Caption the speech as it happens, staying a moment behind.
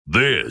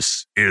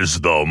This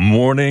is the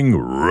Morning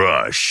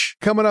Rush.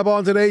 Coming up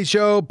on today's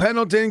show,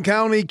 Pendleton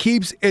County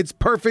keeps its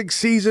perfect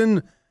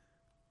season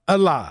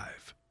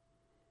alive.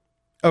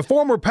 A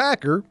former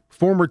Packer,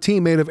 former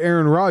teammate of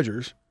Aaron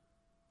Rodgers,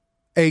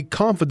 a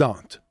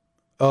confidant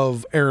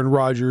of Aaron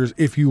Rodgers,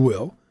 if you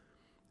will,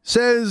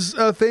 says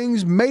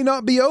things may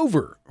not be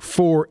over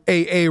for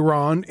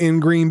Aaron in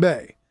Green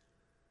Bay.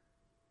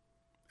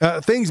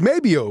 Things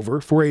may be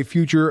over for a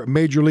future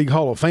Major League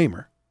Hall of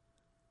Famer.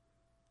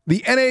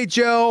 The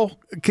NHL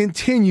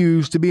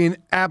continues to be an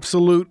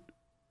absolute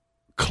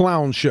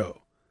clown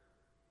show.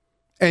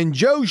 And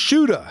Joe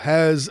Shuta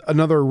has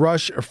another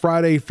Rush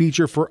Friday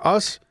feature for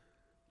us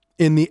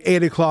in the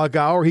 8 o'clock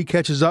hour. He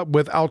catches up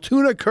with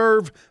Altoona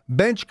Curve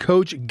bench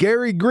coach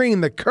Gary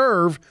Green. The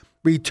Curve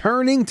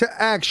returning to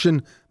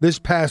action this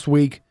past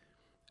week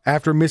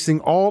after missing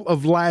all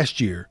of last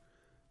year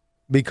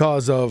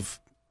because of,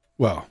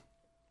 well,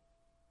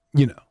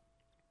 you know.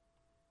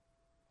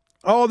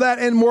 All that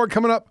and more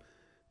coming up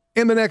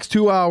in the next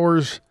 2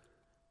 hours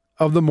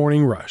of the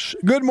Morning Rush.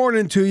 Good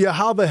morning to you.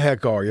 How the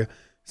heck are you?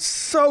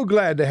 So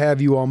glad to have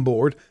you on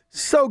board.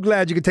 So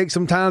glad you could take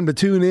some time to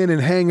tune in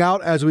and hang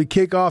out as we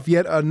kick off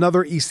yet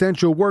another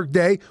essential work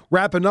day,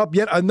 wrapping up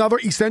yet another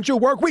essential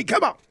work week.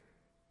 Come on.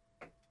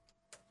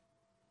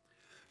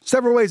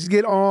 Several ways to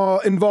get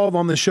involved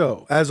on the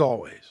show, as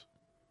always.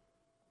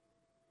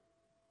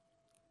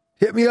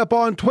 Hit me up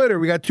on Twitter.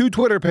 We got 2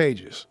 Twitter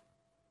pages.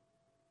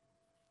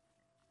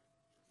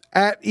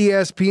 At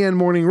ESPN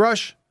Morning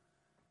Rush,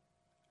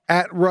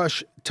 at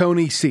Rush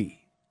Tony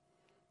C.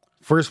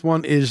 First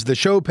one is the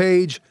show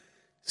page.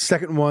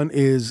 Second one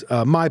is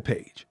my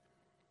page.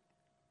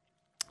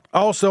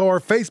 Also, our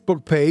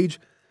Facebook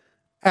page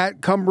at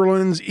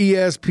Cumberland's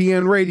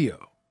ESPN Radio.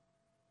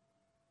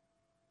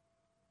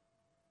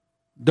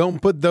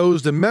 Don't put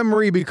those to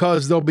memory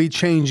because they'll be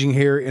changing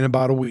here in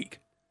about a week.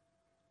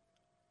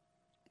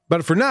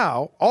 But for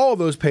now, all of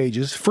those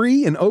pages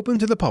free and open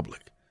to the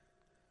public.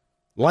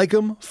 Like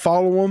them,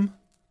 follow them.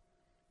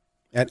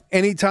 At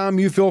any time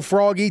you feel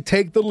froggy,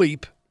 take the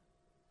leap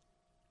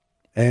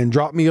and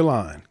drop me a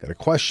line. Got a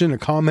question, a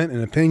comment,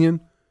 an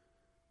opinion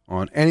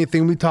on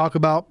anything we talk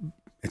about?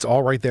 It's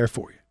all right there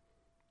for you.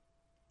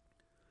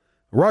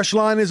 Rush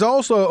line is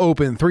also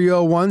open,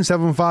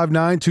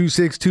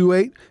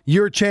 301-759-2628.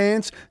 Your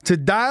chance to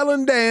dial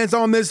and dance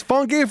on this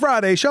funky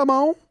Friday. Come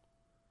on.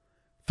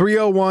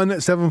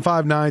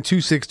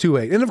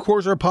 301-759-2628. And, of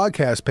course, our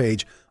podcast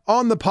page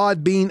on the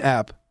Podbean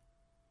app,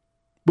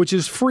 which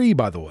is free,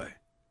 by the way.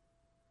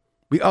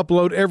 We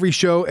upload every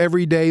show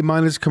every day,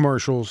 minus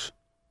commercials,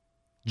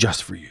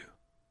 just for you.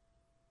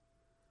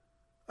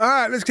 All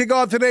right, let's kick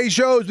off today's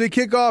show as we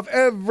kick off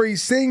every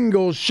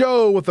single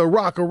show with a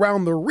rock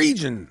around the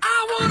region.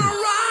 I want to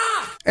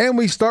rock! And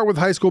we start with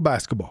high school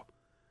basketball,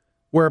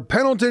 where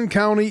Pendleton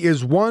County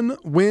is 1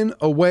 win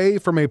away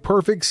from a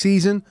perfect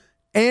season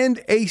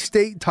and a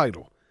state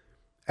title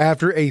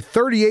after a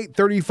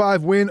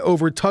 38-35 win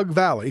over Tug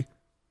Valley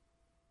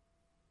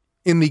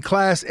in the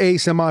Class A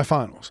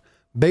semifinals.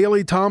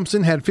 Bailey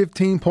Thompson had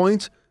 15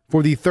 points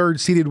for the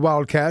third-seeded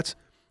Wildcats,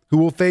 who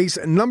will face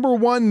number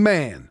 1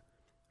 man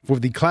for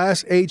the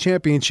Class A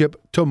championship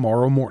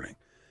tomorrow morning.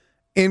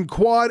 In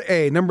Quad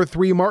A, number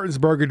 3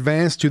 Martinsburg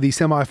advanced to the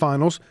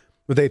semifinals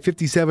with a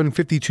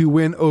 57-52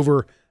 win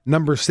over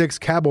number 6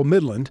 Cabell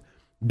Midland.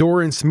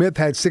 Doran Smith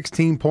had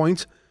 16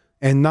 points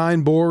and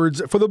 9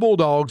 boards for the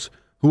Bulldogs,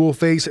 who will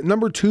face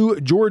number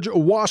 2 George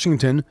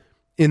Washington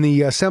in the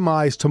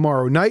semis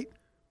tomorrow night.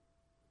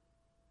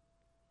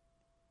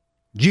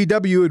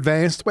 GW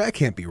advanced. Well, that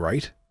can't be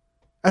right.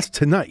 That's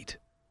tonight.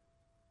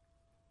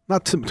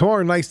 Not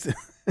tomorrow night.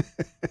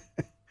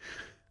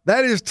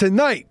 That is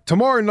tonight.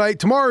 Tomorrow night.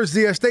 Tomorrow is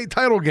the state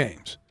title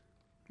games.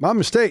 My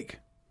mistake.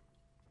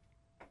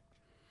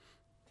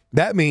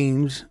 That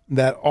means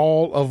that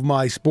all of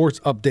my sports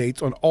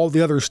updates on all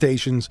the other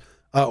stations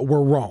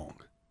were wrong.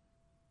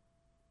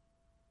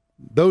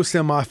 Those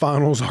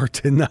semifinals are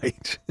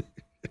tonight.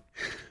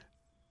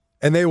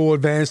 And they will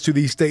advance to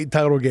the state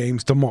title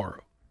games tomorrow.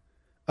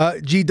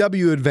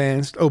 GW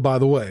advanced, oh, by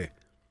the way,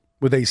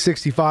 with a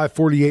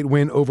 65-48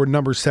 win over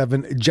number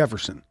 7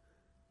 Jefferson.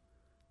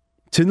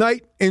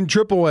 Tonight in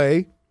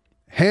AAA,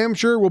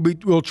 Hampshire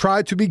will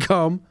try to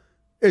become,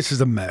 this is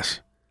a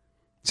mess.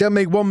 See, I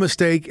make one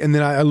mistake and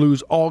then I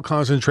lose all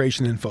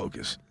concentration and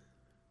focus.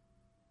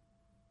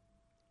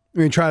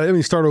 Let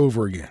me start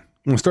over again.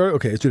 Let's do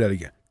that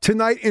again.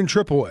 Tonight in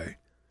AAA,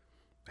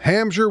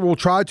 Hampshire will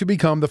try to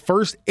become the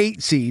first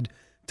 8 seed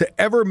to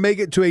ever make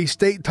it to a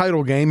state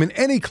title game in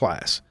any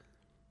class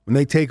when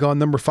they take on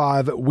number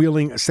 5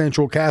 Wheeling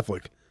Central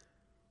Catholic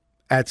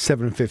at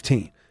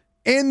 7:15.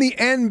 In the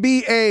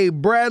NBA,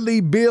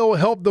 Bradley Beal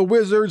helped the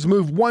Wizards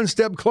move one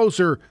step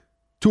closer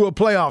to a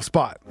playoff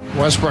spot.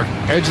 Westbrook,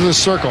 edge of the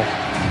circle.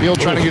 Beal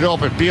trying to get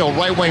open. Beal,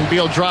 right wing.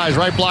 Beal drives,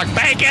 right block.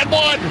 Bank and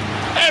one.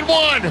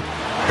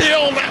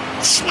 Beal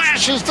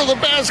slashes to the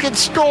basket,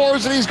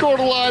 scores, and he's going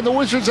to line. The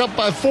Wizards up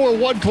by 4,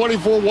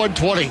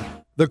 124-120.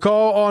 The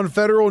call on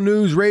Federal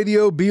News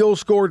Radio, Beal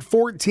scored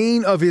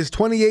 14 of his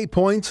 28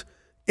 points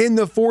in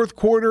the fourth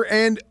quarter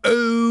and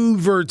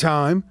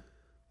overtime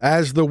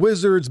as the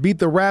Wizards beat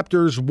the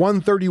Raptors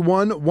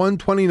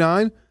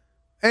 131-129.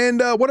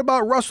 And what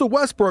about Russell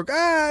Westbrook?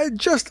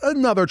 Just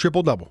another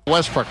triple-double.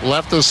 Westbrook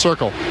left the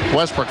circle.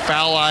 Westbrook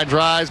foul line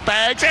drives,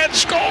 bags, and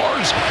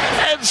scores!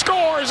 And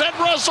scores! And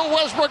Russell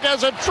Westbrook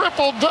has a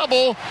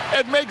triple-double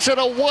and makes it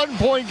a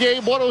one-point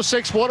game,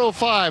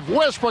 106-105.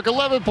 Westbrook,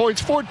 11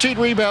 points, 14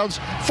 rebounds,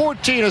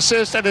 14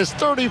 assists, and his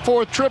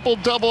 34th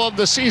triple-double of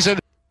the season.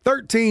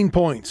 13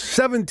 points,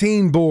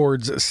 17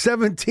 boards,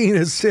 17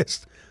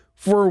 assists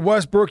for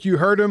Westbrook. You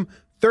heard him.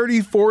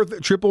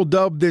 34th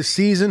triple-dub this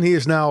season. He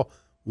is now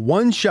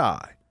one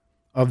shy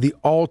of the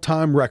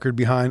all-time record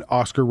behind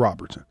Oscar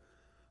Robertson.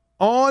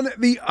 On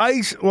the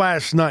ice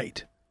last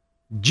night,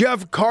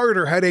 Jeff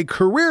Carter had a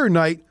career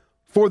night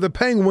for the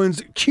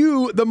Penguins.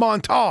 Cue the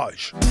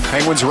montage.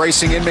 Penguins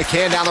racing in.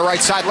 McCann down the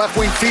right side, left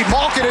wing feed.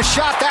 Malkin a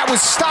shot that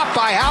was stopped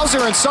by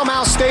Hauser and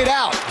somehow stayed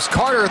out. It was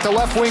Carter at the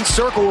left wing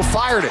circle who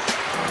fired it.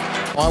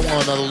 I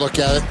want another look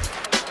at it.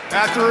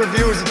 After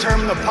review, it was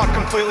determined the puck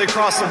completely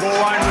crossed the goal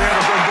line. We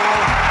have a good goal.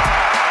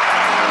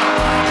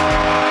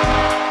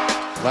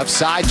 Left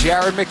side,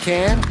 Jared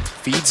McCann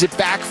feeds it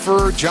back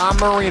for John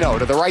Marino.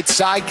 To the right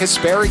side,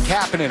 Kasperi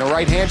Kapanen, a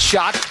right-hand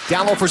shot.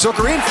 Down low for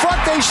Zucker. In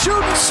front, they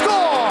shoot and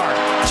score!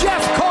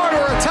 Jeff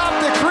Carter atop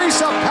the crease,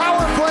 a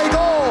power play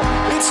goal.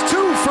 It's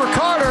 2 for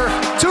Carter,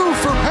 2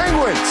 for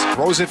Penguins.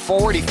 Throws it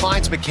forward, he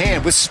finds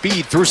McCann with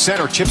speed through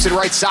center. Chips it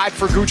right side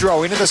for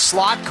Goudreau. Into the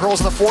slot,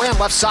 curls on the forehand.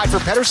 Left side for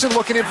Pettersson,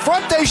 looking in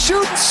front, they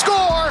shoot and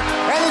score!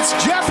 And it's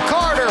Jeff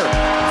Carter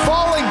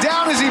falling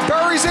down as he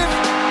buries it.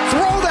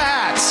 Throw the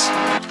hats!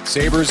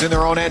 Sabres in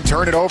their own end,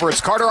 turn it over.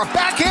 It's Carter, a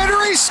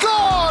backhander, he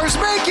scores!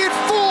 Make it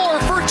 4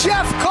 for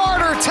Jeff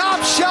Carter,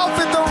 top shelf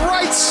in the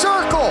right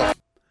circle.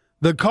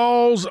 The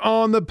calls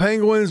on the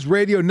Penguins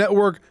radio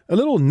network, a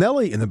little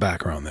Nelly in the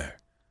background there.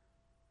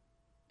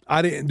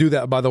 I didn't do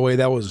that, by the way.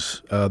 That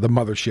was the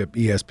mothership,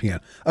 ESPN.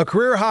 A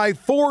career-high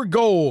 4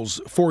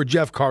 goals for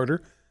Jeff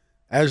Carter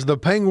as the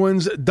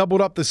Penguins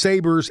doubled up the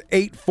Sabres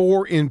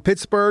 8-4 in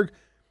Pittsburgh.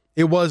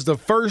 It was the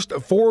first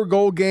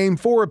 4-goal game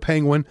for a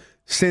Penguin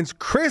since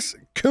Chris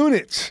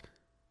Kunitz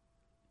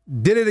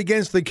did it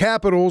against the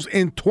Capitals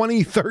in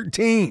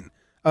 2013.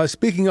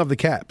 Speaking of the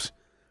Caps,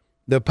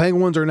 the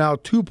Penguins are now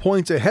 2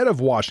 points ahead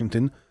of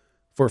Washington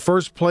for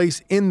first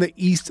place in the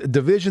East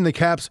Division. The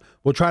Caps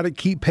will try to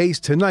keep pace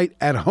tonight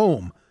at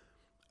home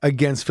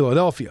against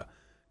Philadelphia.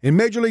 In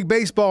Major League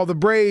Baseball, the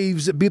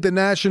Braves beat the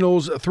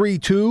Nationals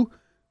 3-2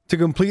 to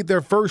complete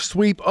their first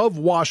sweep of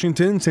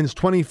Washington since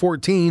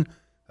 2014.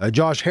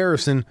 Josh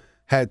Harrison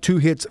had 2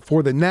 hits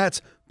for the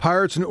Nats.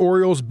 Pirates and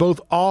Orioles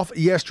both off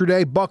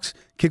yesterday. Bucks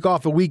kick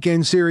off a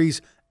weekend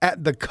series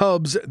at the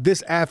Cubs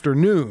this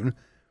afternoon.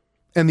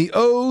 And the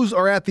O's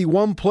are at the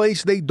one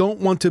place they don't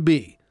want to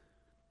be,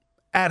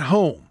 at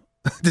home,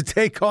 to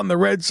take on the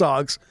Red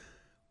Sox.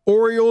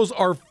 Orioles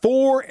are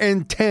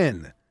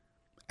 4-10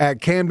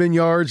 at Camden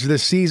Yards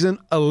this season,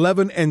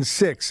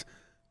 11-6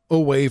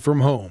 away from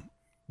home.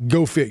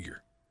 Go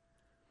figure.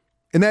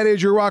 And that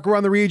is your Rock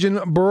Around the Region,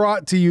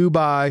 brought to you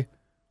by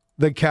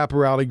the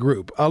Caporale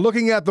Group.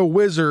 Looking at the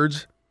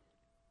Wizards,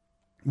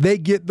 they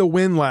get the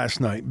win last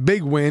night.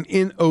 Big win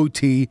in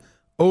OT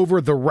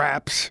over the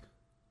Raps.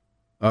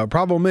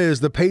 Problem is,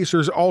 the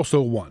Pacers also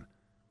won.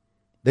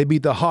 They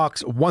beat the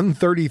Hawks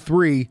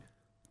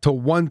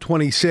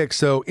 133-126.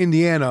 So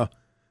Indiana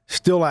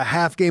still a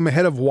half game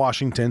ahead of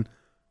Washington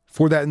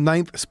for that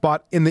 9th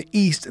spot in the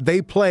East.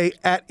 They play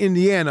at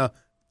Indiana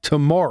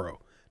tomorrow.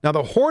 Now,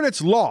 the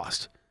Hornets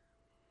lost.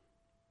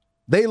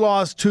 They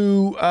lost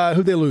to,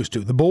 who'd they lose to?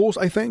 The Bulls,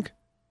 I think.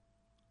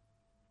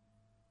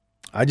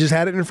 I just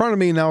had it in front of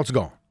me, and now it's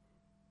gone.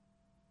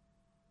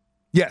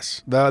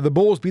 Yes, the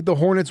Bulls beat the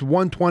Hornets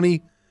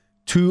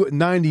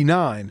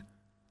 120-99.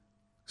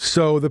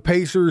 So the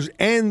Pacers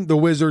and the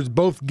Wizards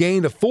both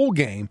gained a full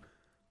game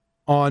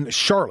on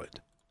Charlotte.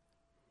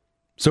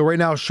 So right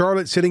now,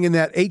 Charlotte sitting in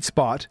that 8th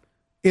spot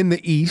in the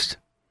East,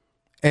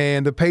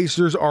 and the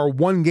Pacers are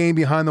 1 game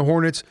behind the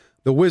Hornets.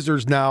 The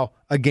Wizards now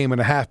a game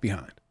and a half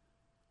behind.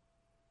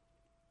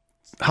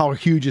 How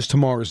huge is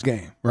tomorrow's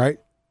game, right?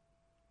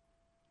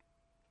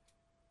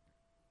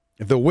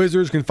 If the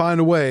Wizards can find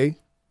a way,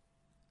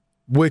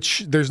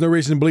 which there's no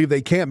reason to believe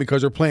they can't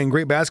because they're playing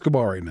great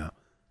basketball right now.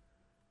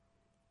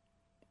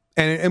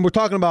 And we're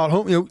talking about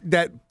home,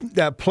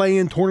 that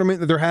play-in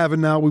tournament that they're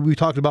having now, we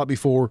talked about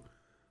before,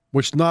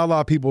 which not a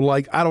lot of people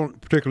like. I don't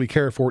particularly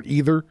care for it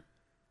either.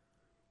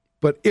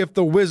 But if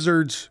the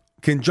Wizards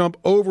can jump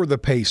over the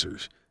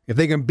Pacers, if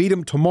they can beat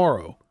them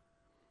tomorrow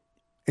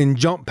and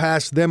jump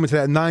past them into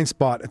that 9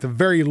 spot, at the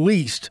very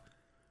least,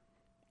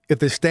 if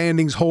the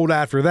standings hold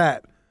after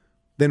that,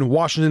 then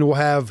Washington will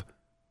have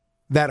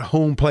that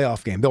home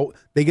playoff game.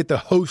 They get to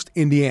host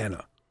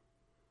Indiana.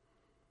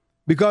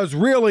 Because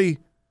really,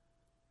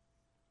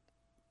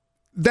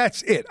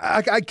 that's it.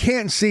 I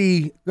can't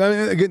see,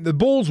 again, the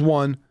Bulls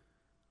won,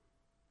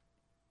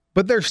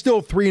 but they're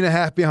still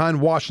 3.5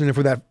 behind Washington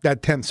for that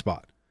 10th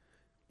spot.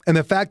 And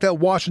the fact that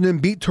Washington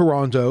beat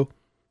Toronto,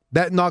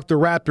 That knocked the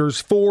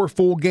Raptors 4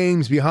 full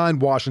games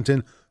behind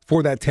Washington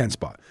for that 10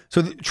 spot.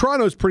 So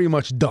Toronto's pretty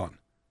much done.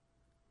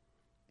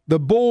 The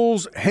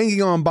Bulls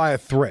hanging on by a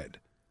thread.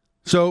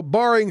 So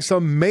barring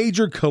some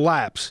major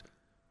collapse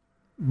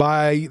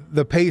by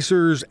the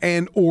Pacers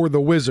and or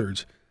the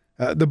Wizards,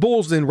 the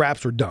Bulls and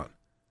Raps are done.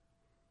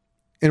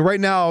 And right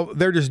now,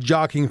 they're just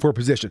jockeying for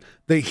position.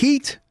 The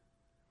Heat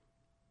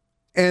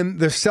and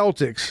the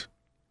Celtics,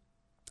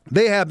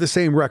 they have the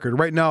same record.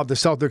 Right now, the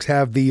Celtics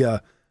have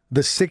the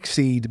 6th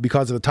seed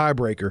because of the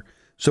tiebreaker.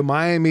 So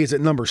Miami is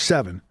at number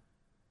 7.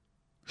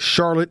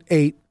 Charlotte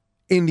 8,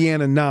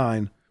 Indiana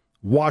 9,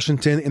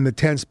 Washington in the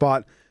 10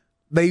 spot.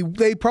 They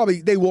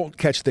won't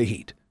catch the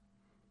Heat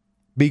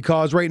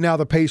because right now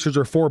the Pacers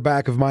are 4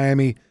 back of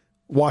Miami,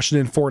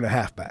 Washington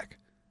 4.5 back.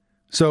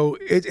 So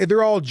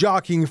they're all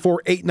jockeying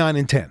for 8, 9,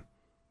 and 10.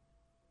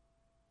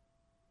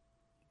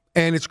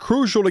 And it's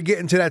crucial to get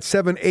into that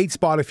 7-8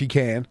 spot if you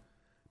can,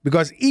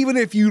 because even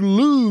if you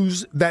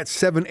lose that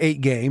 7-8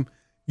 game,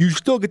 you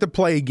still get to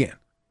play again.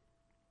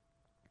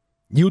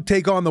 You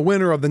take on the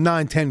winner of the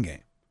 9-10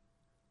 game.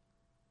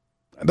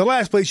 The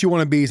last place you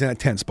want to be is in that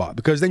 10 spot,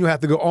 because then you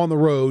have to go on the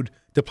road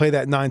to play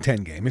that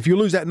 9-10 game. If you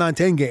lose that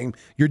 9-10 game,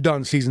 you're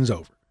done. Season's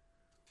over.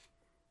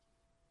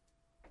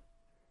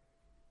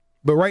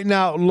 But right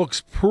now, it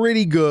looks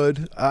pretty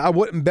good. I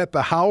wouldn't bet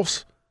the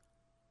house,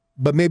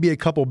 but maybe a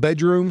couple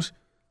bedrooms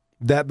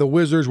that the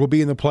Wizards will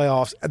be in the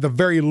playoffs, at the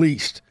very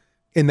least,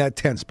 in that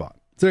 10 spot.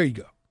 So there you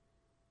go.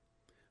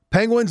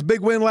 Penguins,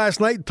 big win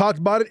last night. Talked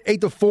about it,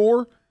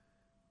 8-4.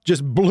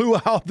 Just blew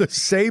out the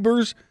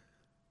Sabres.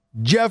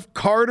 Jeff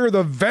Carter,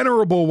 the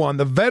venerable one,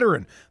 the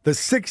veteran, the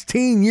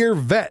 16-year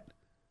vet.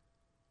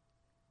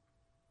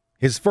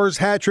 His first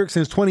hat trick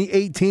since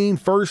 2018,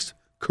 first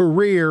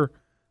career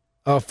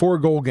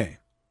 4-goal game.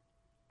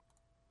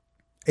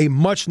 A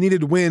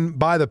much-needed win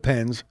by the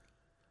Pens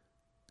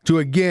to,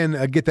 again,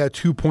 get that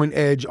 2-point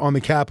edge on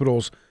the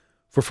Capitals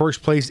for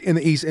first place in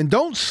the East. And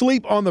don't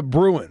sleep on the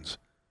Bruins.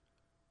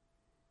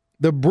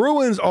 The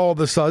Bruins, all of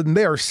a sudden,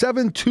 they are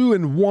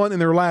 7-2-1 in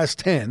their last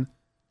 10.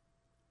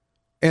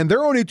 And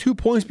they're only 2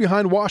 points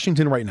behind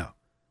Washington right now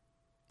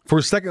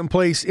for second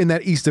place in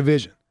that East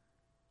Division.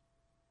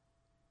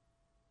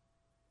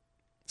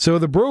 So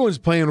the Bruins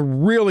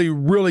playing really,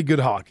 really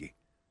good hockey.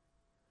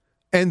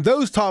 And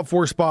those top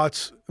 4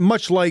 spots,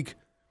 much like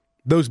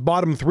those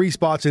bottom 3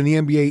 spots in the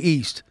NBA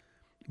East,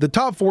 the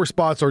top 4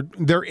 spots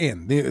they're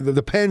in.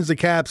 The Pens, the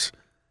Caps,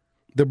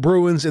 the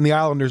Bruins, and the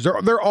Islanders,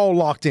 they're all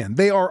locked in.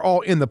 They are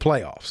all in the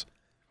playoffs.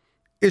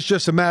 It's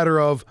just a matter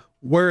of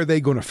where are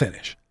they going to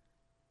finish.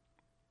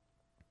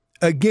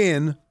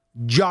 Again,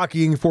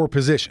 jockeying for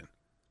position.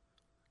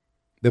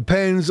 The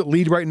Pens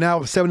lead right now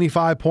with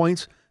 75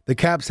 points. The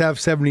Caps have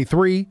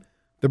 73.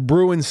 The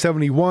Bruins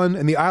 71.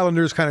 And the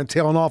Islanders kind of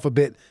tailing off a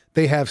bit.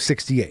 They have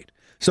 68.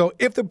 So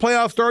if the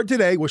playoffs started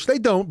today, which they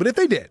don't, but if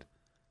they did,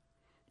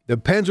 the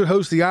Pens would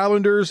host the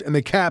Islanders and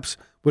the Caps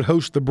would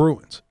host the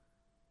Bruins.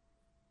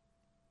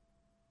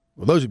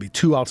 Well, those would be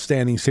 2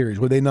 outstanding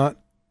series, would they not?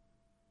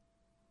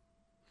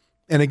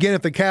 And again,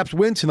 if the Caps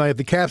win tonight, if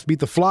the Caps beat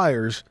the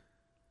Flyers,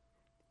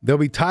 they'll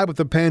be tied with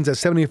the Pens at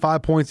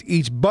 75 points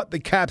each, but the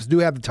Caps do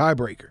have the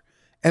tiebreaker.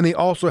 And they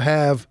also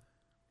have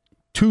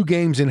 2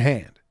 games in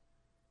hand,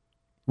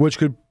 which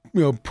could,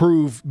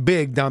 prove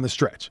big down the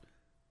stretch.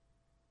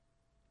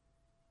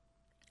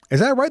 Is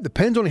that right? The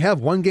Pens only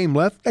have 1 game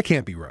left? That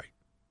can't be right.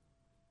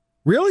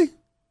 Really?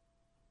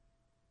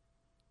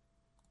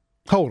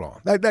 Hold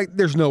on.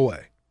 There's no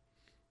way.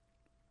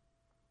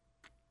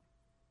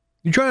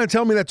 You trying to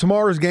tell me that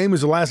tomorrow's game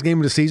is the last game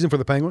of the season for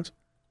the Penguins?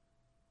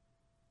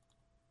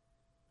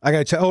 I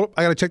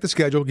gotta check the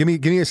schedule. Give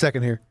me a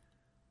second here.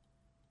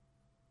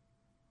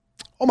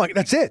 Oh my,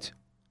 that's it.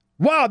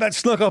 Wow, that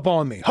snuck up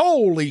on me.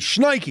 Holy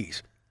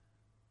shnikes.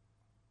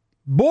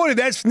 Boy, did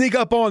that sneak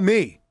up on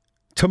me.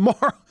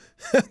 Tomorrow,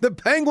 the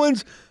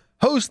Penguins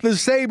host the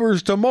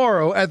Sabres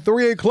tomorrow at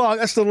 3 o'clock.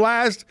 That's the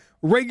last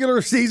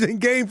regular season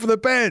game for the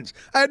Pens.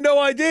 I had no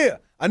idea.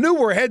 I knew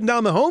we were heading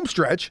down the home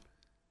stretch.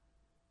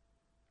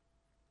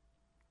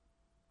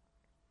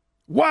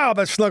 Wow,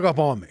 that snuck up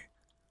on me.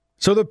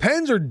 So the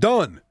Pens are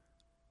done,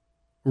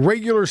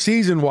 regular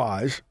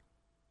season-wise,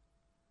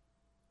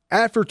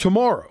 after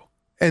tomorrow.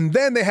 And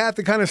then they have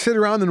to kind of sit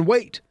around and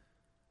wait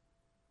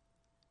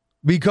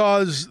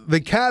because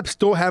the Caps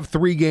still have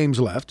 3 games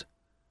left.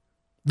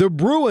 The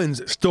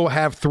Bruins still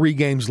have 3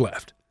 games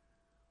left.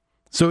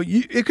 So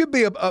it could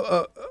be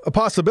a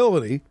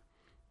possibility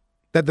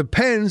that the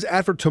Pens,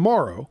 after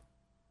tomorrow,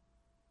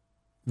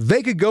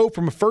 they could go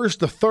from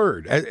first to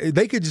third.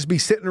 They could just be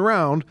sitting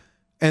around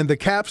and the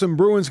Caps and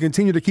Bruins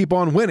continue to keep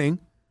on winning.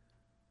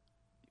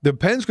 The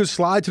Pens could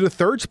slide to the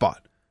 3rd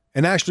spot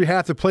and actually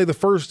have to play the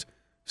first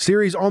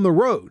series on the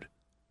road.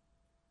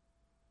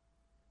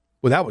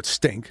 Well, that would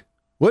stink,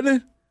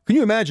 wouldn't it? Can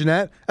you imagine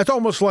that? That's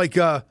almost like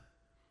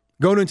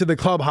going into the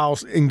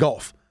clubhouse in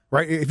golf,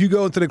 right? If you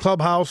go into the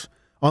clubhouse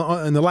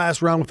in the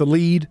last round with the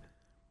lead,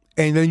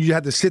 and then you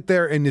have to sit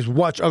there and just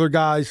watch other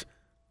guys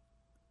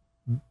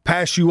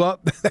pass you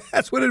up,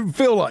 that's what it would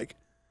feel like.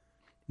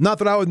 Not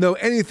that I would know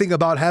anything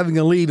about having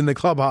a lead in the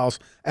clubhouse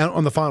and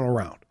on the final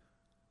round,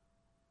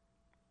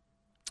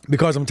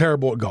 because I'm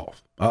terrible at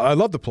golf. I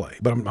love to play,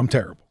 but I'm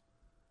terrible.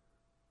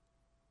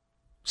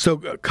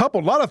 So a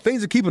lot of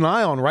things to keep an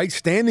eye on, right?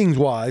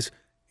 Standings-wise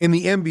in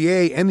the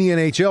NBA and the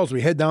NHL as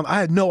we head down.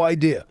 I had no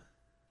idea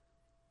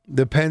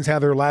the Pens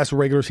have their last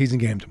regular season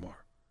game tomorrow.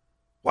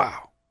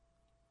 Wow.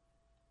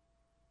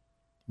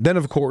 Then,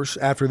 of course,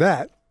 after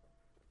that,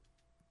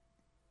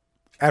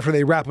 after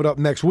they wrap it up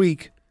next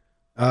week,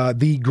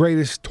 the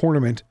greatest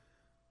tournament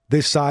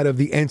this side of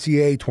the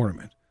NCAA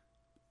tournament.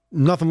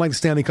 Nothing like the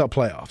Stanley Cup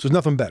playoffs. There's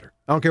nothing better.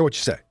 I don't care what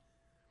you say.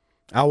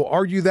 I will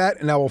argue that,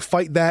 and I will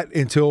fight that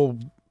until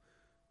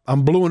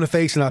I'm blue in the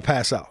face and I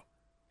pass out.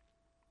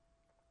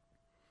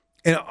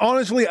 And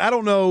honestly, I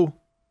don't know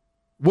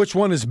which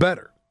one is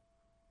better.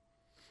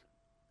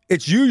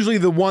 It's usually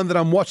the one that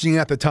I'm watching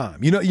at the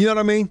time. You know what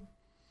I mean?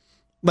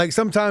 Like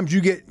sometimes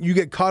you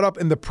get caught up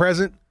in the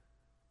present.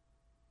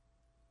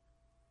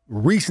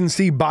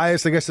 Recency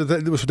bias, I guess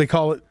that's what they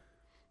call it.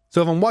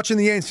 So if I'm watching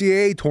the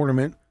NCAA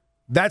tournament,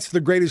 that's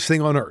the greatest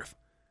thing on earth.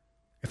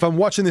 If I'm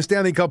watching the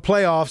Stanley Cup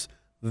playoffs,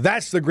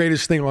 that's the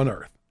greatest thing on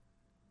earth.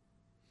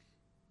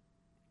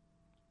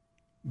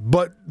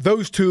 But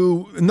those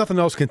two, nothing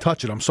else can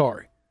touch it. I'm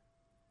sorry.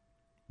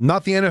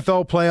 Not the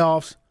NFL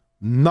playoffs,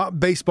 not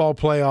baseball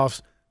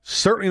playoffs,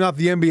 certainly not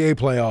the NBA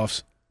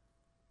playoffs.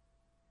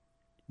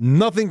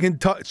 Nothing can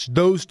touch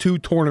those two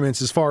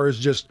tournaments as far as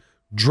just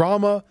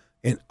drama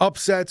and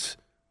upsets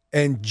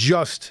and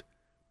just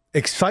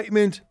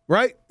excitement,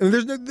 right?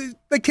 And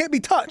they can't be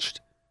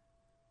touched.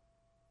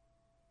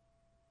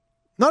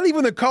 Not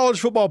even the college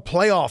football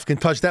playoff can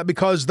touch that,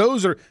 because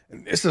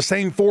it's the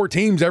same four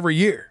teams every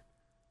year.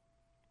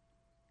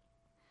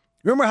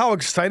 Remember how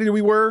excited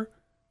we were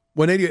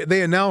when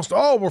they announced,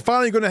 we're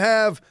finally going to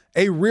have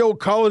a real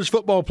college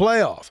football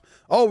playoff.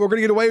 We're going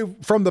to get away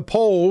from the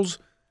polls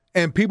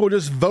and people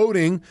just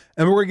voting,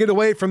 and we're going to get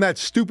away from that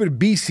stupid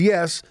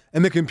BCS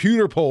and the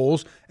computer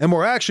polls, and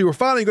we're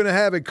finally going to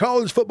have a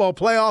college football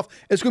playoff.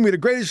 It's going to be the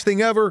greatest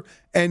thing ever,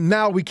 and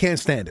now we can't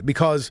stand it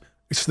because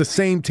it's the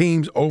same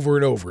teams over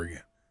and over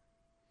again.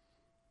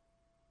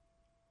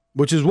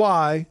 Which is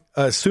why,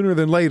 sooner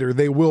than later,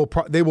 they will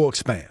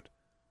expand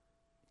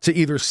to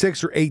either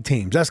 6 or 8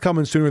 teams. That's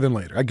coming sooner than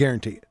later. I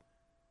guarantee it.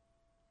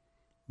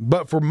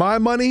 But for my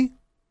money,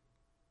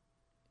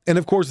 and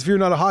of course, if you're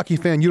not a hockey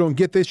fan, you don't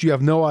get this. You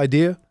have no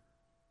idea.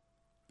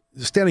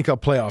 The Stanley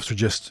Cup playoffs are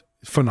just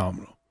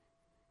phenomenal.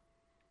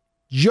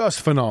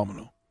 Just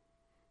phenomenal.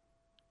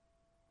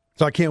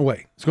 So I can't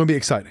wait. It's going to be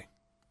exciting.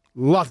 A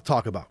lot to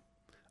talk about.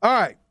 All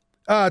right.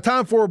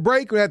 Time for a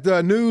break. We have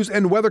the news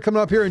and weather coming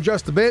up here in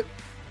just a bit.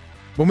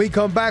 When we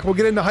come back, we'll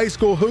get into high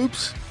school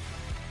hoops.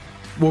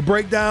 We'll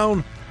break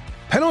down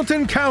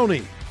Pendleton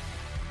County.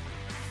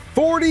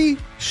 40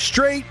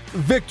 straight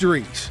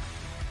victories.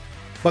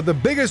 But the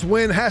biggest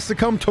win has to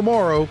come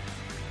tomorrow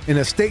in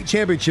a state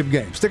championship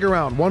game. Stick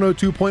around.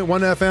 102.1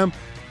 FM,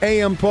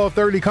 AM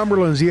 1230,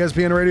 Cumberland's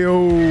ESPN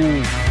Radio.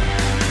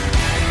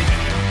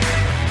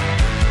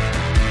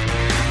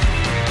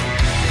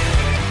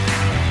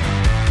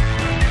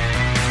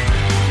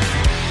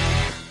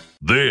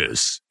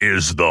 This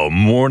is the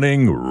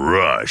Morning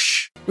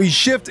Rush. We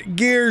shift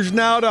gears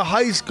now to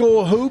high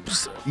school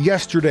hoops.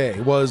 Yesterday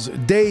was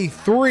day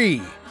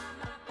 3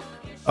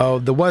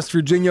 of the West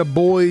Virginia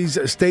Boys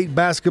State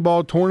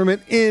Basketball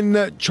Tournament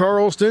in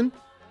Charleston,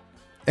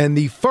 and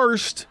the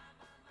first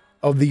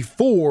of the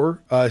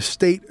 4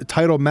 state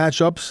title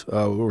matchups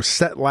were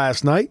set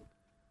last night.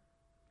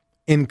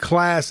 In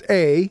Class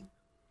A,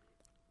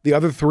 the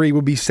other 3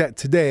 will be set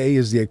today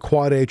as the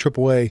Quad A,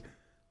 Triple A,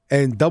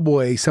 and Double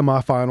A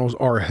semifinals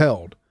are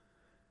held.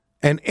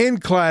 And in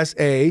Class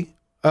A,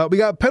 we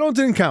got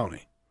Pendleton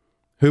County,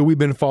 who we've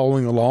been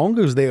following along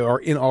because they are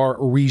in our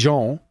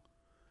region.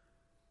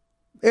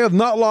 They have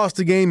not lost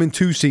a game in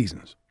 2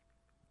 seasons.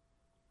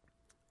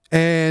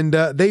 And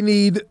they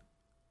need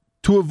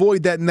to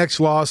avoid that next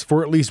loss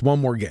for at least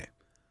one more game,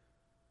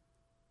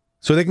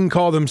 so they can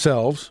call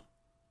themselves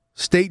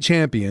state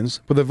champions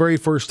for the very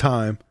first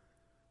time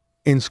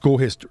in school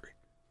history.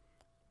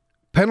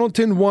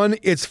 Pendleton won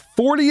its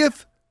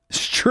 40th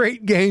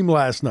straight game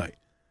last night,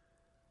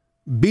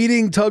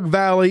 beating Tug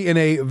Valley in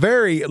a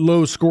very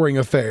low-scoring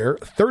affair,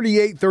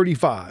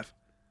 38-35,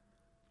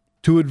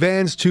 to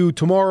advance to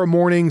tomorrow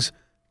morning's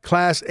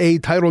Class A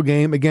title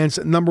game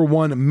against number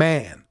 1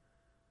 Man.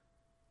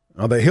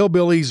 Now, the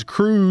Hillbillies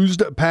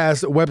cruised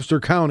past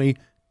Webster County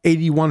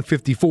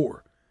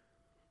 81-54,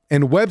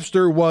 and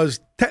Webster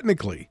was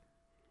technically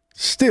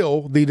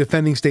still the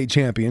defending state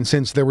champion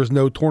since there was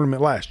no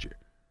tournament last year.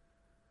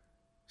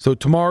 So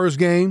tomorrow's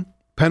game,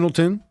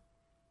 Pendleton,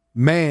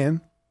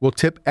 Man, will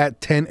tip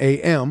at 10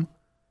 a.m.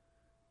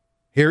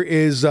 Here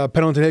is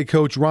Pendleton head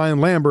coach Ryan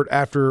Lambert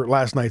after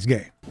last night's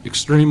game.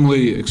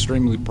 Extremely,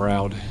 extremely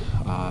proud.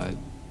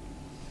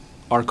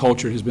 Our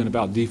culture has been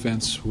about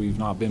defense. We've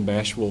not been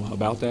bashful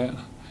about that.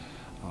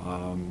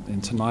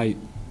 And tonight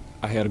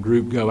I had a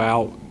group go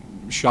out.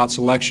 Shot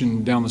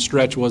selection down the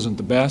stretch wasn't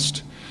the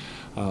best,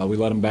 We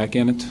let them back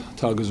in it.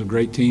 Tug is a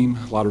great team,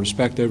 a lot of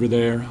respect over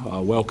there,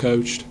 well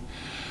coached.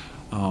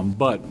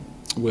 But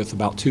with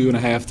about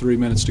 2.5, 3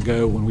 minutes to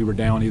go, when we were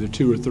down either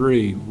 2 or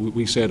 3,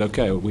 we said,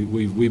 okay,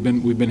 we've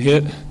been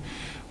hit.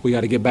 We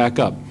got to get back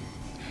up.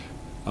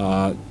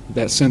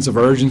 That sense of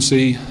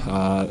urgency,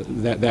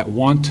 that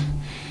want,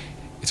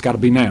 it's got to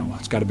be now.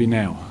 It's got to be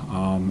now.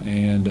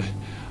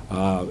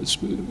 It's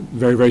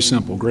very, very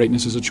simple.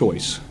 Greatness is a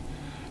choice.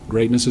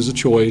 Greatness is a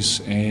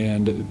choice,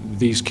 and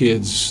these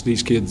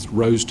kids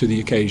rose to the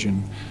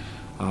occasion,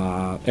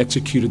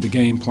 executed the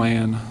game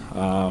plan.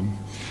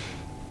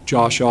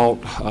 Josh Alt,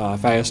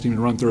 if I asked him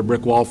to run through a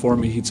brick wall for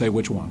me, he'd say,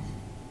 which one?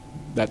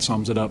 That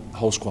sums it up,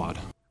 whole squad.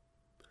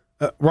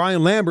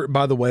 Ryan Lambert,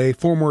 by the way,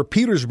 former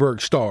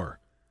Petersburg star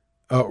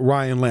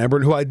Ryan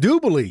Lambert, who I do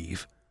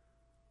believe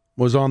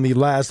was on the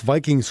last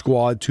Viking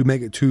squad to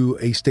make it to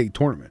a state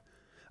tournament.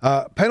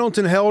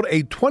 Pendleton held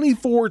a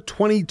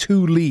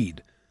 24-22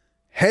 lead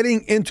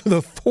heading into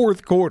the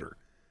fourth quarter,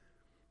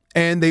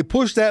 and they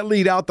pushed that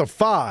lead out to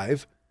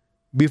 5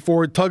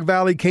 before Tug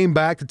Valley came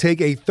back to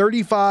take a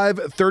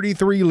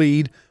 35-33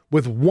 lead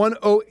with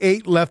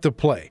 1:08 left to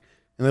play.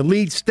 And the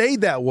lead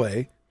stayed that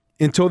way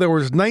until there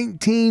was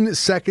 19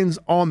 seconds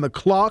on the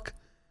clock.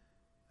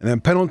 And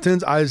then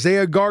Pendleton's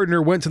Isaiah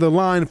Gardner went to the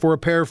line for a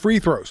pair of free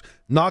throws.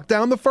 Knocked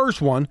down the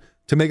first one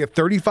to make it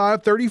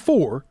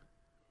 35-34.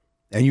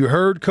 And you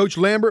heard Coach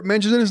Lambert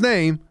mention his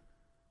name.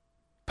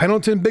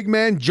 Pendleton big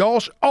man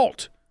Josh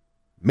Alt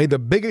made the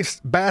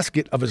biggest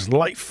basket of his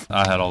life.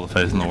 I had all the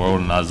faith in the world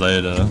in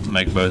Isaiah to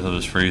make both of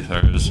his free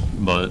throws,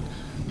 but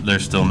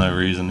there's still no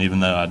reason,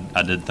 even though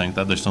I did think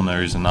that, there's still no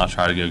reason not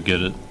try to go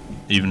get it.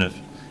 Even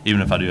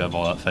if I do have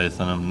all that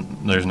faith in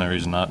him, there's no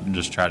reason not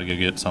just try to go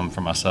get some for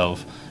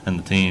myself and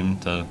the team.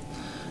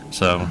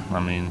 So,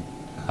 I mean,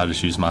 I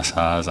just used my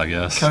size, I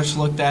guess. Coach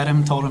looked at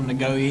him, told him to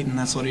go eat, and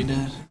that's what he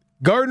did.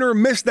 Gardner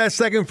missed that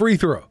second free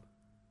throw,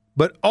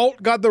 but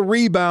Alt got the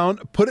rebound,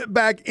 put it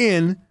back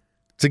in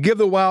to give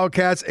the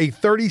Wildcats a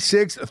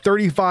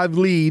 36-35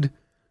 lead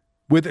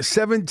with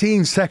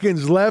 17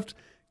 seconds left.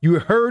 You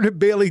heard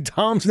Bailey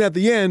Thompson at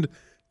the end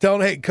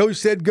telling, hey, Coach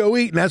said go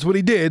eat, and that's what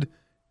he did.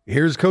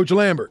 Here's Coach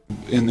Lambert.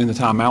 In the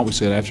timeout, we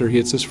said, after he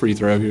hits this free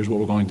throw, here's what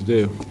we're going to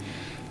do.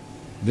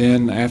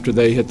 Then after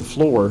they hit the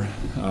floor,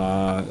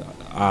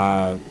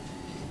 I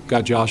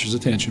got Josh's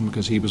attention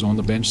because he was on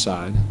the bench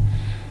side,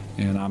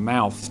 and I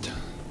mouthed,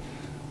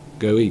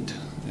 go eat.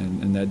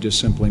 And that just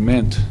simply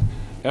meant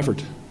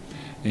effort.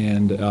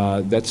 And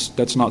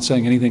that's not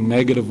saying anything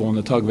negative on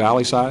the Tug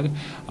Valley side,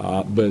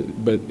 but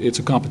it's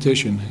a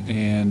competition.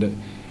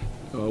 And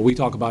we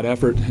talk about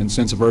effort and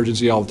sense of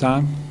urgency all the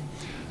time.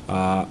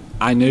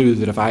 I knew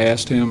that if I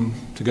asked him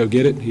to go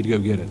get it, he'd go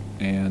get it.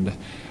 And it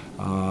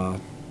was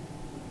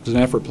an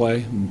effort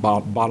play. And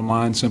bottom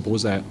line, simple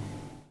as that.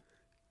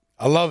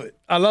 I love it.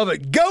 I love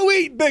it. Go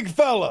eat, big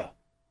fella.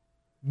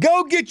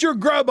 Go get your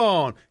grub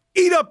on.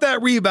 Eat up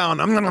that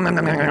rebound. And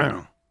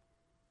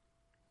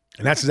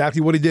that's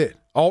exactly what he did.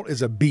 Alt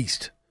is a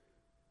beast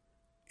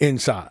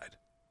inside.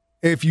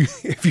 If you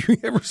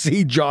ever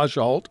see Josh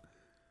Alt,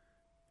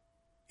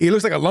 he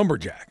looks like a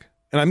lumberjack.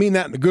 And I mean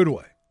that in a good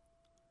way.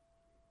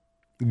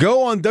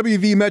 Go on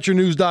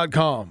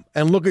WVMetroNews.com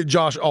and look at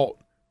Josh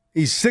Alt.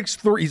 He's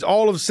 6'3". He's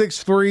all of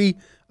 6'3",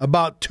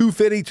 about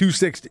 250,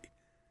 260.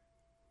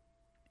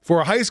 For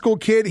a high school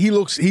kid, he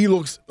looks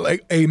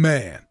like a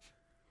man.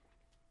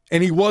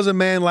 And he was a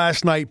man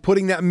last night,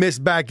 putting that miss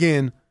back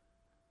in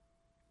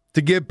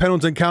to give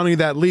Pendleton County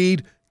that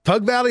lead.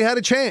 Tug Valley had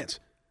a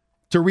chance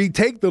to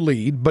retake the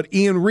lead, but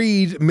Ian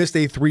Reed missed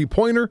a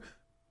three-pointer.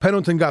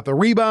 Pendleton got the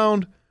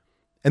rebound,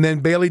 and then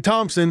Bailey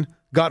Thompson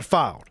got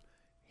fouled.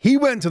 He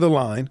went to the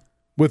line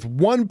with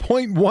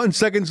 1.1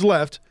 seconds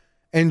left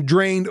and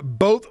drained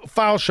both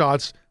foul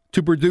shots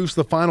to produce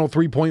the final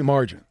three-point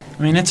margin.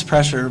 I mean, it's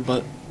pressure,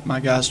 but my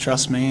guys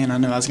trust me, and I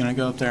knew I was going to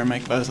go up there and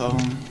make both of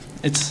them.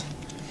 It's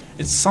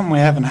something we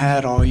haven't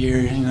had all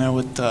year,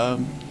 with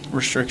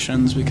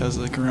restrictions because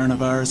of the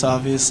coronavirus,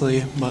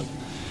 obviously. But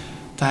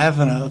to have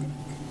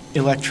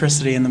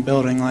electricity in the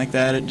building like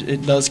that,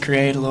 it does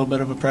create a little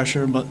bit of a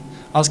pressure. But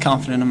I was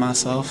confident in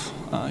myself.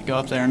 Go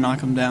up there and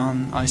knock them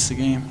down, ice the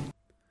game.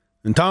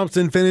 And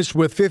Thompson finished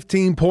with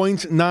 15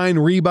 points, 9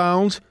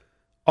 rebounds.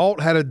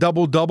 Alt had a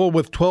double-double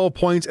with 12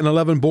 points and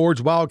 11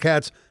 boards.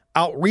 Wildcats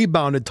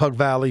out-rebounded Tug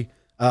Valley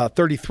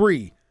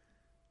 33-22.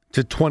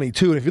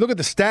 And if you look at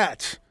the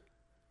stats,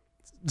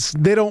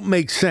 they don't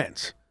make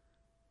sense.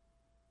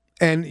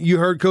 And you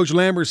heard Coach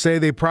Lambert say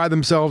they pride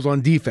themselves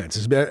on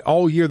defense.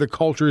 All year the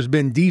culture has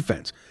been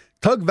defense.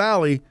 Tug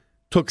Valley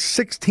took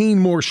 16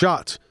 more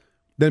shots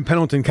than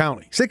Pendleton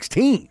County.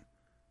 16.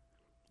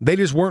 They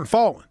just weren't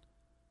falling.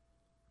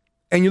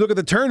 And you look at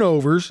the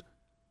turnovers,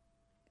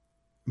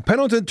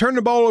 Pendleton turned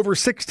the ball over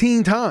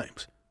 16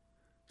 times.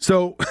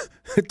 So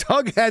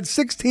Tug had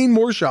 16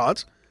 more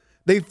shots.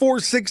 They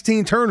forced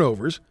 16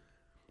 turnovers.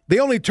 They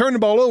only turned the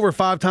ball over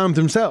 5 times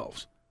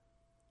themselves.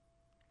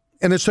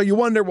 And so you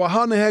wonder, well,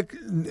 how in the heck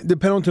did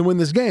Pendleton win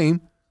this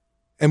game?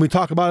 And we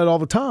talk about it all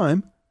the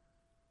time.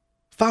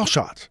 Foul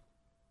shots.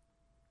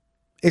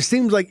 It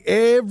seems like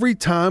every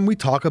time we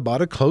talk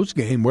about a close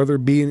game, whether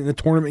it be in a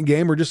tournament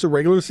game or just a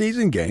regular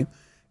season game,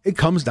 it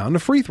comes down to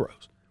free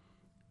throws.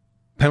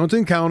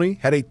 Pendleton County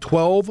had a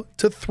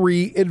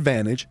 12-3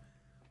 advantage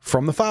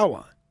from the foul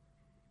line.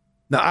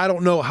 Now, I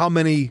don't know how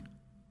many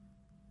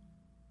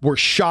were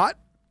shot.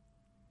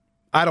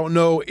 I don't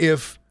know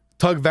if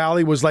Tug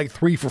Valley was like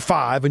 3 for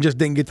 5 and just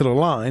didn't get to the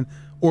line,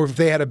 or if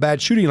they had a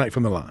bad shooting night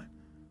from the line.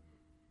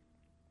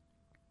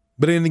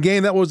 But in the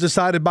game that was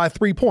decided by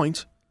 3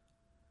 points,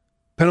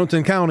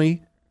 Pendleton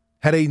County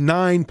had a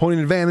 9-point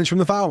advantage from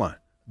the foul line.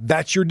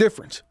 That's your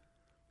difference.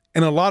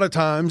 And a lot of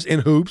times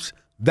in hoops,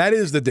 that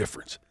is the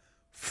difference.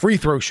 Free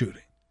throw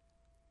shooting.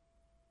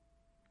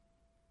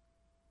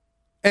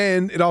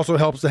 And it also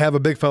helps to have a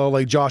big fellow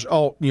like Josh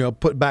Alt,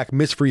 put back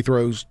missed free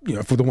throws,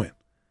 for the win.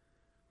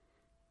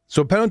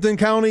 So Pendleton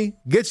County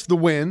gets the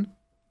win.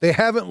 They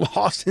haven't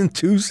lost in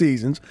 2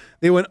 seasons.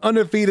 They went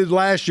undefeated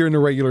last year in the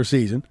regular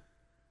season.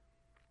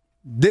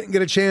 Didn't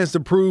get a chance to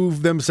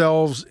prove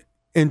themselves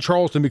in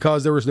Charleston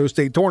because there was no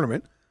state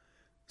tournament.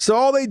 So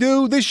all they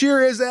do this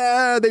year is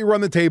they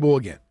run the table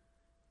again.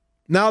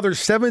 Now they're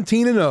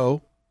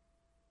 17-0,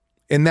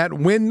 and that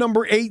win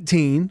number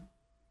 18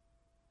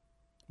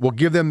 will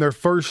give them their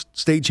first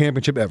state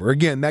championship ever.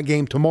 Again, that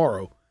game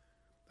tomorrow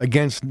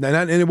against,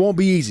 and it won't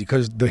be easy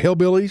because the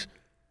Hillbillies,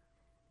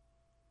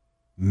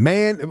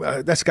 man,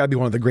 that's got to be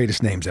one of the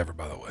greatest names ever,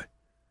 by the way.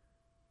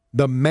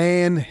 The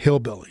Man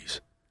Hillbillies.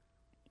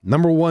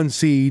 Number 1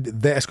 seed,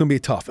 that's going to be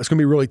tough. That's going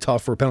to be really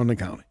tough for Pendleton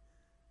County.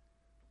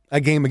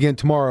 That game again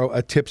tomorrow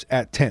tips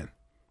at 10.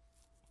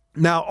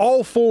 Now,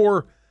 all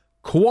 4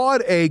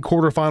 Quad A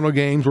quarterfinal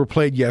games were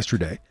played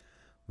yesterday.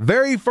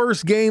 Very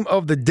first game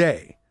of the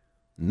day.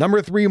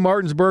 Number 3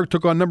 Martinsburg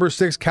took on number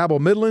 6 Cabell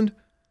Midland,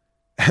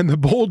 and the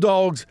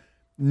Bulldogs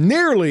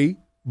nearly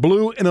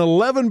blew an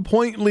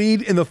 11-point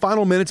lead in the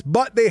final minutes,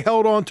 but they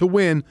held on to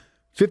win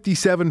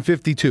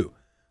 57-52.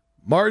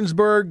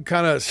 Martinsburg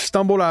kind of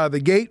stumbled out of the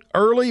gate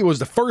early. It was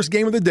the first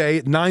game of the day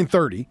at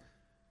 9:30.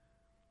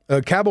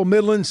 Cabell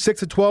Midland,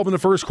 6-12 in the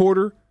first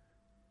quarter,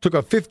 took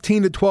a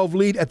 15-12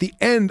 lead at the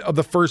end of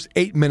the first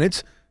 8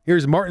 minutes.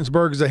 Here's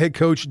Martinsburg's head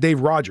coach,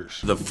 Dave Rogers.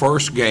 The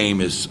first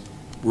game is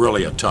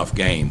really a tough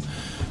game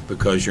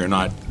because you're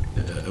not.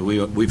 We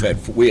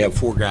have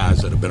 4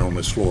 guys that have been on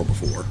this floor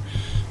before.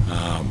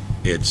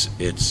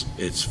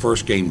 It's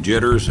first game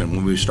jitters, and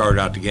when we started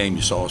out the game,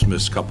 you saw us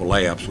miss a couple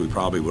layups we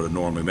probably would have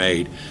normally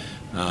made.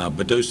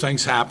 But those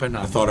things happen.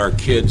 I thought our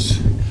kids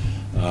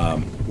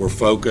were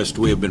focused.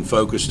 We have been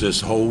focused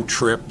this whole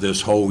trip,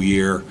 this whole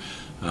year.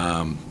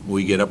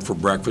 We get up for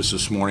breakfast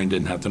this morning,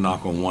 didn't have to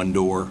knock on one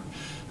door.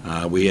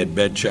 We had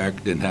bed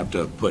check, didn't have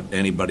to put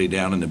anybody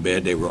down in the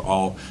bed.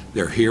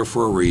 They're here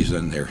for a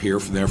reason. They're here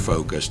for they're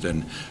focused.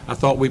 And I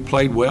thought we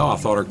played well. I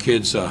thought our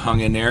kids hung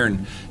in there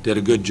and did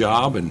a good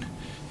job. And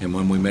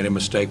when we made a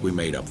mistake, we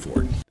made up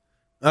for it.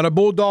 Now the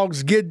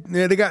Bulldogs they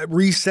got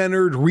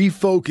recentered,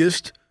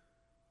 refocused,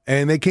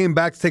 and they came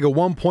back to take a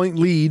 1-point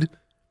lead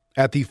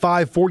at the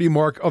 5:40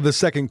 mark of the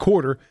second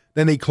quarter.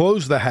 Then they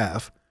closed the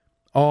half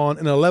on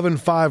an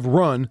 11-5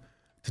 run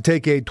to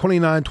take a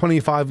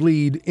 29-25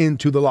 lead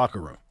into the locker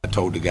room. I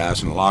told the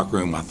guys in the locker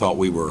room I thought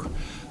we were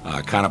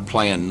kind of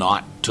playing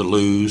not to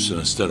lose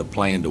instead of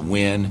playing to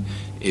win.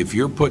 If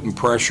you're putting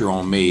pressure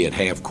on me at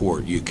half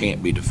court, you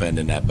can't be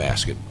defending that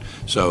basket.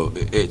 So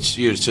it's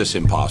just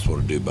impossible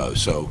to do both.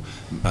 So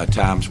at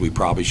times we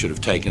probably should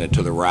have taken it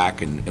to the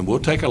rack, and we'll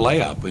take a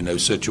layup in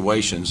those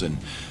situations.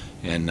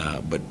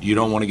 But you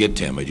don't want to get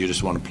timid. You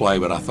just want to play.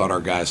 But I thought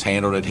our guys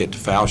handled it, hit the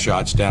foul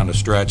shots down the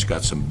stretch,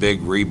 got some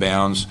big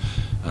rebounds.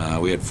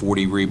 We had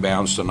 40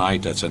 rebounds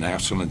tonight. That's an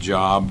excellent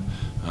job.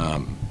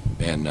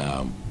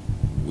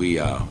 We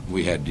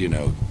had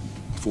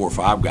 4 or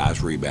 5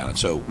 guys rebounding.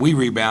 So we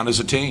rebound as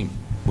a team.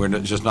 We're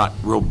just not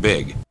real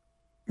big.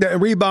 Yeah,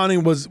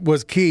 rebounding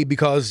was key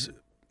because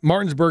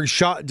Martinsburg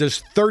shot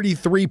just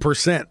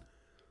 33%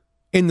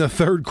 in the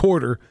third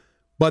quarter,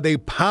 but they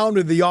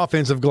pounded the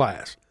offensive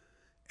glass.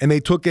 And they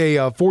took a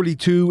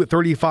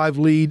 42-35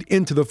 lead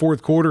into the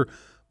fourth quarter.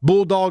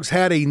 Bulldogs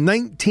had a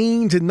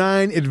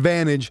 19-9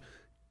 advantage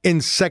in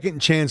second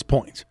chance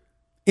points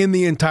in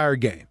the entire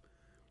game.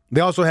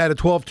 They also had a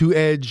 12-2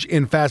 edge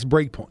in fast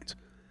break points.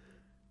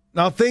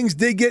 Now, things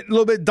did get a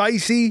little bit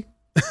dicey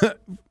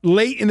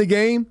late in the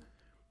game.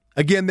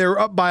 Again, they were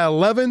up by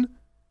 11,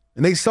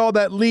 and they saw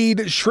that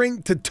lead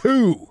shrink to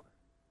 2.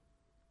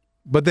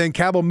 But then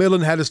Cabell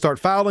Midland had to start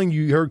fouling.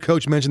 You heard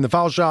Coach mention the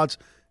foul shots,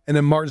 and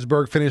then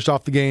Martinsburg finished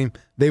off the game.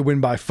 They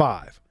win by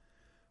 5.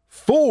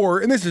 4,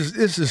 and this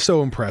is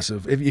so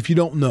impressive. If you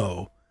don't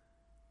know,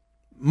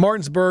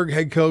 Martinsburg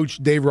head coach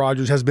Dave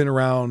Rogers has been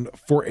around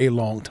for a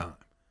long time.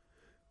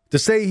 To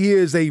say he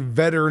is a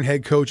veteran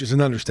head coach is an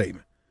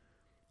understatement.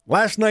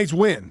 Last night's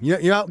win,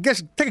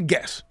 take a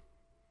guess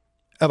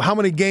of how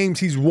many games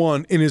he's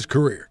won in his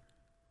career,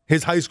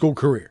 his high school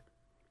career.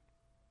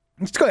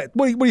 Let's go ahead.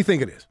 What do you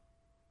think it is?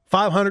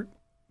 500,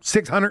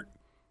 600,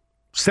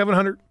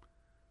 700?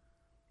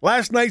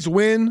 Last night's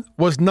win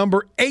was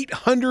number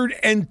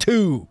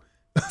 802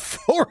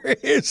 for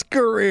his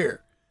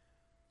career.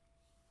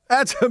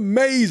 That's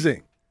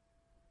amazing.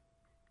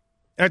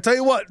 And I tell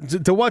you what,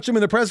 to watch him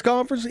in the press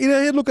conference, he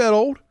didn't look that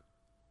old.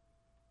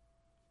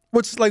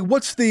 What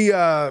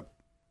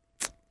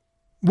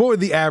would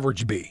the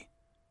average be?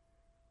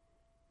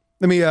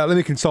 Let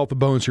me consult the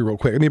bones here real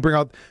quick. Let me bring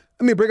up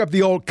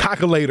the old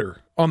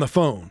calculator on the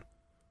phone.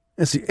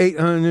 Let's see,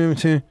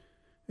 800,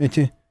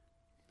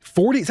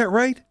 40, is that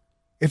right?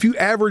 If you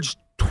average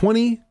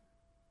 20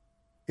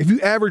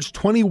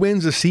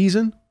 wins a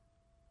season,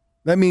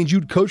 that means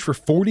you'd coach for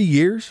 40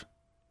 years?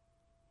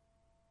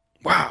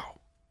 Wow.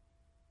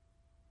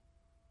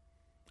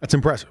 That's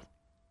impressive.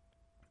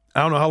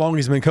 I don't know how long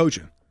he's been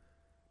coaching,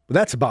 but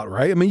that's about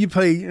right. I mean, you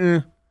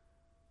play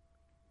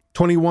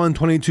 21,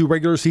 22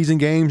 regular season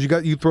games.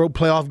 You throw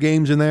playoff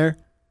games in there.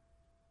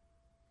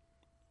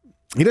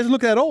 He doesn't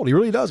look that old. He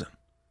really doesn't.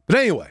 But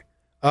anyway,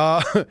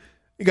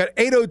 he got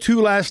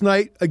 802 last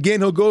night. Again,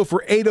 he'll go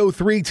for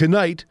 803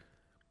 tonight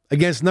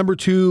against number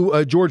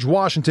 2 George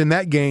Washington.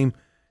 That game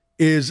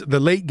is the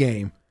late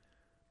game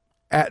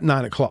at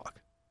 9 o'clock.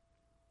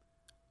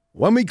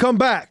 When we come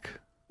back,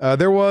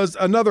 there was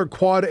another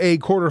Quad A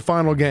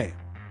quarterfinal game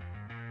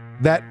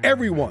that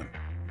everyone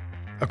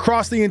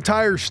across the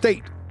entire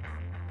state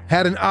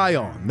had an eye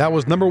on. That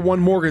was number 1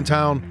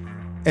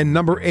 Morgantown and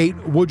number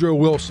 8 Woodrow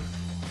Wilson.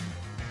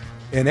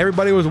 And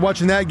everybody was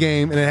watching that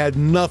game, and it had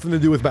nothing to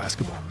do with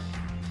basketball.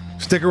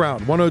 Stick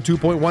around.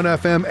 102.1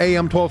 FM,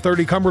 AM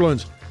 1230,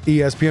 Cumberland's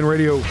ESPN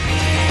Radio.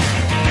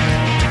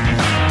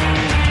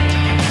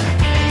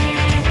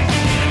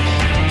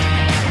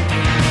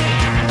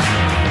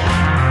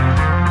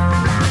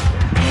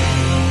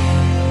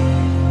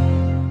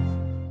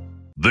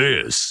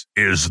 This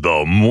is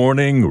the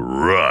Morning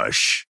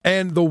Rush.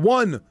 And the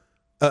one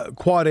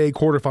Quad A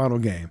quarterfinal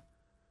game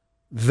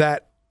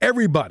that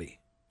everybody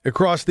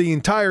across the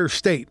entire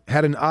state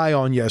had an eye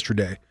on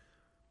yesterday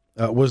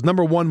was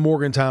number 1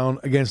 Morgantown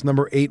against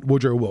number 8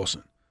 Woodrow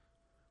Wilson.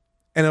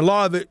 And a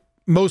lot of it,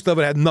 most of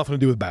it had nothing to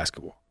do with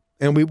basketball.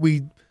 And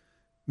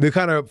we're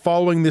kind of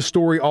following this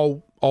story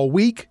all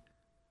week.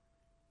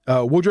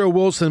 Woodrow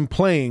Wilson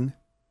playing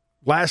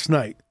last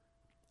night,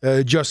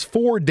 just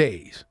 4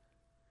 days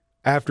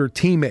after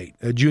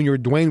teammate, junior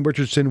Dwayne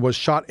Richardson, was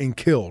shot and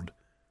killed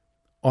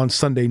on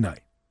Sunday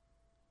night.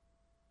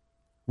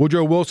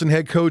 Woodrow Wilson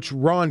head coach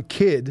Ron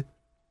Kidd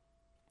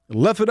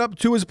left it up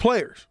to his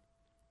players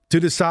to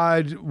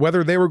decide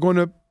whether they were going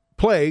to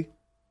play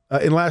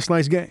in last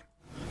night's game.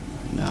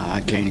 No,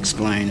 I can't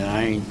explain it.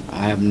 I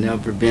have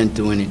never been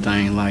through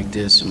anything like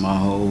this in my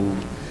whole.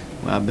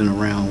 Well, I've been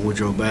around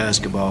Woodrow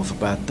basketball for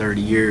about 30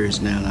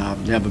 years now, and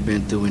I've never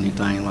been through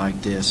anything like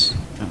this.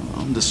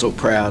 I'm just so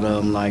proud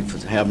of them, like,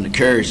 for having the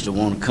courage to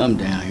want to come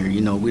down here.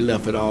 You know, we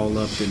left it all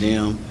up to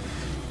them.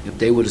 If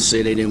they would have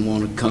said they didn't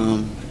want to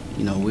come,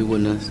 you know, we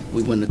wouldn't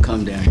have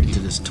come down here to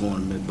this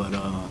tournament. But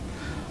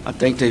I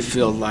think they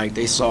feel like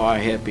they saw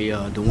how happy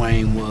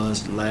Dwayne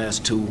was the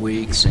last 2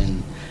 weeks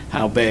and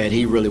how bad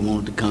he really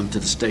wanted to come to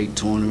the state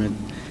tournament.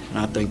 And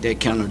I think that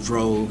kind of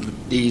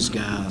drove these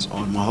guys,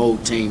 or my whole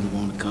team, to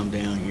want to come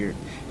down here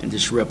and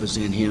just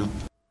represent him.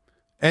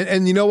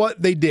 And you know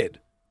what? They did,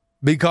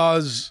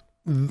 because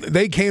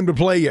they came to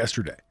play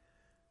yesterday.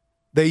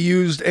 They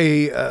used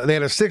they had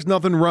a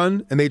 6-0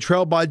 run, and they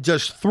trailed by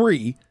just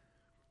 3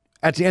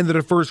 at the end of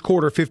the first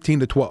quarter,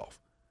 15-12.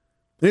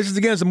 This is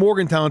against the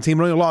Morgantown team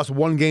that only lost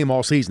 1 game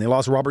all season. They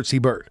lost to Robert C.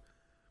 Byrd.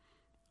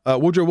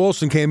 Woodrow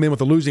Wilson came in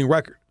with a losing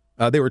record.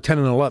 They were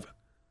 10-11.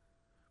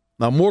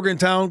 Now,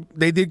 Morgantown,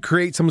 they did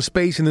create some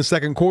space in the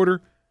second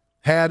quarter,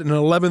 had an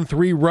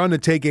 11-3 run to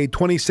take a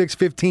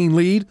 26-15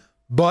 lead,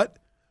 but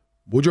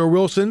Woodrow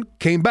Wilson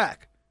came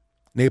back.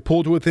 They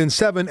pulled to within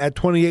 7 at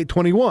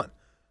 28-21.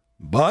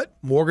 But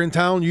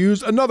Morgantown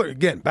used another,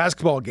 again,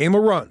 basketball, game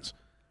of runs.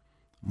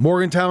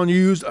 Morgantown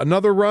used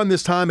another run,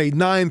 this time a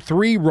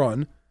 9-3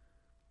 run,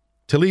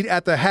 to lead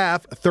at the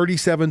half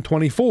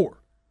 37-24.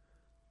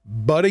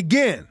 But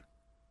again,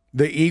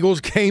 the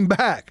Eagles came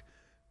back.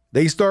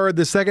 They started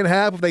the second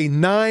half with a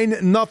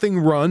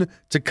 9-0 run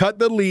to cut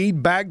the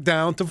lead back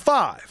down to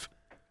 5.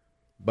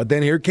 But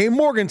then here came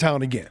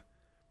Morgantown again.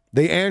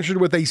 They answered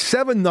with a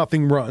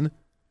 7-0 run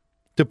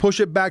to push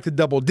it back to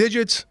double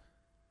digits.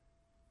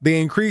 They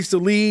increased the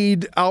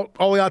lead all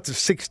the way out to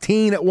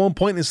 16 at one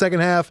point in the second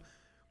half.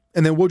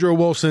 And then Woodrow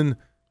Wilson,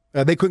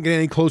 they couldn't get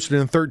any closer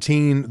than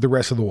 13 the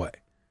rest of the way.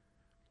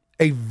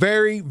 A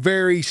very,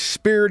 very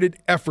spirited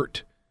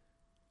effort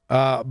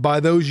by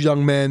those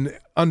young men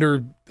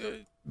under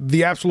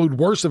the absolute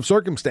worst of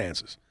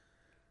circumstances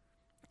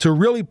to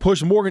really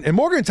push Morgan. And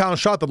Morgantown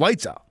shot the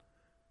lights out.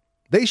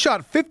 They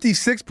shot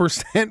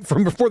 56%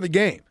 from before the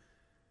game.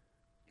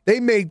 They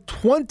made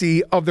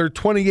 20 of their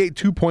 28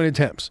 two-point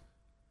attempts,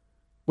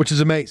 which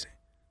is amazing.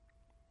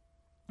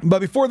 But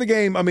before the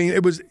game, I mean,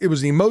 it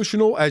was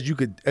emotional as you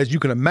can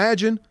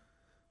imagine.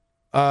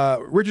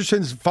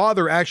 Richardson's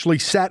father actually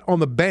sat on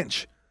the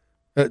bench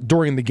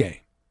during the game,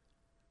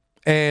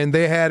 and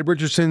they had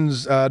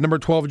Richardson's number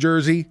 12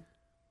 jersey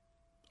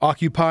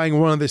occupying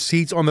one of the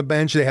seats on the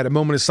bench. They had a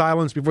moment of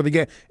silence before the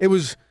game. It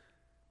was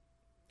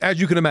as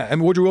you can imagine. I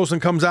mean, Woodrow Wilson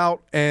comes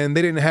out, and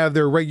they didn't have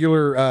their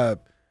regular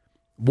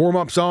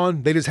warm-ups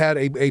on. They just had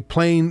a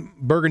plain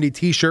burgundy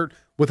T-shirt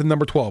with a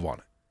number 12 on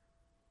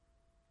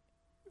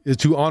it, is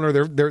to honor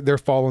their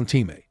fallen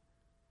teammate.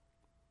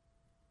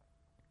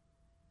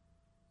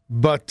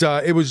 But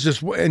it was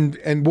just,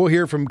 and we'll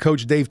hear from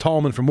Coach Dave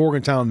Tallman from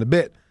Morgantown in a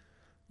bit.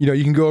 You know,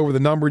 you can go over the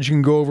numbers, you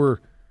can go over,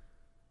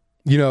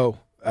 the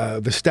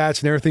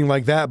stats and everything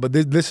like that. But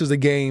this is a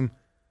game.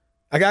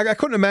 I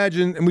couldn't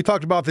imagine, and we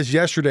talked about this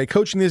yesterday,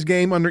 coaching this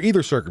game under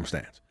either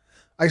circumstance.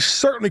 I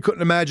certainly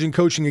couldn't imagine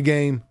coaching a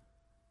game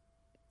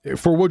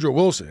for Woodrow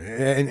Wilson.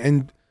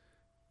 And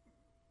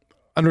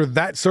under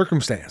that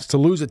circumstance, to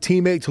lose a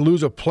teammate, to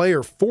lose a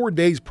player 4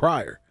 days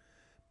prior.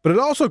 But it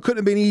also couldn't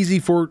have been easy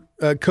for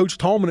Coach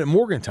Tallman at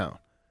Morgantown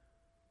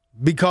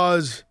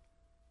because,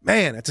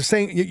 man, it's the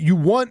same. You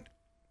want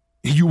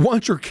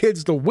your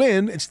kids to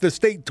win. It's the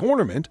state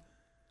tournament.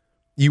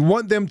 You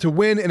want them to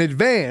win and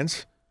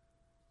advance.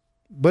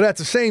 But at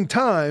the same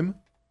time,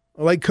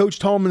 like Coach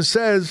Tallman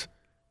says,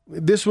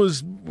 this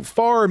was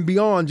far and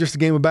beyond just a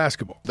game of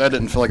basketball. That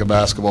didn't feel like a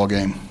basketball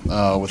game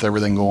with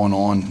everything going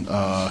on.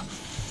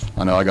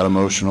 I know I got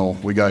emotional.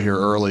 We got here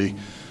early.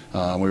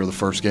 We were the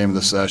first game of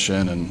the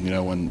session,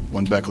 and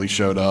when Beckley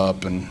showed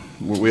up, and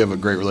we have a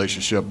great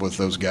relationship with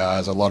those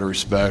guys. A lot of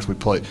respect.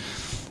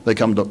 They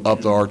come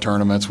up to our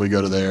tournaments. We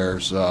go to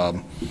theirs.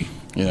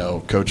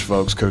 Coach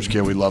Folks, Coach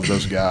Kidd, we love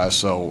those guys.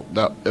 So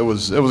it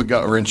was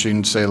gut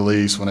wrenching to say the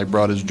least when they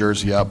brought his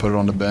jersey out, put it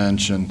on the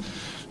bench, and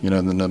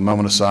in the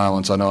moment of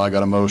silence, I know I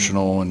got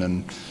emotional, and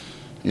then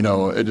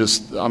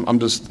it's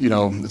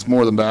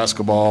more than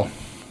basketball.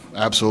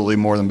 Absolutely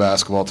more than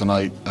basketball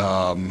tonight.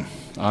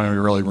 I don't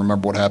really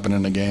remember what happened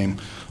in the game.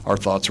 Our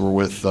thoughts were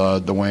with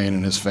Dwayne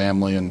and his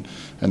family and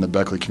the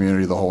Beckley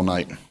community the whole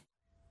night.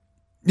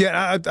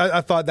 Yeah,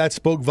 I thought that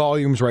spoke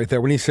volumes right there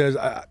when he says,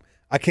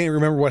 I can't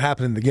remember what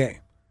happened in the game.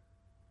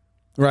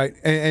 Right?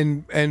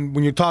 And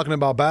when you're talking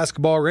about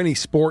basketball or any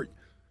sport,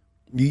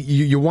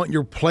 you want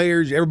your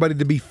players, everybody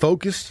to be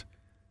focused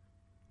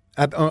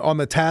on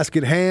the task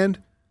at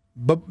hand,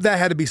 but that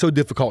had to be so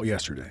difficult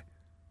yesterday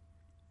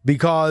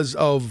because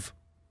of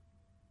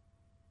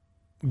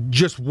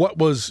just what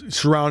was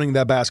surrounding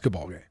that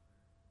basketball game.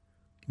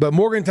 But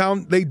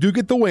Morgantown, they do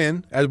get the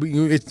win.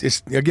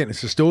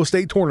 It's still a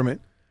state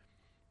tournament,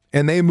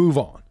 and they move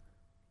on.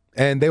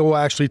 And they will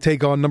actually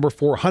take on number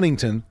 4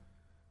 Huntington.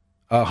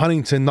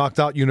 Huntington knocked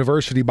out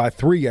University by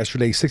 3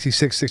 yesterday,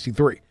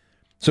 66-63.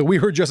 So we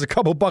were just a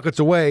couple buckets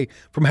away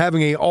from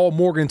having a all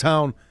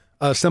Morgantown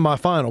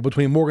semifinal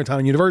between Morgantown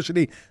and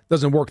University.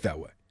 Doesn't work that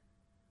way.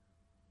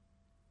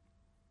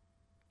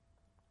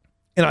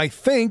 And I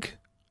think,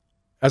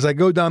 as I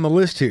go down the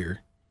list here,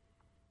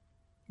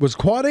 was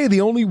Quad A the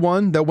only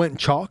one that went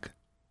chalk?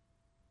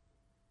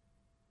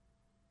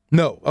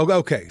 No.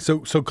 Okay.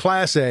 So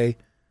Class A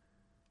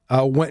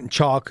went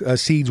chalk,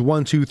 seeds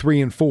 1, 2,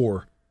 3, and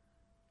 4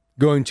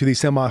 going to the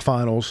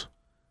semifinals.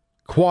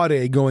 Quad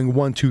A going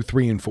 1, 2,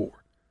 3, and 4.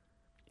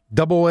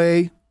 Double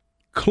A,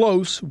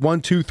 close,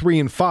 1, 2, 3,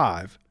 and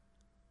 5.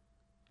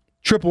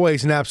 Triple A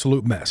is an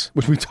absolute mess,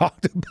 which we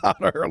talked about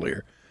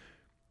earlier.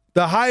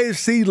 The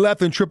highest seed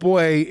left in Triple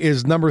A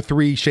is number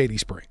 3, Shady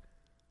Spring.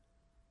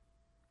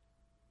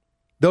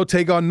 They'll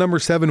take on number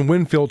 7,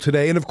 Winfield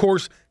today. And, of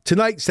course,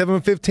 tonight,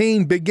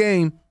 7:15, big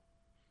game.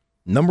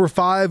 Number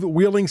 5,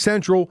 Wheeling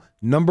Central.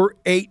 Number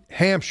 8,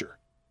 Hampshire.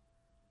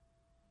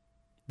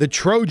 The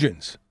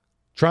Trojans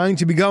trying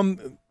to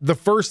become the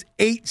first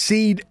 8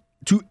 seed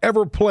to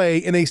ever play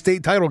in a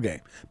state title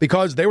game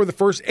because they were the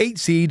first 8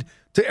 seed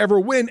to ever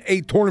win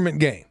a tournament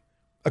game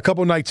a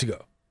couple nights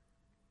ago.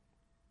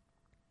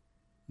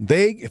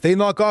 If they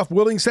knock off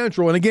Wheeling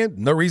Central, and again,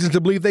 no reason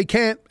to believe they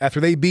can't after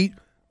they beat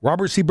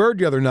Robert C. Byrd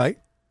the other night.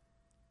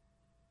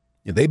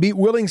 If they beat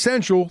Wheeling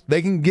Central,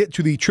 they can get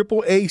to the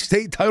AAA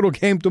state title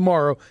game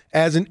tomorrow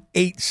as an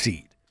 8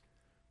 seed.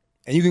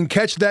 And you can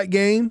catch that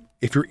game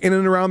if you're in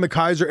and around the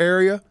Kaiser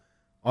area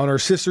on our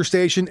sister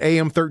station,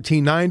 AM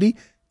 1390.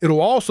 It'll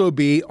also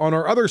be on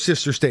our other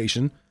sister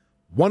station,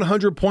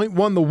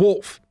 100.1 The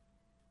Wolf.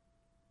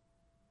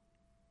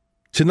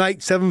 Tonight,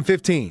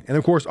 7:15. And,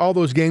 of course, all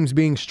those games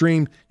being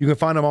streamed, you can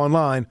find them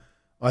online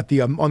at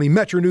on the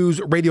Metro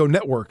News Radio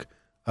Network,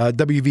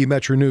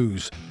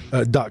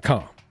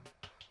 WVMetronews.com.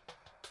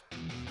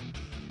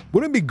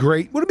 Wouldn't it be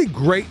great? Wouldn't it be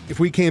great if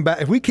we came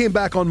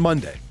back on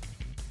Monday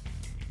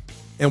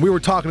and we were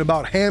talking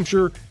about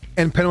Hampshire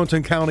and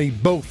Pendleton County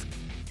both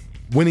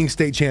winning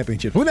state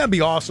championships? Wouldn't that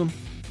be awesome?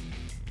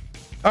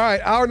 All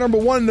right, hour number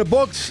 1 in the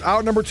books.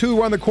 Hour number 2,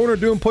 we're on the corner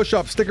doing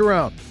push-ups. Stick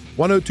around.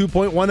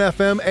 102.1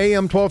 FM,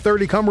 AM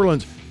 1230,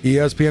 Cumberland's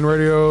ESPN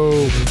Radio.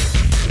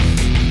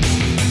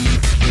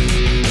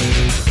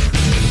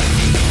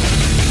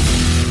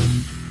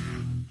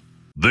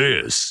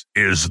 This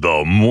is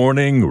the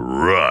Morning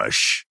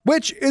Rush,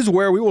 which is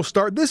where we will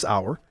start this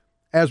hour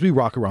as we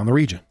rock around the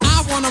region.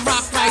 I want to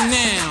rock right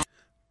now.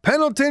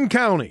 Pendleton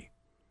County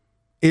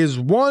is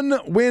 1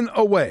 win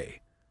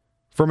away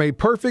from a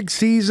perfect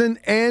season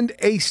and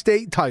a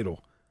state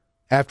title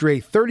after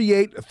a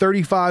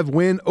 38-35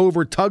 win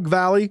over Tug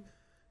Valley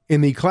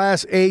in the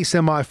Class A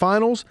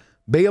semifinals.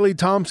 Bailey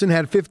Thompson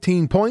had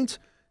 15 points.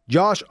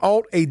 Josh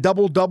Alt, a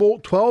double-double,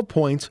 12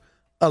 points,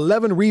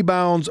 11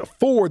 rebounds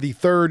for the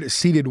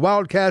third-seeded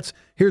Wildcats.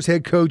 Here's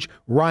head coach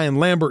Ryan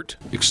Lambert.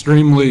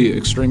 Extremely,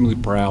 extremely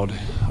proud.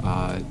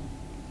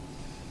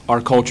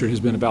 Our culture has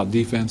been about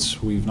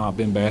defense. We've not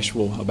been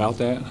bashful about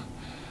that.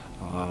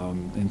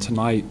 And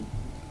tonight,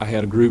 I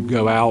had a group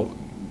go out.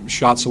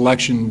 Shot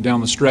selection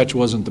down the stretch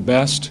wasn't the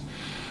best.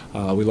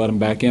 We let them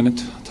back in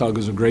it. Tug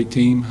is a great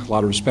team, a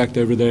lot of respect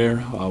over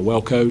there,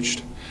 well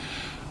coached.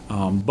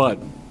 But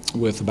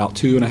with about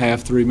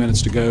 2.5, 3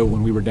 minutes to go,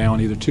 when we were down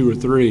either 2 or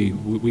 3,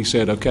 we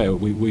said, okay,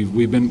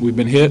 we've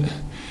been hit.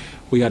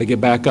 We got to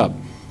get back up.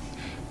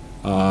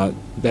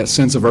 That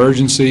sense of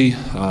urgency,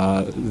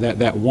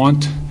 that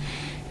want,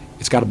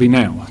 it's got to be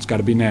now. It's got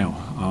to be now.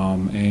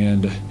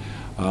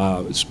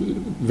 It's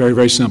very,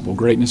 very simple.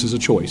 Greatness is a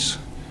choice.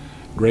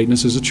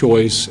 Greatness is a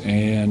choice,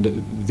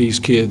 and these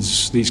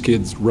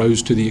kids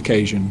rose to the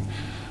occasion,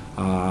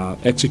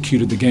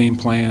 executed the game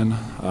plan.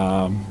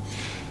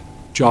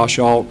 Josh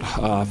Alt,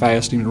 if I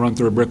asked him to run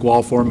through a brick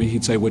wall for me,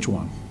 he'd say, which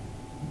one?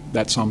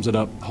 That sums it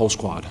up, whole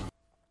squad.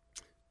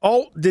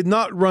 Alt did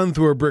not run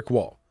through a brick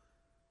wall,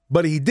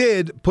 but he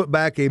did put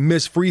back a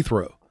missed free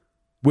throw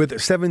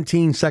with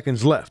 17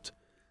 seconds left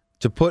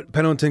to put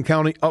Pendleton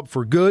County up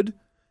for good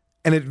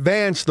and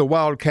advance the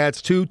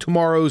Wildcats to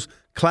tomorrow's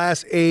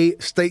Class A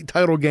state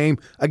title game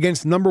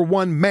against number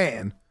 1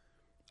 Man.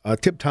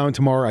 Tip time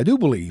tomorrow, I do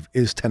believe,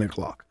 is 10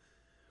 o'clock.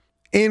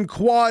 In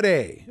Quad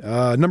A,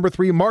 number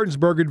 3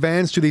 Martinsburg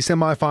advanced to the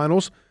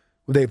semifinals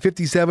with a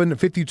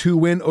 57-52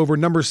 win over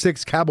number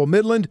 6 Cabell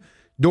Midland.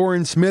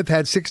 Doran Smith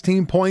had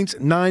 16 points,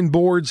 9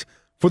 boards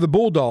for the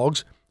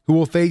Bulldogs, who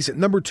will face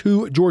number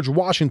 2 George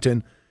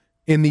Washington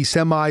in the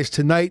semis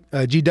tonight.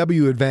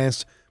 GW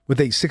advanced with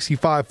a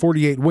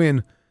 65-48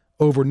 win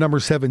over number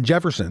 7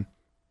 Jefferson.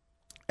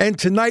 And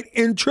tonight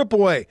in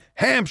AAA,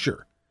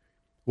 Hampshire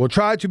will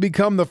try to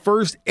become the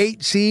first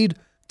 8 seed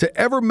to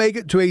ever make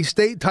it to a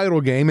state title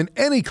game in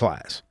any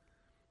class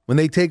when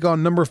they take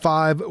on number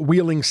 5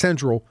 Wheeling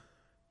Central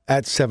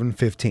at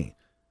 7:15.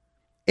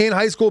 In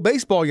high school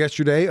baseball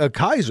yesterday,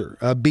 Kaiser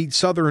beat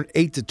Southern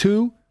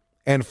 8-2,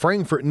 and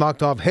Frankfort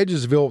knocked off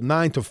Hedgesville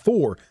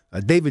 9-4.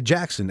 David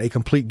Jackson, a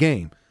complete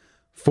game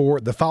for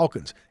the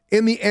Falcons.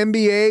 In the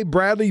NBA,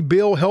 Bradley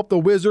Beal helped the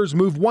Wizards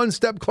move one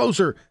step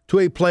closer to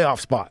a playoff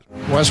spot.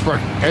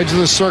 Westbrook, edge of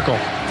the circle.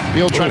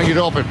 Beal trying to get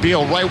open.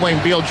 Beal, right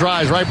wing. Beal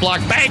drives, right block.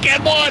 Bank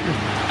and one.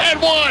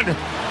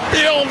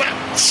 Beal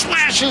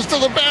slashes to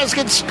the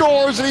basket,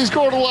 scores, and he's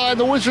going to line.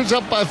 The Wizards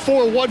up by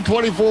 4,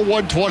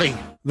 124-120.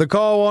 The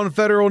call on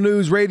Federal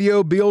News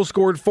Radio, Beal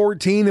scored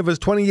 14 of his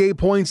 28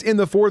 points in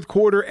the fourth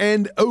quarter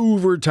and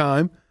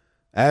overtime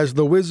as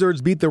the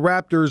Wizards beat the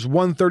Raptors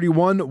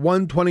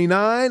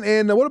 131-129.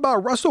 And what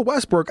about Russell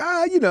Westbrook?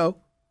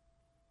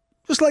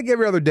 Just like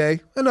every other day,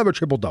 another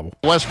triple-double.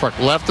 Westbrook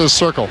left the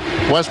circle.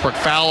 Westbrook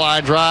foul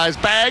line drives,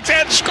 bags,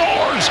 and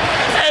scores!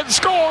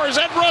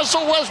 And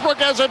Russell Westbrook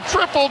has a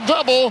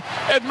triple-double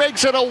and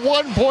makes it a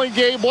 1-point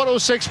game,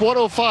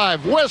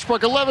 106-105.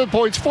 Westbrook, 11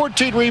 points,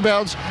 14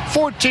 rebounds,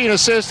 14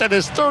 assists, and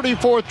his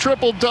 34th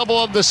triple-double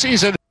of the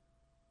season.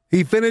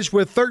 He finished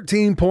with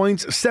 13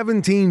 points,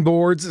 17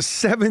 boards,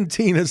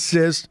 17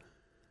 assists.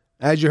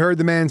 As you heard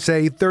the man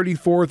say,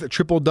 34th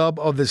triple-dub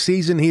of the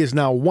season. He is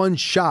now one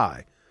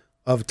shy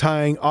of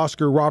tying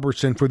Oscar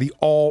Robertson for the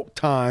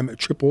all-time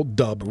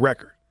triple-dub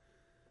record.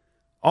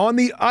 On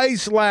the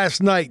ice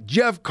last night,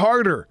 Jeff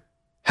Carter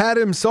had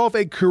himself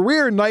a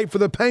career night for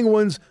the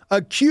Penguins.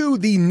 Cue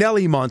the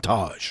Nelly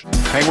montage.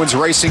 Penguins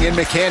racing in.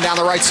 McCann down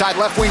the right side,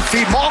 left wing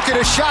feed. Malkin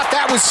a shot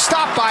that was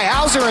stopped by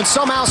Hauser and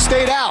somehow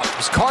stayed out. It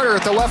was Carter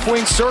at the left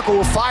wing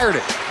circle who fired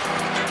it.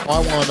 I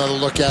want another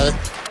look at it.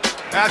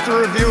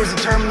 After review, it was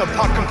determined the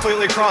puck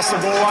completely crossed the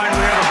goal line. We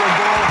had a good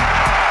goal.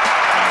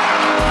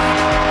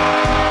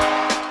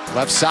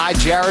 Left side,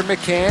 Jared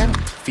McCann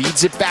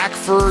feeds it back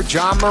for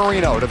John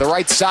Marino. To the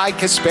right side,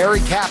 Kasperi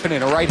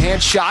Kapanen, a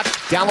right-hand shot.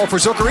 Down low for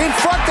Zucker. In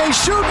front, they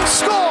shoot and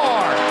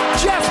score!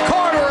 Jeff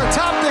Carter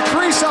atop the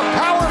crease, a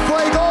power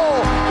play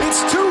goal.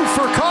 It's 2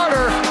 for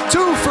Carter,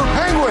 2 for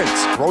Penguins.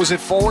 Throws it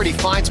forward, he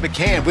finds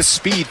McCann with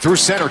speed through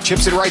center.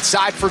 Chips it right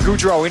side for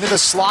Goudreau. Into the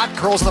slot,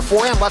 curls on the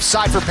forehand. Left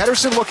side for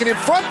Pedersen, looking in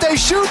front. They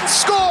shoot and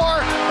score!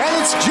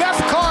 And it's Jeff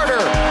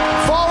Carter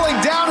falling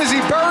down as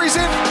he buries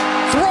it.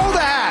 Throw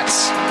the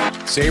hats!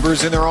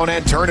 Sabres in their own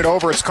end, turn it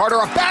over. It's Carter,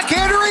 a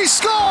backhander, he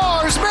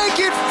scores! Make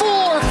it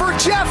 4 for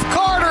Jeff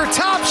Carter,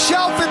 top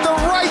shelf in the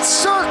right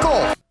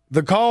circle.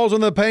 The calls on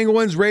the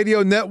Penguins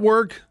radio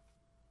network,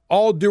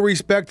 all due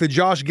respect to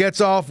Josh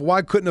Getzoff,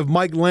 why couldn't have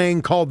Mike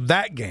Lang called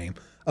that game?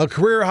 A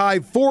career-high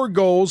 4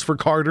 goals for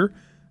Carter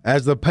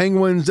as the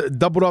Penguins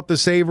doubled up the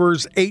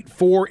Sabres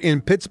 8-4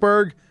 in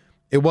Pittsburgh.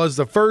 It was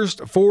the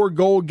first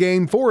 4-goal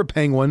game for a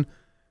Penguin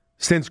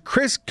since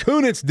Chris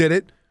Kunitz did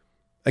it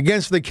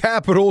against the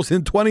Capitals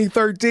in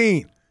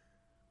 2013.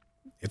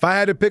 If I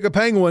had to pick a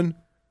Penguin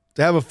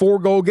to have a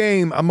 4-goal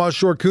game, I'm not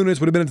sure Kunitz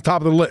would have been at the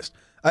top of the list.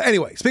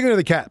 Anyway, speaking of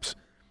the Caps,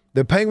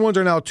 The Penguins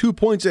are now 2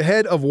 points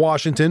ahead of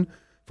Washington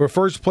for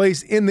first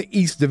place in the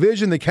East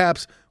Division. The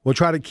Caps will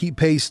try to keep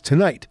pace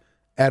tonight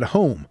at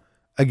home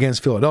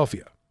against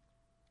Philadelphia.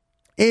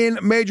 In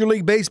Major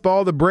League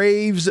Baseball, the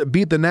Braves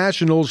beat the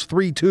Nationals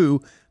 3-2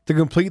 to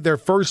complete their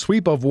first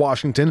sweep of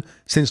Washington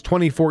since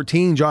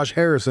 2014. Josh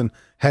Harrison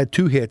had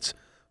 2 hits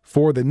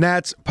for the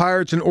Nats.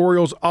 Pirates and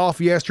Orioles off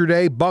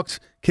yesterday. Bucks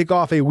kick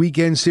off a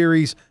weekend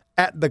series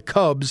at the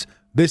Cubs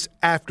this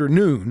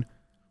afternoon.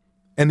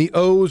 And the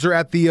O's are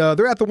at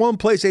they're at the one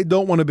place they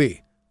don't want to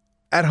be,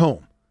 at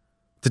home,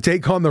 to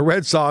take on the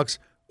Red Sox.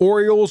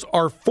 Orioles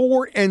are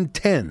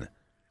 4-10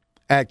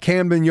 at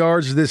Camden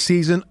Yards this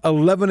season,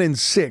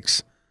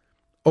 11-6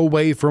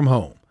 away from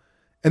home.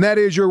 And that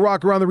is your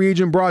Rock Around the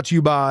Region, brought to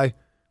you by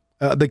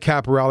the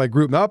Caporale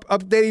Group. Now,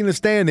 updating the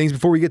standings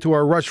before we get to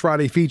our Rush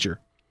Friday feature.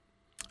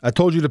 I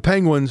told you the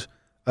Penguins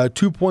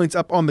 2 points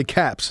up on the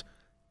Caps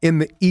in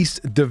the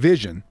East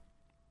Division.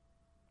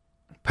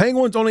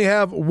 Penguins only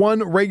have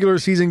one regular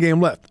season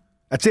game left.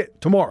 That's it,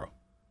 tomorrow,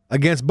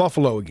 against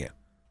Buffalo again.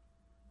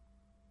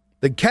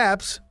 The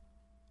Caps,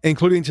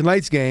 including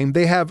tonight's game,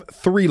 they have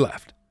 3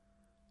 left.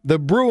 The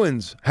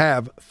Bruins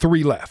have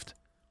 3 left.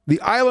 The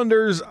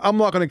Islanders, I'm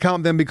not going to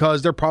count them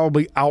because they're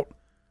probably out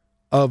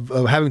of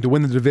having to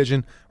win the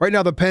division. Right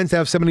now, the Pens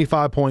have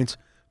 75 points.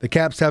 The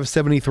Caps have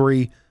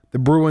 73. The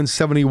Bruins,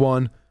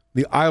 71.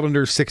 The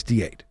Islanders,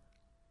 68.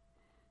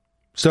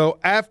 So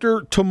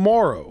after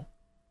tomorrow,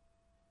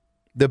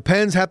 the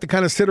Pens have to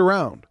kind of sit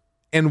around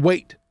and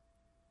wait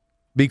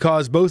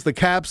because both the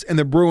Caps and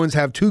the Bruins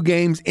have 2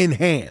 games in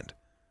hand.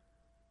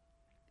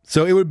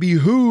 So it would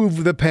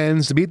behoove the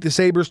Pens to beat the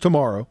Sabres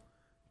tomorrow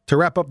to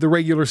wrap up the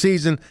regular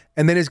season,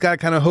 and then it's got to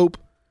kind of hope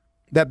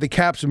that the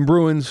Caps and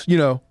Bruins,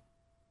 don't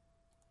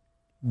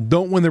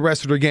win the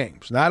rest of their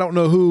games. Now, I don't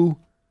know who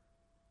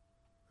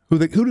do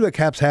the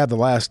Caps have the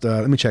last,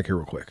 let me check here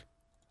real quick.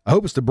 I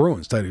hope it's the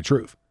Bruins, to tell you the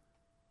truth.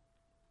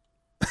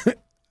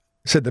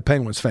 Said the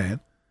Penguins fan.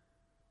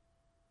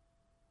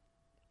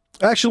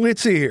 Actually,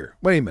 let's see here.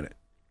 Wait a minute.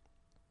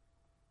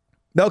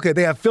 Okay,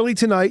 they have Philly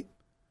tonight.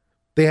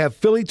 They have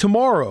Philly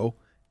tomorrow.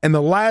 And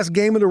the last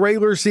game of the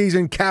regular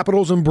season,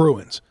 Capitals and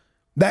Bruins.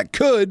 That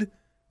could,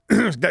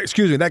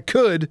 that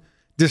could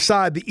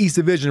decide the East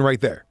Division right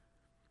there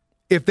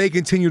if they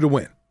continue to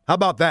win. How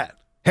about that?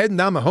 Heading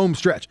down the home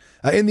stretch.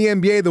 In the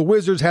NBA, the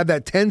Wizards had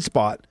that 10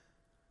 spot.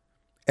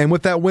 And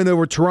with that win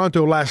over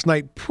Toronto last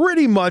night,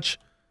 pretty much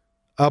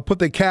put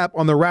the cap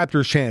on the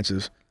Raptors'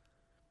 chances.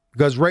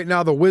 Because right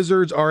now the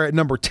Wizards are at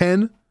number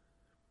 10.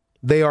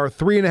 They are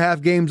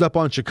 3.5 games up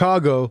on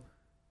Chicago,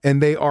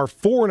 and they are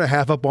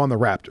 4.5 up on the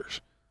Raptors.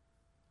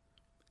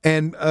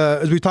 And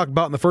as we talked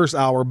about in the first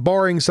hour,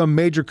 barring some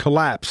major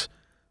collapse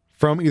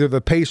from either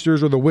the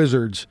Pacers or the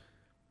Wizards,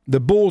 the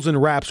Bulls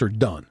and Raps are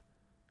done.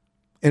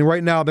 And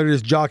right now they're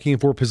just jockeying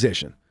for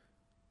position.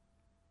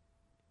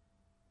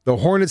 The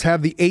Hornets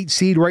have the 8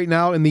 seed right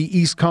now in the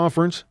East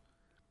Conference.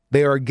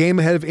 They are a game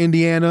ahead of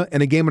Indiana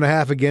and a game and a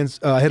half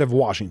ahead of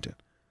Washington.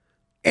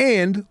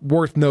 And,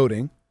 worth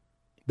noting,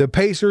 the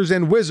Pacers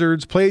and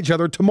Wizards play each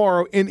other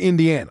tomorrow in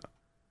Indiana.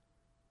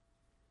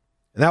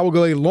 And that will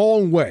go a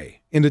long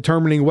way in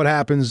determining what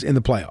happens in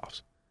the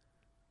playoffs.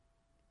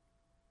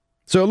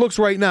 So it looks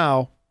right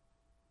now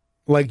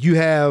like you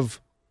have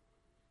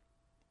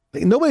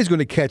nobody's going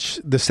to catch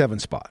the 7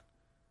 spot.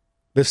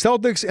 The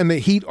Celtics and the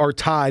Heat are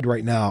tied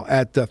right now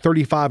at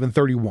 35 and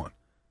 31.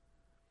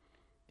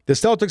 The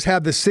Celtics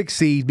have the 6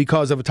 seed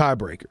because of a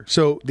tiebreaker.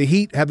 So the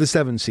Heat have the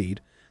 7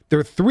 seed.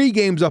 They're 3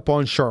 games up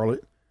on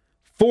Charlotte,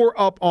 4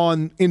 up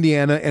on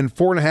Indiana, and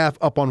 4.5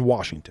 up on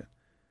Washington.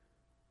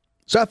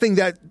 So I think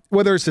that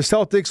whether it's the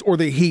Celtics or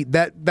the Heat,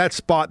 that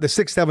spot, the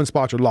 6-7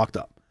 spots are locked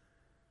up.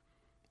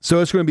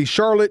 So it's going to be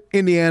Charlotte,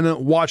 Indiana,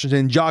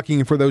 Washington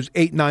jockeying for those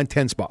 8, 9,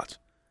 10 spots,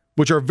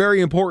 which are very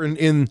important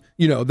in,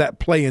 that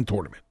play-in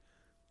tournament.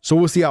 So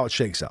we'll see how it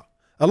shakes out.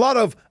 A lot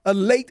of a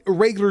late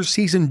regular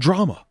season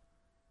drama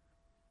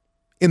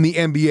in the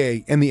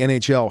NBA and the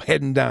NHL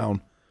heading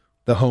down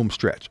the home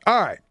stretch.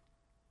 All right.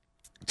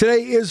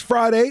 Today is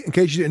Friday, in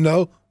case you didn't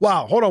know.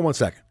 Wow, hold on one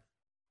second.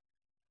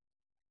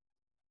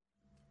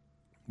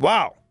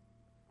 Wow.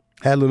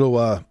 Had a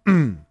little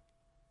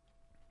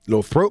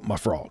little throat in my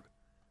frog.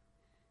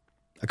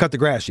 I cut the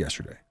grass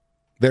yesterday.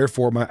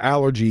 Therefore, my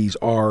allergies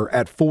are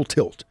at full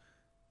tilt,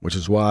 which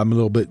is why I'm a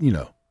little bit,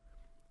 a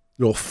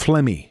little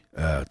phlegmy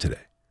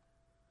today.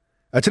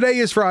 Today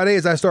is Friday,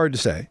 as I started to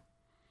say,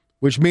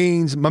 which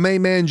means my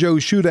main man, Joe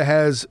Shuta,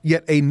 has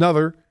yet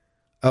another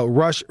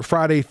Rush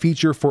Friday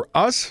feature for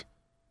us.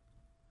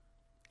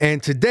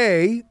 And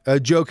today,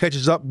 Joe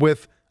catches up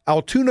with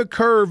Altoona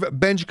Curve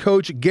bench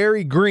coach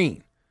Gary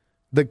Green.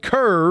 The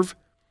Curve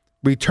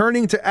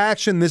returning to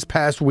action this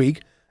past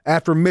week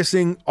after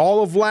missing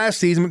all of last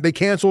season. They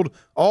canceled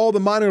all the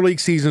minor league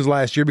seasons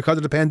last year because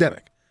of the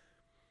pandemic.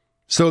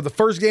 So the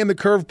first game the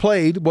Curve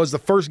played was the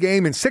first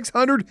game in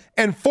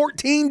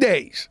 614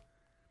 days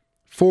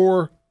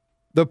for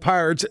the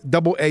Pirates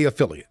AA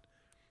affiliate.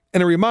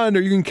 And a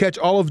reminder, you can catch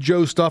all of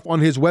Joe's stuff on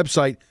his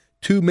website,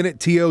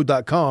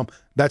 2minuteto.com.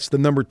 That's the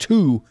number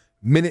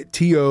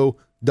 2minuteto.com.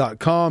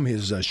 joeshuta.com,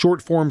 his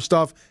short form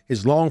stuff,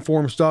 his long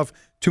form stuff,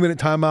 2-minute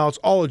timeouts,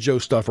 all of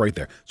Joe's stuff right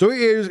there. So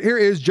here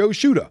is Joe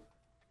Shuta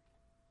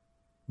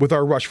with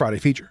our Rush Friday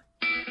feature.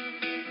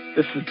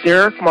 This is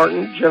Derek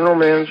Martin, General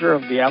Manager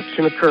of the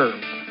Altoona Curve.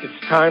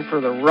 It's time for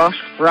the Rush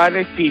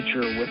Friday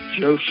feature with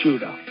Joe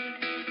Shuta.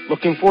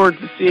 Looking forward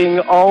to seeing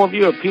all of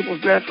you at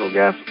People's Natural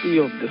Gas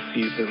Field this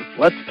season.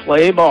 Let's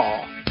play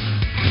ball.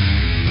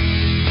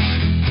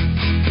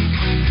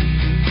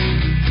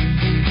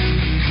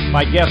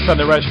 My guest on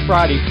the Rush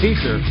Friday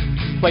feature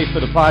played for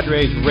the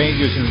Padres,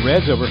 Rangers, and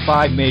Reds over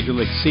 5 Major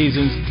League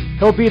seasons.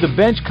 He'll be the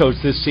bench coach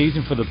this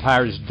season for the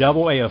Pirates'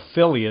 Double-A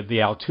affiliate,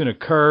 the Altoona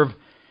Curve,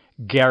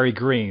 Gary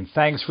Green.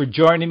 Thanks for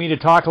joining me to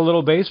talk a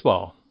little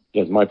baseball.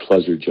 Yeah, it's my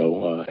pleasure,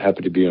 Joe.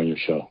 Happy to be on your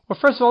show. Well,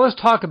 first of all, let's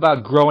talk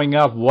about growing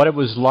up, what it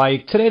was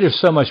like. Today there's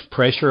so much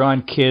pressure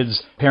on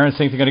kids. Parents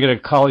think they're going to get a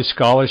college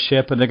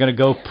scholarship and they're going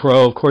to go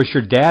pro. Of course,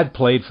 your dad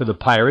played for the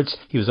Pirates.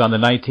 He was on the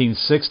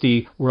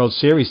 1960 World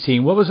Series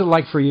team. What was it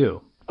like for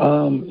you?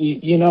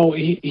 He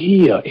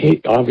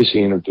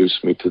obviously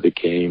introduced me to the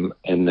game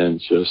and then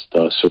just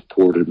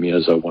supported me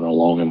as I went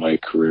along in my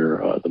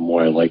career. The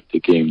more I liked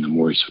the game, the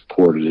more he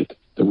supported it.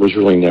 There was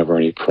really never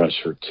any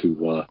pressure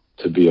to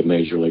be a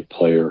major league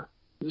player.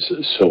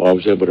 So I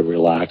was able to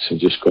relax and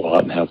just go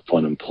out and have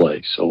fun and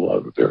play. So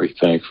I'm very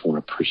thankful and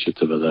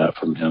appreciative of that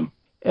from him.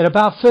 At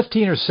about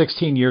 15 or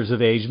 16 years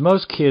of age,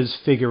 most kids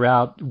figure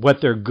out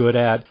what they're good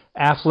at.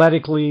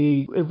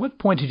 Athletically, at what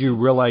point did you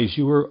realize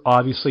you were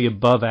obviously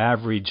above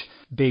average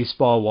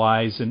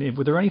baseball-wise? And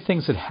were there any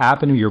things that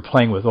happened when you were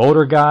playing with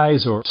older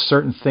guys or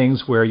certain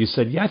things where you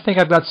said, yeah, I think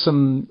I've got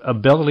some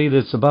ability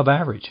that's above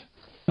average?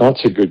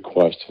 That's a good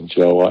question,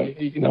 Joe. I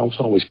was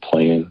always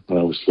playing when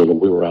I was little.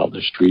 We were out in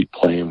the street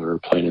playing. We were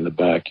playing in the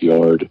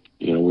backyard.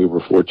 We were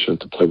fortunate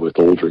to play with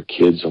older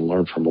kids and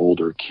learn from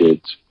older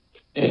kids.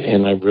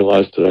 And I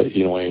realized that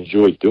I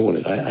enjoyed doing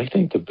it. I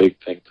think the big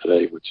thing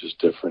today, which is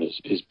different,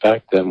 is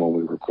back then when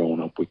we were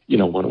growing up,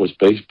 when it was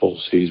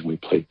baseball season, we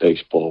played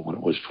baseball. When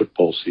it was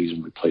football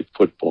season, we played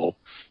football.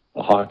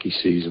 The hockey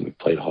season, we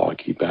played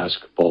hockey.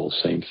 Basketball,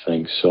 same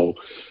thing. So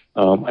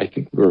I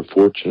think we were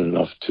fortunate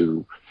enough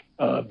to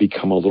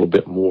become a little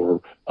bit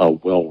more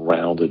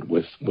well-rounded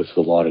with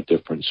a lot of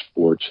different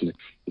sports. And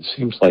it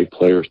seems like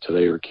players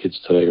today or kids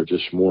today are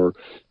just more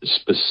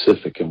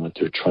specific in what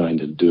they're trying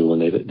to do,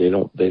 and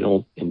they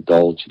don't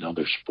indulge in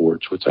other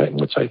sports, which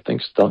I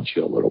think stunts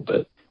you a little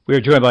bit. We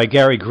are joined by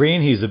Gary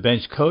Green. He's the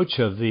bench coach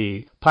of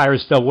the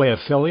Pirates Double-A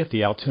affiliate,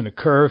 the Altoona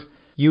Curve.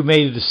 You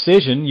made a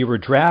decision. You were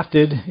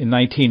drafted in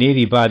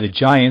 1980 by the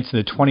Giants in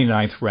the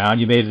 29th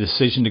round. You made a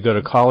decision to go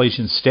to college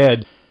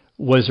instead.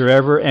 Was there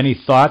ever any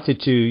thought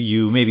that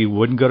you maybe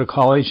wouldn't go to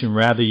college and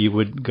rather you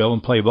would go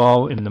and play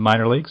ball in the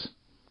minor leagues?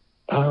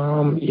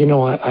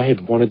 I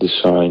had wanted to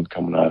sign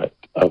coming out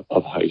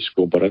of high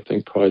school, but I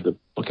think probably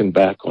looking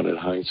back on it,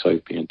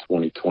 hindsight being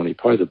 20/20,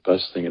 probably the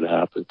best thing that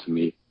happened to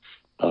me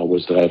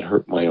was that I'd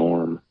hurt my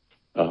arm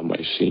my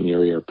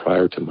senior year,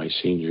 prior to my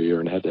senior year,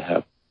 and had to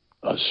have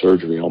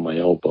surgery on my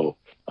elbow,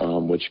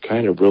 which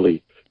kind of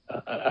really,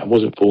 I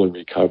wasn't fully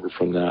recovered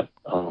from that.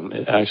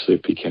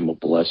 It became a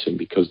blessing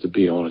because, to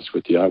be honest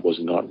with you, I was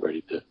not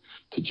ready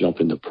to jump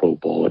into pro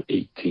ball at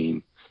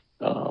 18,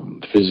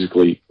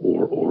 physically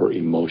or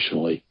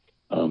emotionally.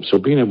 So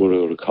being able to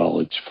go to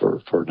college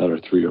for another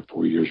 3 or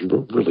 4 years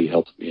really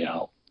helped me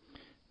out.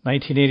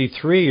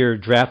 1983, you're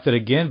drafted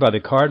again by the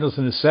Cardinals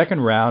in the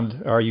second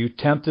round. Are you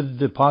tempted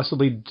to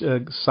possibly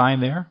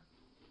sign there?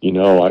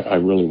 I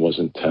really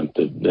wasn't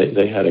tempted.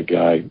 They had a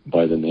guy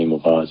by the name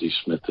of Ozzie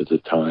Smith at the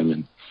time,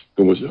 and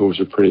who was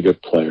a pretty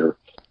good player,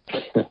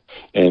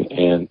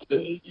 and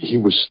he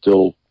was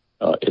still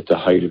at the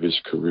height of his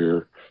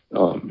career. He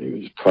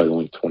was probably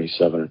only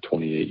 27 or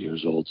 28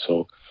 years old.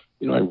 So,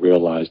 I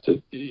realized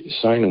that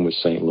signing with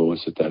St.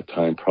 Louis at that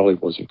time probably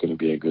wasn't going to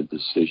be a good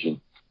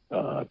decision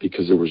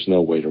because there was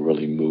no way to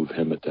really move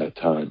him at that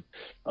time.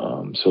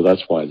 So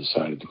that's why I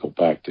decided to go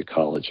back to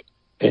college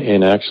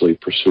and actually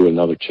pursue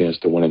another chance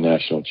to win a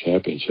national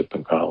championship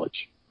in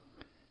college.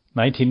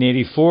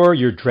 1984,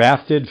 you're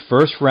drafted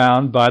first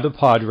round by the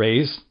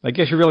Padres. I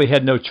guess you really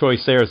had no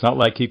choice there. It's not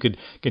like you could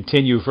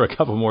continue for a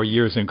couple more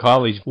years in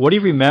college. What do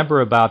you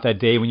remember about that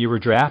day when you were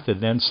drafted,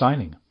 then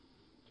signing?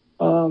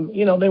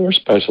 They were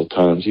special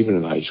times. Even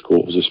in high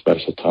school, it was a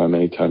special time.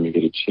 Anytime you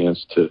get a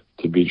chance to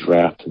be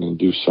drafted and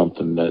do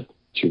something that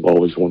you've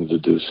always wanted to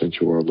do since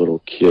you were a little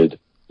kid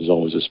is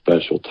always a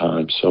special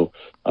time. So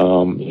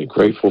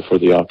grateful for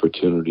the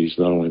opportunities,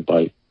 not only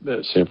by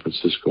San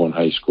Francisco in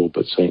high school,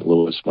 but St.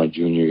 Louis my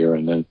junior year,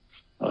 and then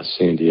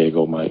San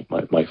Diego my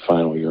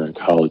final year in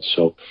college.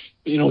 So,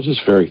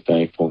 just very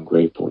thankful and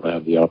grateful to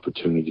have the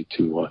opportunity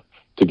to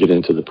get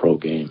into the pro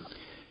game.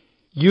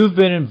 You've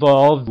been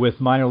involved with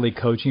minor league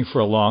coaching for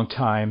a long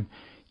time.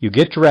 You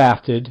get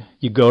drafted,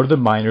 you go to the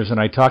minors,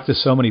 and I talk to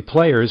so many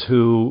players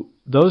who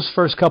those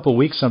first couple of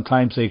weeks,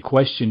 sometimes they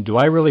question, do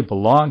I really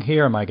belong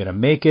here? Am I going to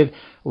make it?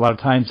 A lot of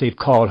times they've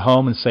called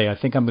home and say, I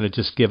think I'm going to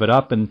just give it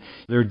up. And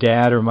their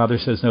dad or mother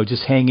says, no,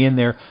 just hang in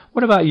there.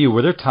 What about you?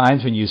 Were there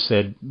times when you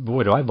said,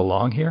 boy, do I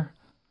belong here?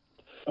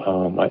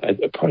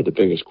 Probably the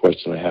biggest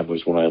question I had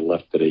was when I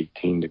left at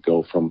 18 to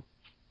go from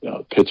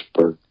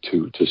Pittsburgh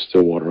to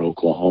Stillwater,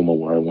 Oklahoma,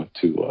 where I went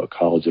to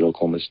college at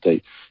Oklahoma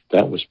State.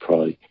 That was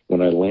probably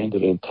when I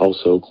landed in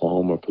Tulsa,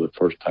 Oklahoma for the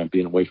first time,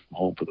 being away from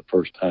home for the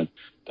first time.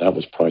 That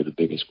was probably the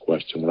biggest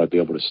question. Would I be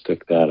able to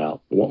stick that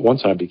out?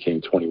 Once I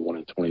became 21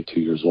 and 22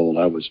 years old,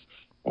 I was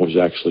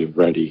actually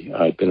ready.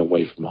 I'd been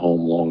away from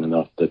home long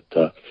enough that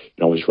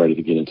I was ready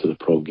to get into the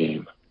pro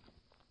game.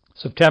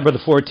 September the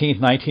 14th,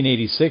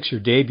 1986,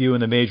 your debut in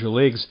the major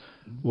leagues.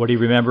 What do you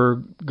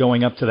remember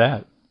going up to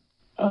that?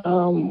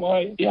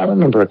 I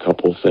remember a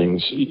couple of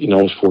things. I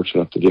was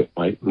fortunate enough to get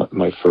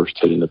my first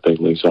hit in the big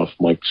leagues off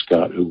Mike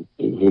Scott, who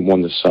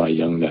won the Cy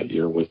Young that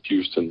year with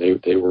Houston.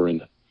 They were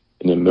in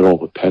the middle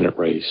of a pennant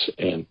race,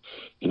 and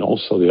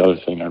also the other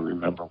thing I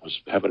remember was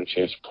having a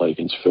chance to play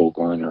against Phil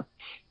Garner.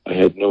 I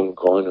had known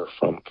Garner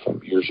from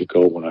years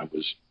ago when I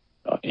was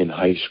in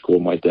high school.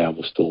 My dad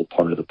was still a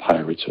part of the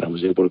Pirates, and I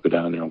was able to go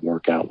down there and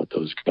work out with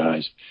those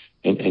guys.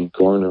 And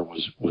Garner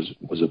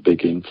was a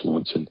big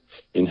influence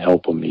in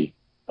helping me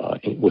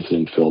with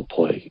infield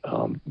play,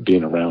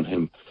 being around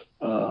him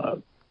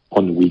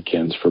on the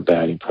weekends for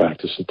batting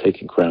practice and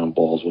taking ground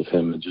balls with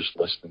him and just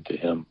listening to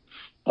him.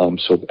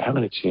 So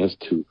having a chance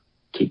to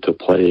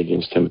play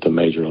against him at the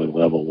major league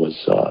level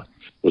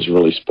was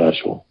really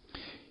special.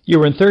 You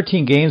were in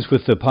 13 games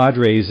with the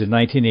Padres in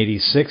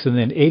 1986, and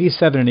then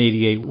 87 and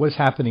 88. What's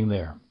happening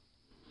there?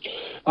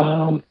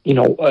 I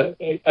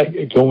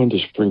go into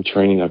spring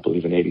training, I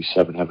believe in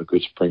 87, have a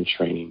good spring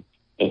training,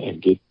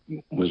 and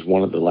was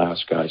one of the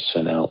last guys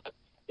sent out,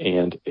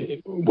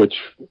 which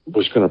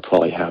was going to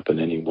probably happen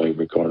anyway,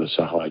 regardless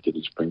of how I did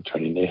in spring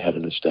training. They had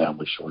an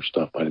established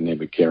shortstop by the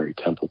name of Gary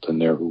Templeton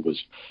there, who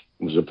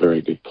was a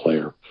very good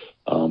player.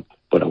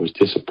 But I was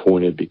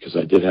disappointed because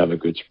I did have a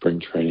good spring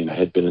training. I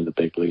had been in the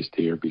big leagues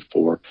the year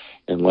before,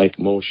 and like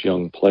most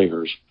young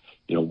players,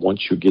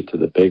 once you get to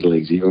the big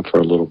leagues, even for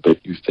a little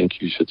bit, you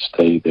think you should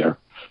stay there.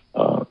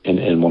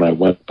 And when I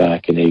went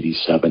back in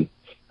 87,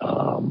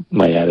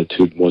 my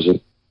attitude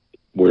wasn't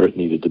where it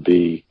needed to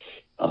be.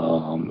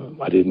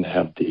 I didn't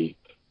have the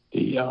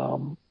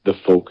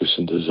focus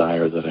and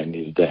desire that I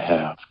needed to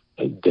have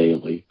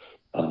daily.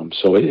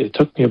 So it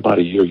took me about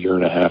a year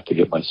and a half to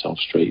get myself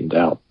straightened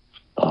out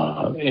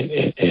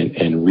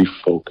and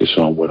refocus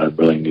on what I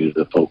really needed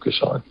to focus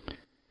on.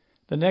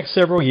 The next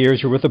several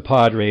years, you're with the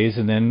Padres,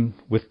 and then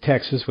with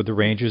Texas, with the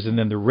Rangers, and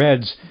then the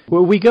Reds.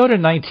 Well, we go to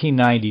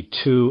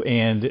 1992,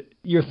 and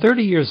you're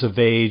 30 years of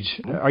age.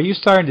 Are you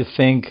starting to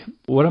think,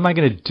 what am I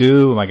going to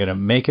do? Am I going to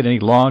make it any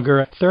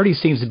longer? 30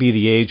 seems to be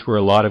the age where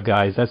a lot of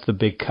guys, that's the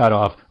big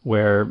cutoff,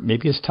 where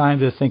maybe it's time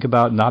to think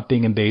about not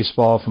being in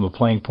baseball from a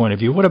playing point of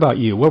view. What about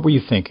you? What were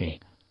you thinking?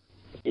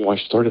 I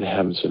started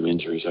having some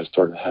injuries. I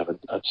started having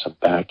some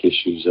back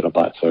issues at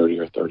about 30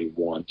 or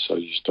 31. So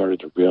you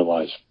started to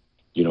realize,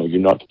 you're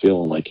not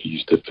feeling like you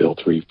used to feel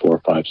 3,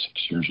 4, 5,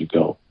 6 years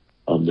ago.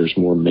 There's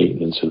more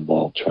maintenance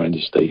involved, trying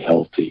to stay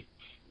healthy.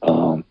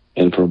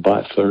 And from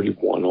about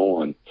 31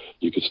 on,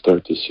 you could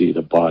start to see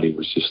the body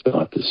was just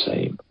not the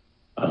same.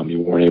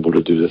 You weren't able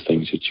to do the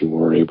things that you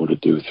were able to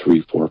do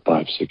 3, 4,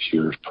 5, 6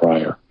 years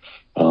prior.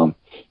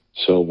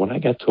 So when I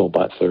got to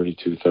about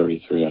 32,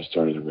 33, I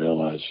started to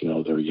realize,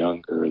 they're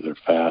younger, they're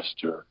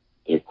faster,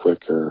 they're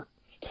quicker,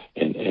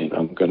 and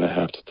I'm going to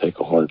have to take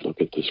a hard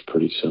look at this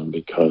pretty soon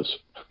because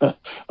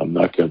I'm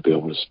not going to be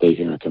able to stay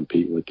here and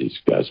compete with these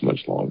guys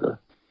much longer.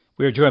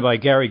 We are joined by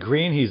Gary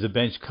Green. He's the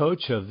bench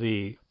coach of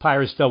the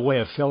Pirates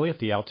Double-A affiliate,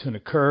 the Altoona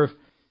Curve.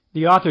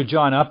 The author,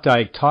 John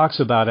Updike, talks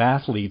about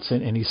athletes,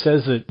 and he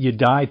says that you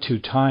die 2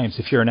 times.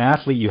 If you're an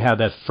athlete, you have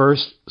that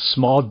first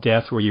small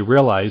death where you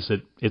realize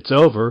that it's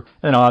over,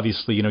 and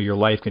obviously, your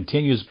life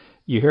continues.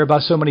 You hear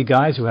about so many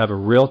guys who have a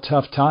real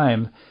tough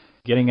time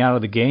getting out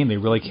of the game. They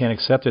really can't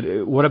accept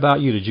it. What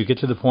about you? Did you get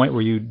to the point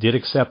where you did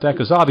accept that?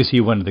 Because obviously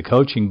you went into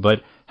coaching,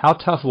 but how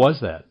tough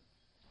was that?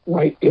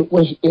 Right. It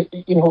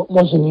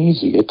wasn't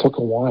easy. It took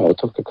a while. It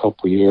took a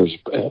couple of years,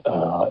 and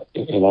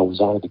I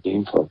was out of the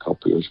game for a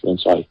couple of years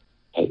once I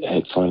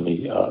had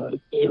finally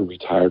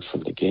retired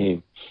from the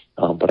game.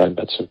 But I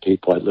met some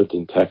people. I lived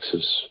in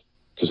Texas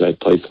because I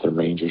played for the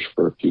Rangers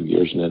for a few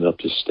years and ended up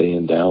just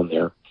staying down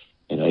there.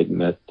 And I'd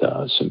met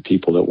some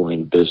people that were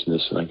in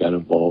business, and I got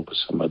involved with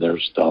some of their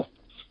stuff.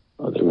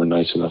 They were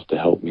nice enough to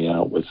help me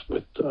out with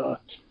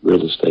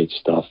real estate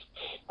stuff.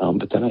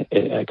 But then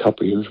a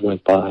couple of years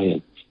went by,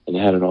 and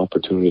had an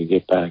opportunity to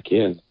get back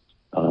in.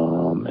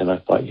 And I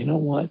thought, you know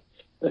what?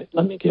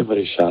 Let me give it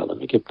a shot. Let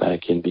me get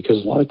back in,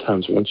 because a lot of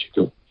times once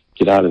you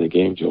get out of the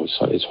game, Joe,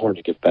 it's hard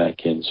to get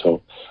back in.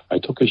 So I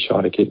took a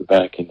shot at getting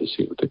back in to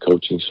see what the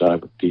coaching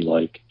side would be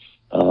like.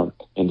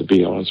 And to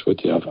be honest with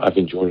you, I've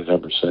enjoyed it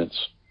ever since.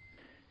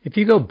 If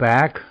you go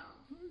back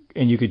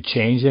and you could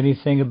change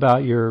anything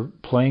about your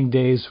playing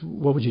days,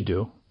 what would you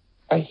do?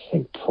 I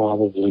think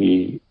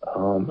probably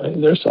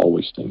there's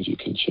always things you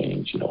can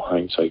change.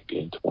 Hindsight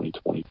being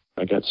 20/20.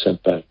 I got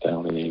sent back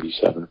down in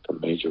 '87 from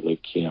Major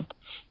League Camp.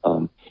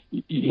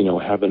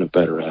 Having a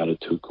better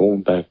attitude,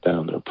 going back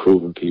down there,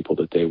 proving people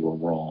that they were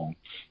wrong,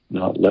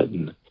 not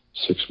letting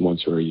 6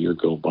 months or a year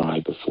go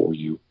by before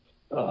you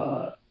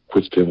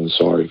quit feeling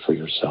sorry for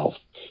yourself.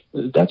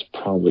 That's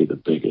probably the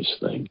biggest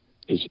thing,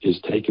 is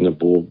taking the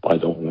bull by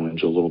the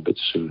horns a little bit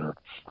sooner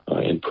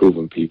and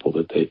proving people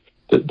that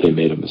they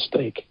made a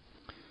mistake.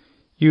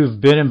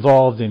 You've been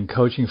involved in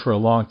coaching for a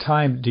long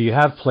time. Do you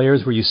have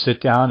players where you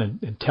sit down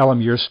and tell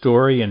them your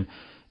story and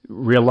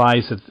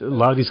realize that a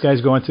lot of these guys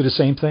are going through the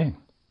same thing?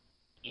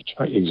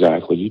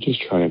 Exactly. You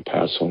just try and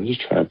pass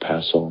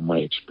on my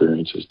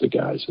experiences to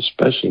guys,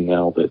 especially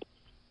now that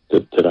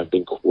I've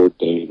been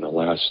coordinating the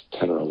last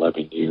 10 or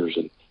 11 years,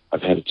 and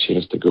I've had a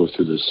chance to go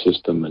through the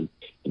system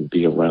and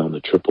be around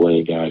the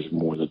AAA guys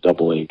more, the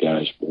AA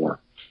guys more.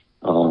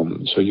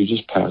 So you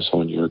just pass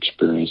on your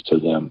experience to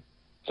them,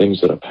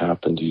 things that have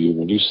happened to you.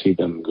 When you see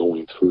them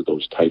going through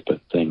those type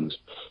of things,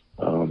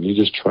 you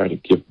just try to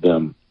give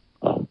them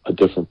a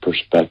different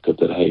perspective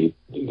that, hey,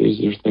 these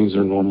are things that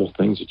are normal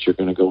things that you're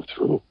going to go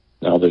through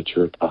now that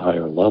you're at the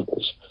higher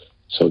levels.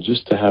 So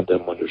just to have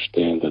them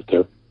understand that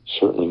they're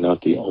certainly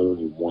not the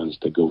only ones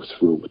to go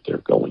through what they're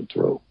going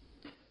through.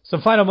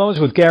 Some final moments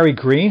with Gary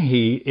Green.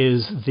 He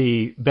is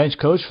the bench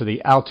coach for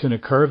the Altoona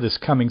Curve this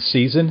coming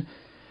season.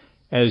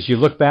 As you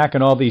look back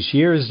on all these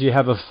years, do you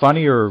have a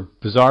funny or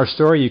bizarre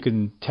story you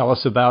can tell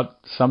us about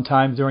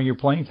sometime during your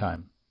playing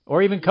time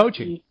or even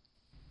coaching?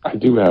 I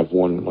do have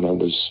one. When I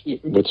was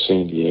with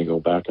San Diego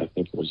back, I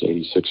think it was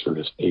 86 or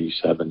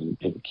 87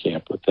 in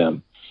camp with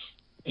them.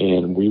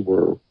 And we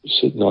were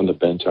sitting on the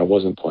bench. I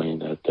wasn't playing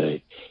that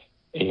day.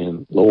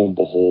 And lo and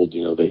behold,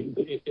 you know,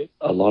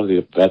 a lot of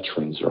the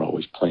veterans are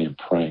always playing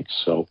pranks.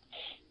 So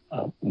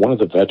one of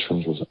the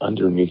veterans was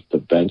underneath the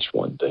bench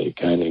one day,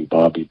 a guy named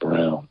Bobby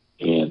Brown.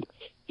 And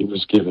he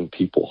was giving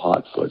people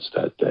hot foots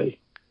that day,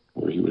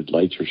 where he would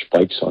light your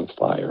spikes on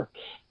fire.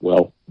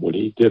 Well, what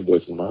he did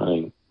with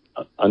mine,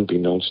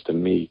 unbeknownst to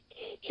me,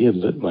 he had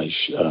lit my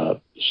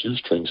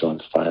shoestrings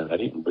on fire, and I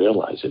didn't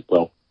realize it.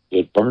 Well, it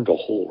had burned a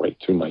hole right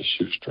through my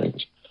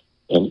shoestrings.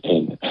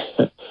 And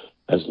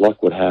as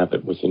luck would have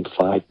it, within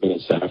 5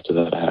 minutes after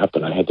that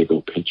happened, I had to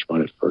go pinch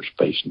run at first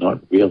base,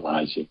 not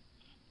realizing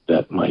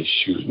that my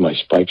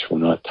spikes were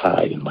not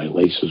tied and my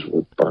laces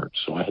were burnt.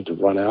 So I had to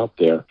run out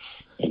there,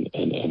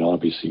 and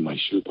obviously my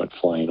shoe went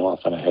flying off,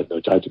 and I had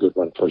to go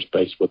run first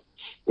base with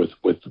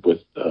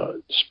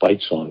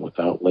spikes on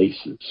without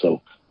laces.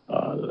 So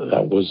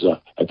that was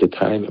at the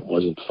time it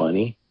wasn't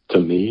funny to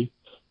me,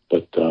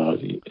 but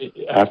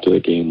after the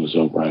game was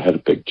over, I had a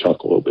big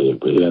chuckle.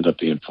 It ended up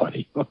being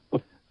funny.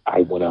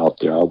 I went out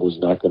there. I was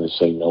not going to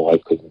say no, I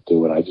couldn't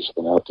do it. I just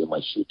went out there. My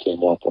shoe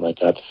came off when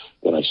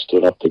I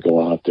stood up to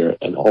go out there,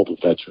 and all the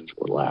veterans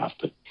were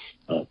laughing.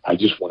 I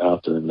just went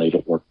out there and made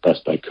it work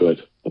best I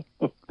could.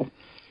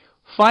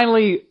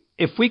 Finally,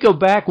 if we go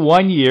back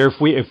 1 year,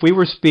 if we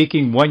were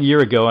speaking 1 year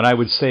ago, and I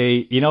would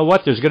say, you know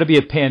what, there's going to be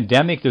a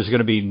pandemic, there's going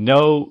to be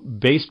no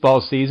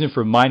baseball season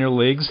for minor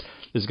leagues,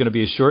 there's going to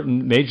be a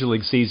shortened major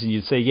league season,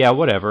 you'd say, yeah,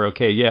 whatever,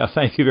 okay, yeah,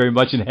 thank you very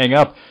much, and hang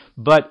up.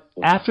 But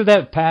after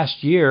that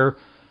past year,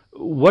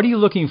 what are you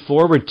looking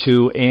forward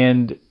to,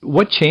 and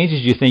what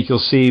changes do you think you'll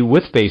see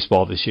with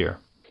baseball this year?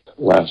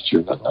 Last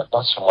year,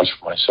 not so much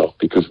for myself,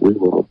 because we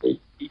were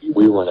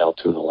in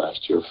Altoona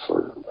last year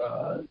for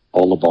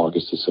all of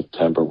August to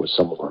September with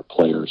some of our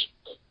players.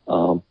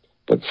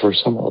 But for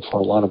a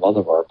lot of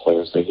other of our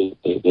players, they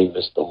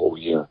missed the whole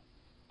year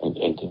and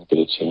didn't get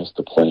a chance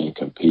to play and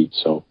compete.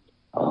 So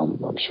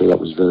I'm sure that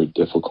was very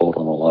difficult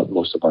on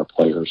most of our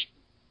players.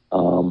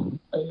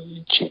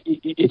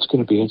 It's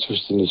going to be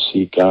interesting to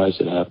see guys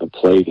that haven't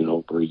played in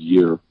over a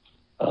year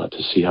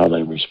to see how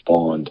they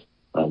respond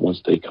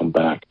once they come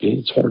back.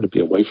 It's hard to be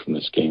away from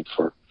this game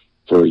for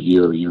a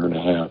year and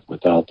a half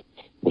without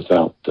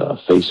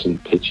facing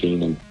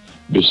pitching, and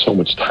there's so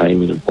much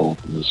timing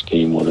involved in this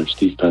game, whether it's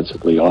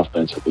defensively,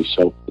 offensively.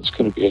 So it's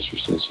going to be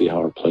interesting to see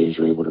how our players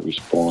are able to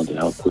respond and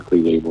how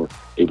quickly they were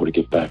able to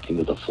get back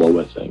into the flow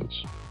of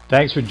things.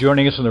 Thanks for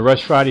joining us on the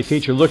Rush Friday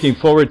feature. Looking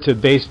forward to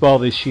baseball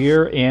this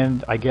year,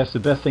 and I guess the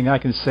best thing I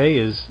can say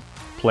is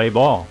play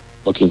ball.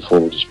 Looking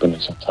forward to spending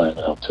some time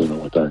in Altoona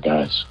with our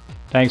guys.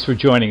 Thanks for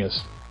joining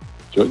us.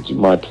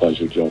 My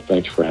pleasure, Joe.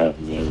 Thanks for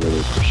having me. I really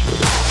appreciate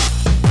it.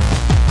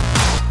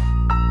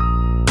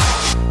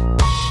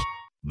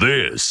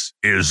 This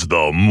is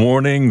the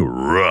Morning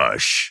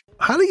Rush.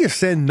 How do you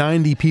send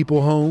 90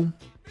 people home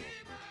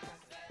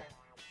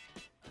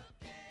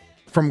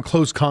from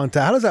close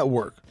contact? How does that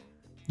work?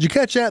 Did you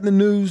catch that in the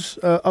news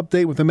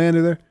update with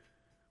Amanda there?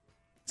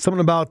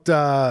 Something about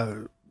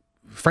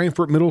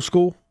Frankfort Middle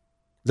School.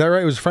 Is that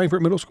right? It was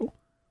Frankfort Middle School?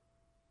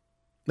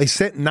 They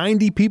sent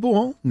 90 people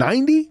home?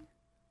 90?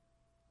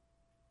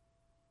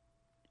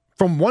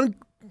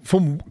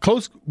 From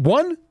close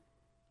one?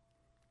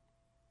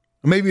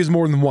 Maybe it's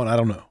more than one. I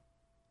don't know.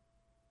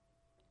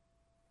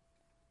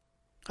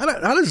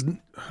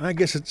 I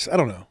guess it's, I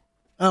don't know.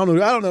 I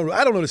don't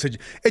know the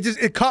situation.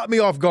 It caught me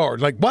off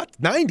guard. Like, what?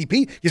 90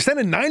 people? You're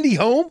sending 90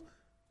 home?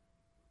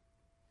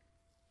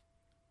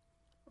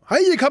 How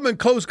do you come in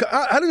close?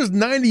 How does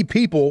 90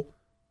 people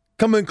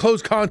come in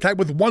close contact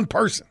with one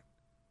person?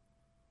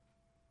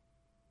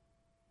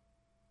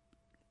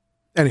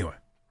 Anyway,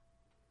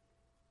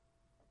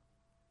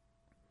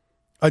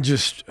 I'm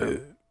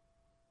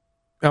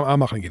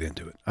not going to get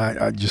into it.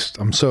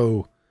 I'm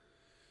so.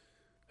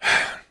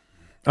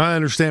 I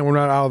understand we're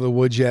not out of the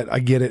woods yet. I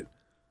get it.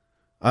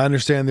 I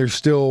understand there's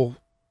still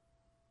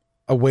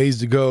a ways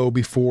to go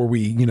before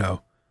we,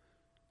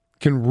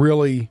 can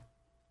really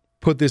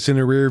put this in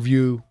a rear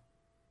view.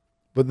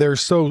 But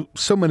there's so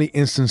many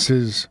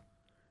instances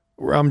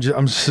where I'm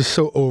just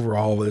so over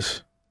all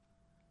this.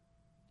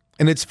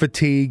 And it's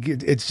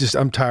fatigue. It's just,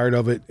 I'm tired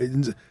of it.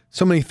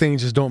 So many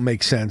things just don't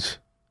make sense.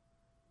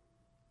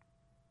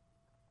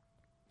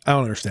 I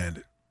don't understand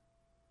it.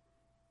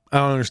 I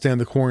don't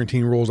understand the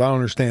quarantine rules. I don't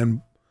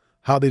understand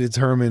how they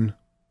determine,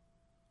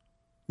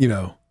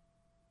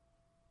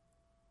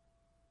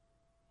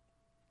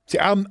 See,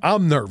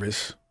 I'm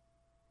nervous.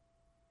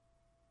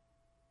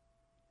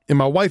 And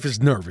my wife is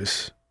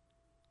nervous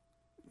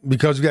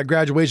because we got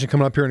graduation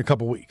coming up here in a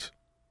couple weeks.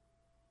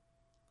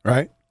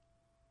 Right?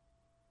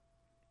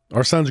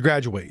 Our son's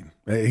graduating.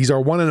 He's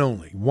our one and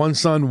only. One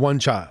son, one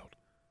child.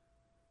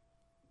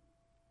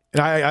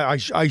 And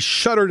I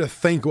shudder to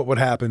think what would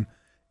happen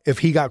if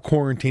he got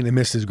quarantined and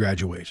missed his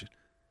graduation.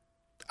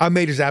 I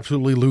may just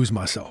absolutely lose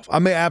myself.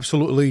 I'd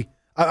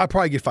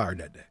probably get fired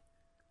that day,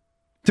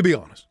 to be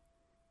honest.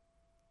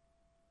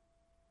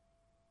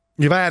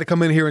 If I had to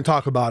come in here and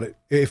talk about it,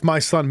 if my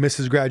son missed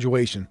his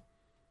graduation,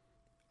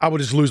 I would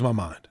just lose my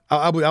mind.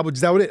 I would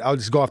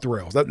just go off the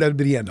rails. That would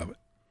be the end of it.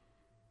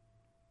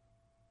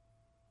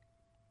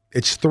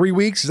 It's 3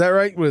 weeks, is that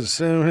right? It's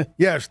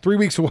 3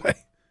 weeks away.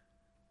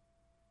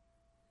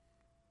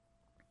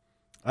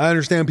 I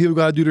understand people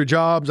got to do their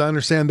jobs. I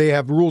understand they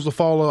have rules to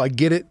follow. I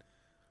get it.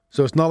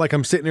 So it's not like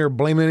I'm sitting there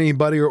blaming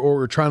anybody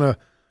or trying to,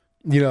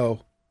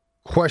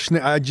 question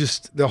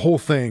it. The whole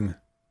thing,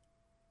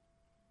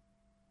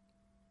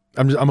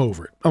 I'm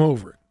over it. I'm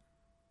over it.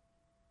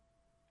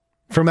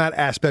 From that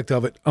aspect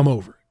of it, I'm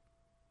over it.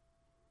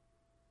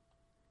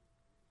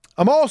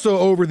 I'm also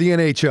over the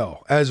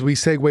NHL as we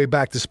segue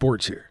back to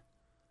sports here.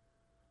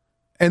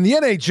 And the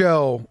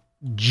NHL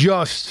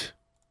just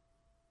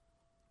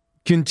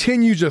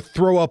continues to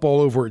throw up all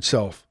over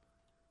itself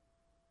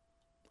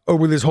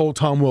over this whole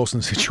Tom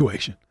Wilson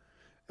situation.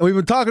 And we've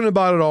been talking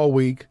about it all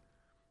week.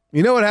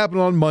 You know what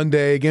happened on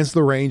Monday against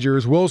the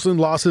Rangers? Wilson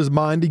lost his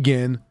mind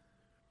again,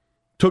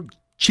 took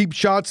cheap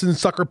shots and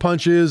sucker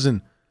punches,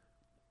 and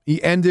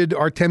he ended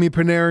Artemi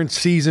Panarin's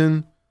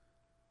season.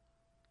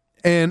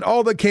 And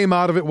all that came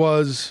out of it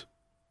was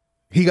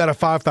he got a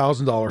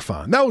 $5,000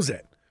 fine. That was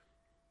it.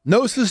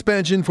 No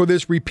suspension for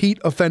this repeat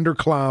offender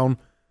clown,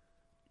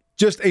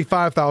 just a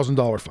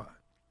 $5,000 fine.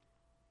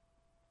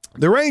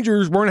 The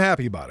Rangers weren't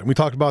happy about it. We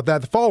talked about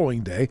that the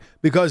following day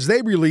because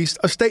they released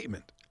a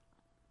statement,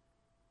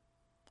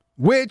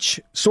 which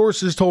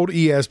sources told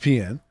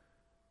ESPN.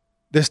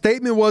 The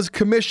statement was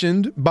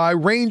commissioned by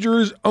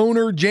Rangers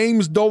owner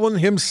James Dolan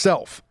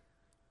himself.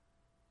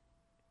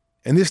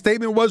 And this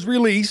statement was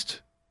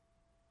released,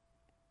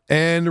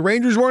 and the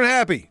Rangers weren't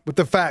happy with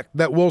the fact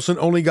that Wilson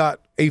only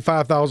got a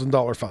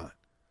 $5,000 fine.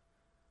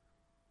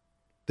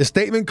 The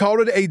statement called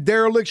it a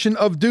dereliction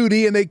of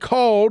duty, and they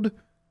called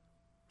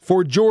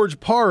for George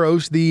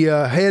Parros, the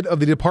head of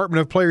the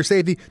Department of Player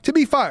Safety, to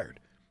be fired.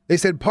 They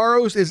said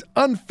Parros is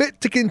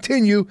unfit to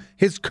continue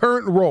his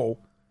current role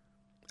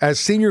as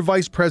Senior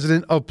Vice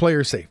President of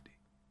Player Safety.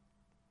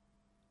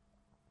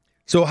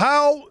 So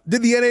how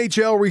did the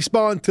NHL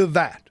respond to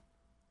that?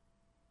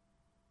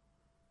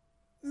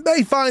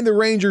 They fined the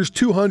Rangers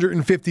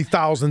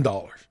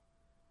 $250,000.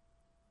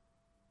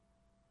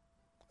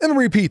 Let me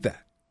repeat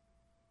that.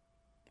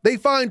 They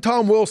fined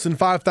Tom Wilson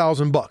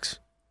 $5,000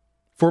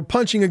 for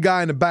punching a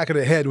guy in the back of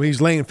the head when he's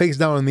laying face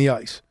down on the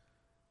ice.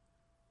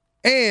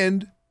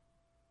 And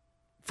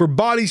for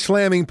body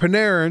slamming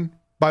Panarin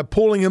by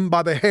pulling him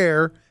by the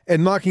hair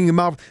and knocking him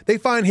out. They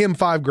fined him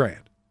 $5,000.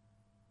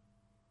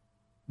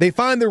 They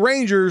fined the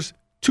Rangers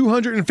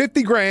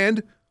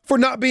 $250,000 for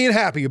not being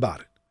happy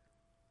about it.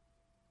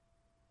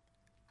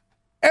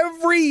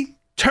 Every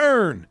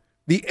turn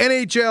the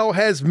NHL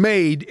has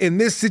made in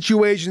this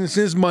situation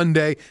since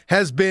Monday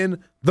has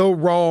been the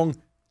wrong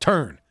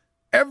turn.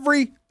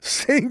 Every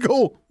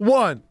single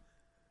one.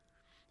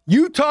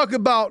 You talk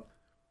about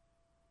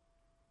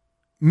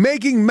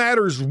making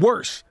matters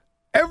worse.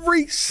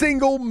 Every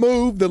single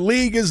move the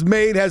league has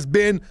made has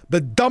been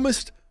the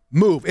dumbest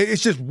move.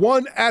 It's just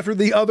one after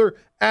the other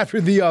after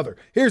the other.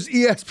 Here's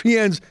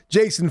ESPN's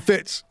Jason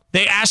Fitz.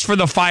 They asked for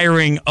the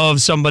firing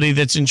of somebody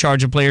that's in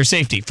charge of player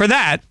safety. For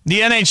that, the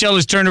NHL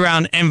has turned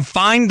around and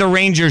fined the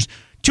Rangers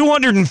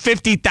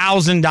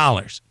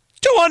 $250,000.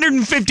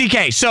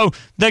 $250K. So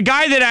the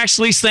guy that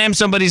actually slammed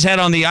somebody's head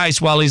on the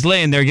ice while he's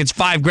laying there gets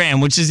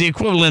 $5,000, which is the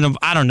equivalent of,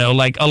 I don't know,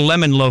 like a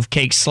lemon loaf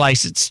cake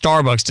slice at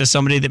Starbucks to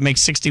somebody that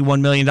makes $61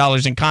 million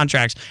in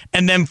contracts.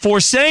 And then for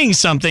saying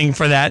something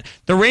for that,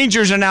 the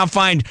Rangers are now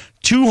fined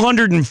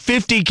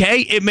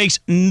 $250K. It makes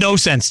no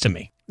sense to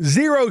me.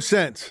 0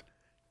 cents.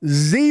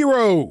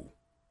 Zero.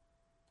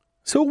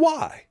 So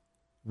why?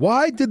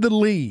 Why did the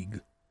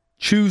league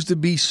choose to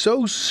be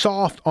so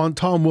soft on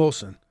Tom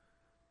Wilson,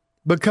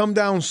 but come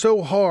down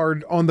so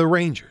hard on the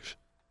Rangers?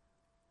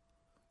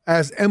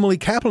 As Emily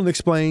Kaplan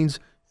explains,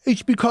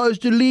 it's because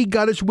the league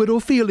got its widow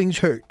feelings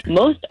hurt.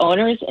 Most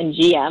owners and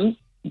GMs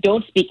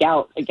don't speak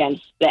out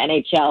against the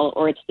NHL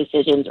or its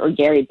decisions or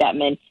Gary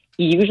Bettman.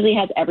 He usually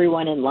has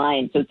everyone in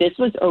line. So this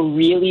was a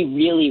really,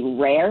 really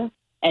rare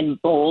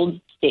and bold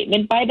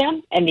statement by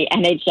them. And the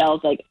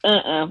NHL's like,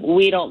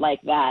 we don't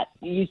like that.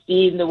 You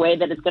see the way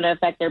that it's going to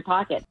affect their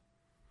pocket.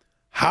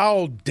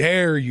 How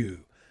dare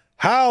you?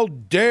 How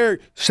dare,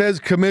 says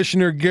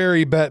Commissioner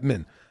Gary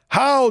Bettman.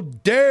 How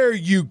dare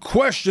you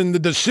question the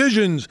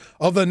decisions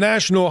of the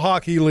National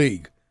Hockey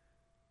League?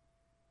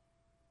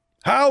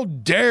 How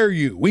dare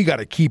you? We got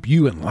to keep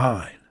you in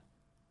line.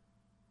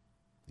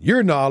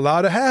 You're not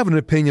allowed to have an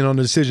opinion on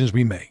the decisions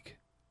we make.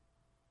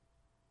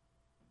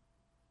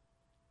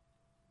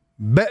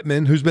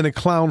 Bettman, who's been a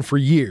clown for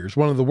years,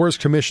 one of the worst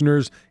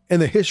commissioners in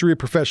the history of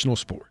professional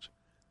sports,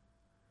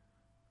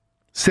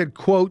 said,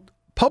 quote,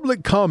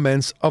 public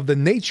comments of the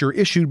nature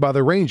issued by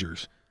the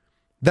Rangers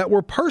that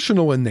were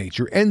personal in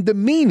nature and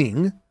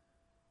demeaning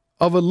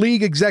of a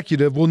league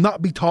executive will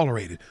not be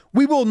tolerated.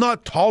 We will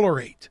not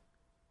tolerate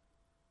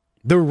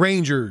the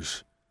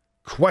Rangers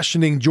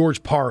questioning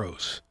George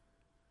Parros.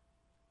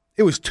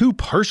 It was too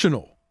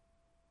personal.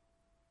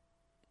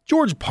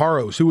 George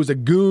Parros, who was a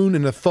goon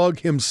and a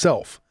thug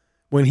himself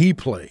when he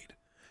played.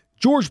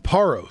 George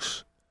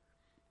Parros,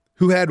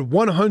 who had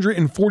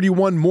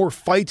 141 more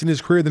fights in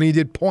his career than he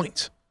did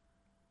points.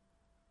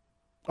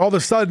 All of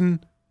a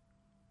sudden,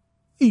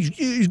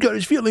 he's got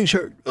his feelings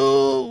hurt.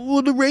 Oh,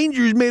 well, the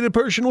Rangers made a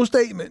personal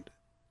statement.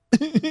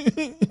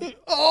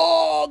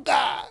 Oh,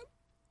 God.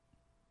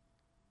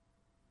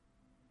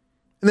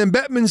 And then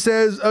Bettman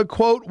says,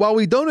 quote, while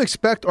we don't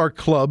expect our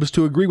clubs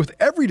to agree with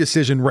every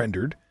decision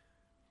rendered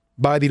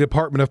by the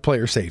Department of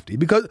Player Safety,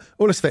 because,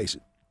 well, let's face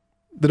it,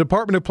 the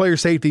Department of Player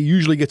Safety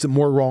usually gets it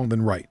more wrong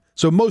than right.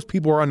 So most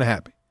people are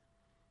unhappy.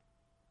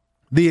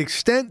 The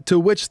extent to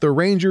which the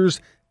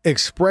Rangers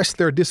expressed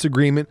their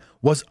disagreement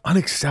was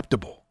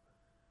unacceptable.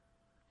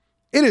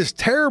 It is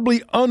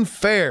terribly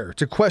unfair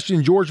to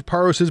question George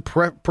Parros'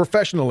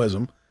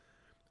 professionalism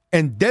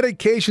and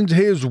dedication to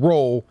his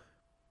role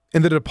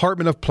in the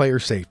Department of Player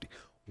Safety.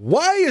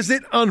 Why is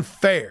it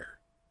unfair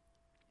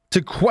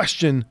to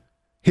question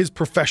his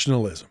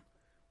professionalism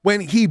when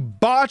he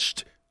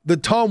botched the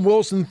Tom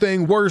Wilson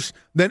thing worse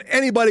than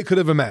anybody could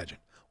have imagined?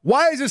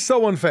 Why is it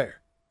so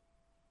unfair?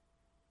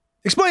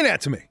 Explain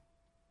that to me.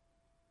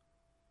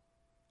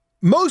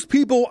 Most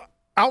people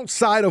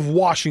outside of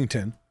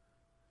Washington,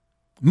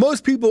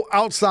 most people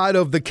outside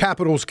of the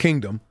Capitals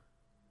kingdom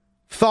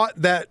thought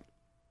that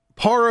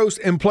Parros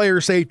and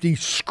player safety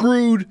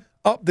screwed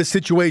up the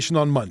situation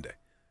on Monday.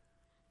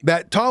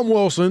 That Tom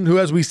Wilson, who,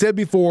 as we said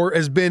before,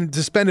 has been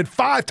suspended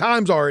 5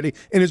 times already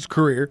in his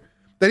career,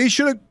 that he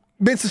should have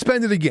been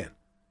suspended again.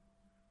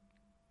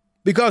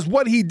 Because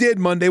what he did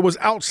Monday was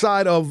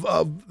outside of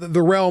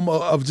the realm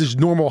of just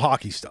normal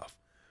hockey stuff.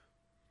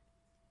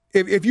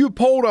 If you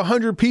polled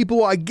 100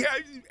 people,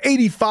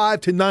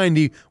 85 to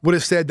 90 would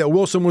have said that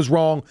Wilson was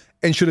wrong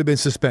and should have been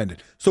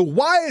suspended. So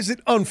why is it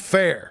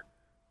unfair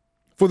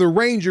for the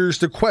Rangers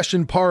to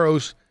question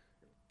Parros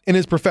in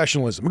his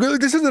professionalism? Because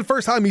this isn't the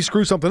first time he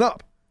screwed something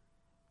up.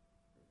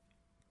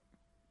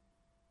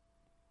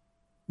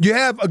 You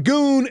have a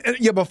goon,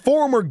 you have a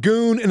former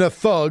goon and a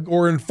thug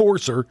or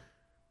enforcer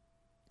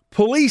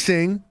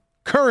policing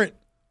current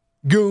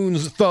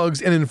goons, thugs,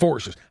 and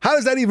enforcers. How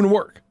does that even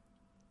work?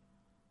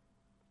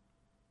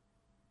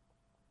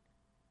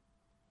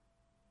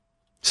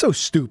 So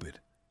stupid.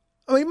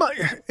 I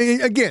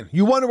mean, again,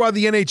 you wonder why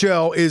the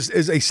NHL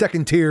is a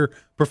second-tier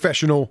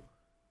professional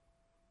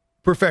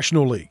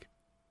league.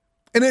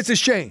 And it's a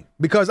shame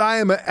because I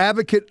am an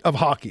advocate of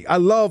hockey. I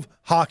love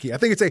hockey. I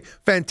think it's a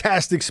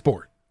fantastic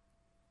sport.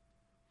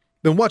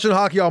 Been watching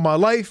hockey all my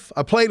life.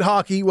 I played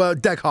hockey, well,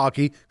 deck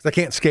hockey, because I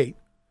can't skate.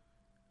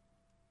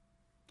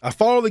 I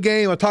follow the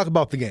game. I talk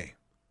about the game.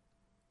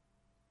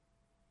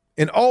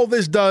 And all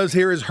this does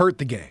here is hurt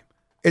the game.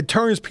 It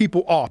turns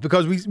people off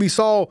because we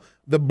saw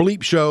the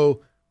bleep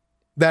show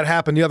that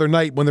happened the other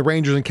night when the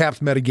Rangers and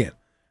Caps met again,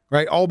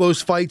 right? All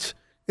those fights.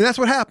 And that's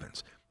what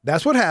happens.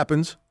 That's what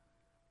happens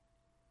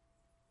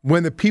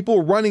when the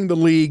people running the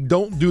league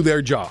don't do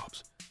their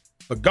jobs.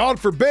 But God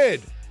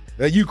forbid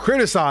that you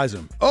criticize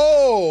them.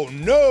 Oh,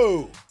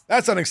 no,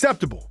 that's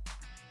unacceptable.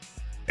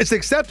 It's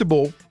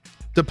acceptable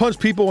to punch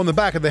people on the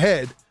back of the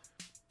head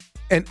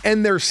and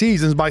end their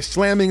seasons by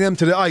slamming them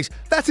to the ice.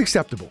 That's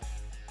acceptable.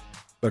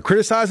 But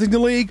criticizing the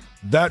league,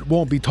 that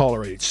won't be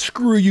tolerated.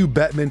 Screw you,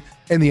 Bettman,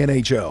 and the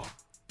NHL.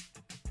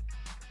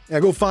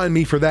 Yeah, go find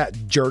me for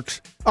that,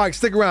 jerks. All right,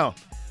 stick around.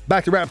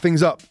 Back to wrap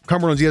things up.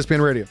 Cumberland's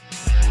ESPN Radio.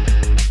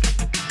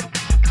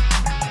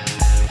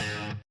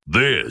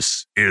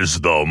 This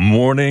is the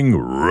Morning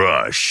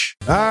Rush.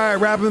 All right,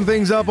 wrapping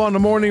things up on the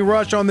Morning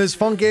Rush on this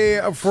funky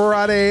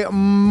Friday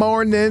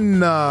morning.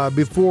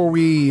 Before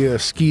we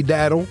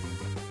skedaddle,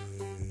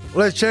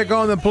 let's check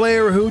on the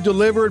player who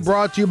delivered,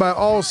 brought to you by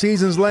All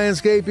Seasons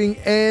Landscaping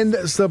and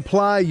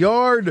Supply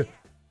Yard.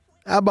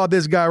 How about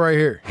this guy right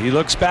here? He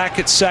looks back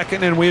at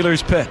second and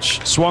Wheeler's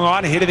pitch. Swung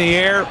on, hit in the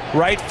air,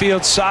 right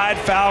field side,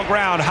 foul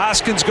ground.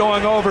 Hoskins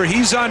going over,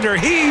 he's under,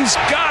 he's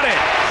got it!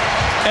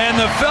 And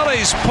the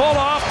Phillies pull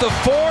off the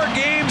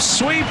 4-game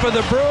sweep of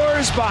the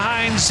Brewers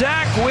behind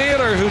Zach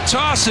Wheeler, who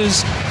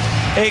tosses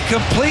a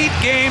complete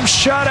game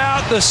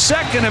shutout, the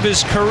second of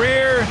his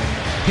career,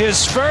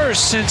 his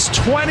first since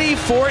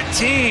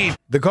 2014.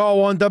 The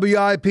call on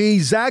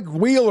WIP, Zach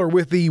Wheeler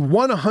with the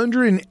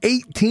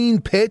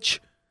 118-pitch,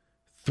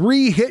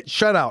 3-hit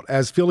shutout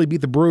as Philly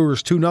beat the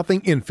Brewers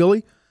 2-0 in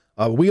Philly.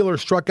 Wheeler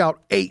struck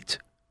out 8.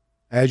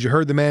 As you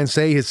heard the man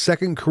say, his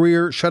second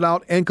career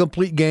shutout and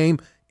complete game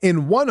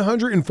in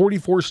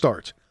 144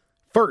 starts.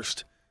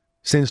 First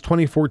since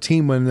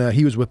 2014 when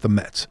he was with the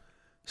Mets.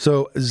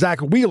 So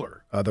Zach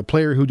Wheeler, the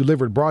player who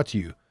delivered, brought to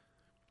you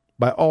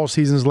by All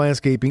Seasons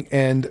Landscaping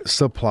and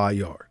Supply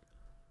Yard.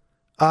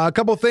 A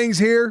couple things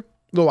here,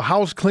 a little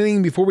house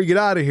cleaning before we get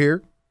out of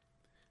here.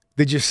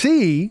 Did you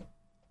see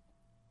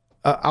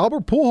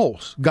Albert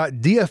Pujols got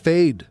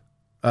DFA'd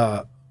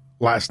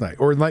last night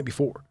or the night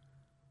before?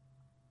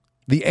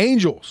 The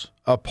Angels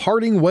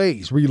parting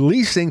ways,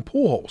 releasing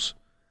Pujols.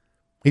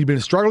 He'd been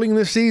struggling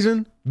this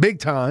season, big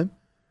time.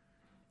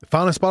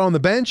 Found a spot on the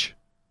bench,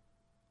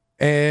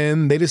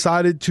 and they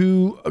decided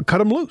to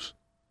cut him loose.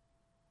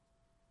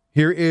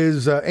 Here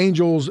is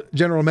Angels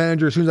general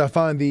manager. As soon as I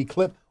find the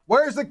clip.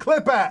 Where's the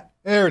clip at?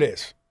 There it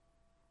is.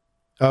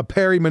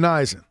 Perry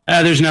Minasian.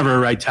 There's never a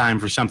right time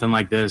for something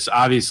like this.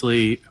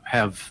 Obviously,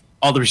 have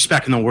all the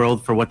respect in the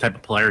world for what type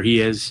of player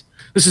he is.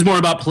 This is more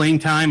about playing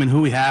time and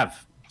who we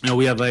have. You know,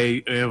 we have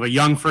a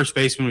young first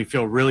baseman we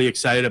feel really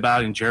excited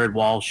about in Jared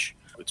Walsh.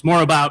 It's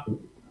more about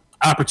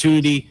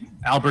opportunity.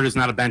 Albert is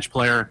not a bench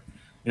player.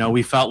 You know,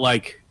 we felt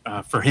like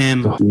for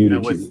him,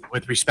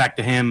 with respect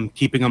to him,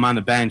 keeping him on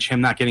the bench,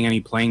 him not getting any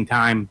playing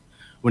time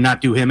would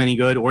not do him any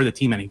good or the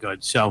team any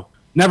good. So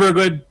never a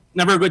good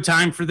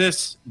time for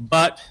this.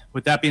 But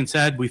with that being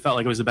said, we felt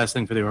like it was the best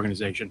thing for the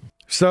organization.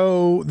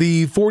 So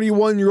the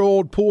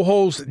 41-year-old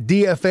Pujols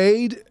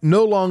DFA'd,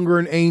 no longer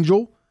an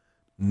Angel.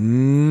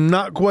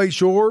 Not quite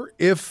sure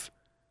if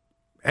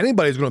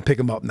anybody's going to pick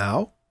him up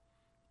now.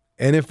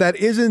 And if that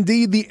is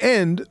indeed the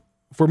end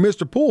for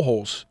Mr.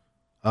 Pujols,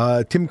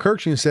 Tim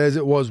Kirkshin says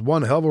it was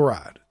one hell of a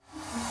ride.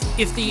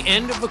 If the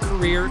end of a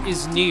career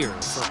is near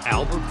for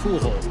Albert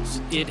Pujols,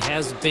 it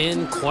has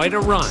been quite a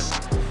run,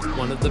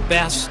 one of the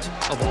best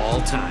of all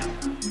time.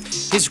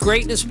 His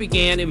greatness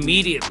began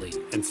immediately,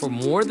 and for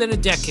more than a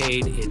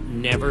decade, it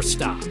never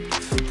stopped.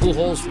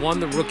 Pujols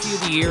won the Rookie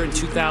of the Year in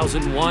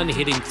 2001,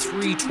 hitting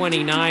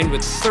 .329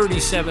 with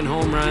 37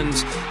 home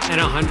runs and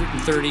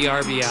 130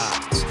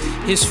 RBIs.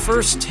 His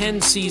first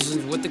 10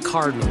 seasons with the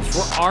Cardinals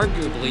were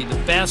arguably the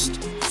best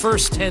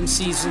first 10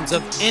 seasons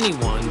of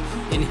anyone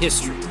in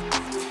history.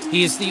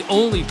 He is the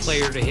only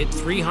player to hit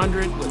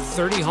 300 with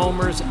 30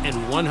 homers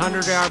and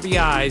 100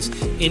 RBIs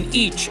in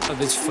each of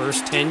his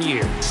first 10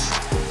 years.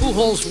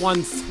 Pujols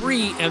won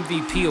 3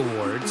 MVP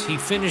awards. He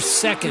finished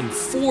second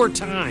 4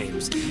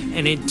 times,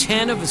 and in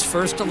 10 of his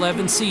first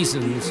 11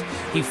 seasons,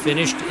 he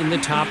finished in the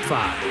top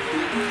 5.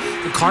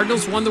 The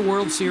Cardinals won the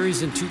World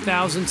Series in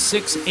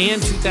 2006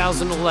 and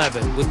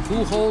 2011, with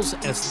Pujols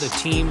as the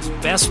team's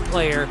best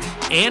player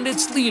and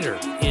its leader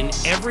in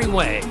every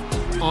way,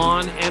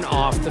 on and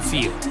off the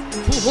field.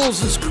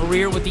 Pujols'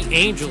 career with the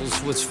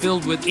Angels was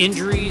filled with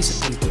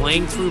injuries and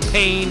playing through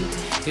pain.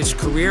 His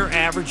career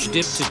average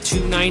dipped to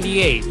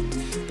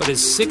 .298, but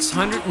his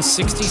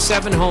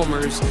 667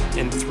 homers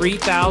and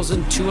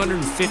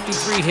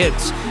 3,253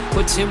 hits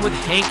puts him with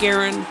Hank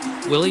Aaron,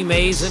 Willie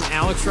Mays, and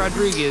Alex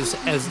Rodriguez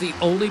as the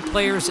only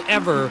players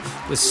ever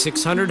with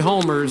 600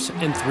 homers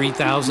and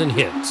 3,000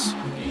 hits.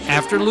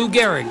 After Lou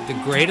Gehrig, the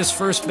greatest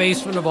first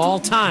baseman of all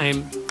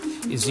time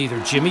is either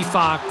Jimmy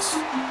Fox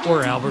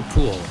or Albert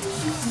Pujols.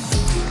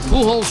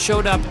 Pujols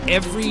showed up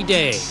every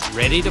day,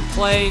 ready to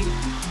play,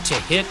 to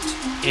hit,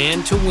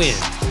 and to win.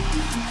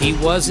 He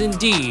was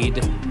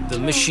indeed the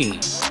machine.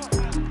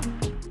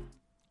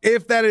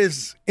 If that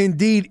is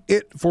indeed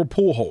it for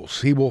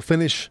Pujols, he will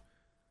finish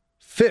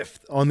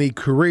 5th on the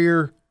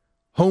career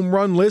home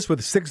run list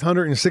with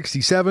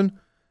 667.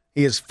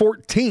 He is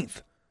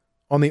 14th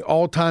on the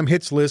all-time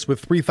hits list with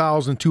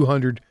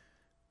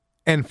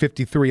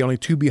 3,253, only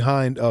 2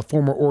 behind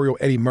former Oriole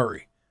Eddie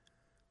Murray.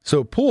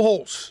 So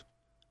Pujols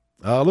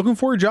looking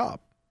for a job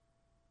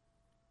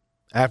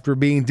after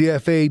being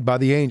DFA'd by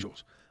the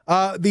Angels.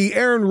 The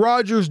Aaron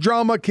Rodgers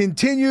drama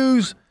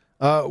continues.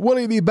 Will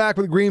he be back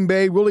with Green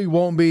Bay? Will he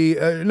won't be?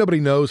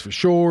 Nobody knows for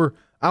sure.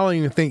 I don't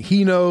even think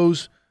he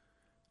knows.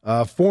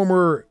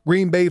 Former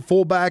Green Bay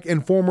fullback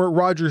and former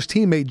Rodgers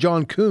teammate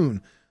John Kuhn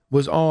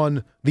was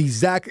on the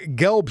Zach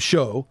Gelb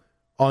show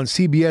on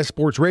CBS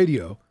Sports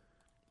Radio,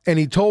 and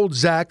he told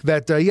Zach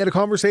that he had a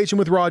conversation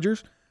with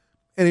Rodgers,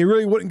 and he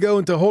really wouldn't go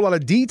into a whole lot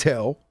of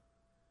detail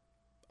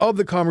of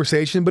the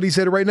conversation, but he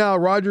said right now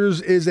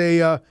Rodgers is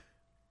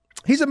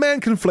he's a man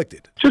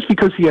conflicted. Just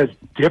because he has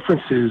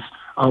differences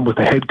with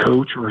a head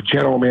coach or a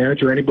general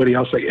manager or anybody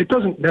else. Like, it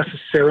doesn't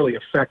necessarily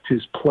affect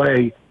his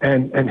play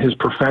and his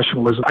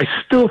professionalism. I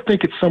still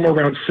think it's somewhere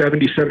around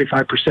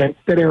 70-75%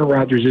 that Aaron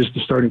Rodgers is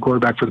the starting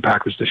quarterback for the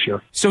Packers this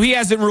year. So he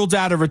hasn't ruled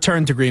out a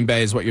return to Green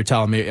Bay is what you're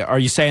telling me. Are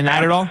you saying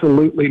that at all?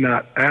 Absolutely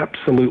not.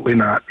 Absolutely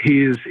not.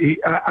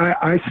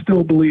 I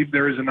still believe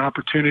there is an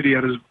opportunity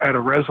at a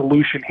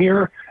resolution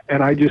here,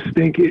 and I just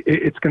think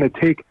it's going to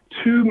take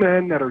two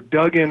men that are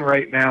dug in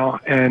right now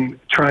and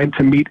trying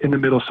to meet in the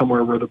middle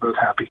somewhere where they're both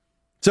happy.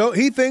 So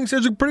he thinks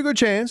there's a pretty good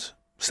chance,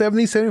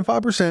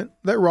 70-75%,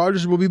 that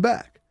Rodgers will be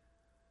back.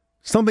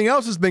 Something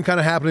else has been kind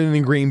of happening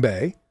in Green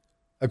Bay.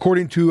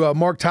 According to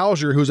Mark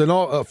Tauser, who's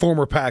a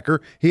former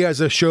Packer, he has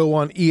a show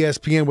on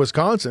ESPN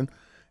Wisconsin,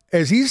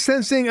 as he's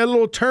sensing a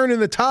little turn in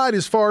the tide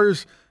as far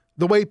as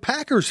the way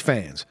Packers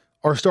fans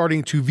are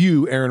starting to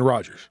view Aaron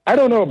Rodgers. I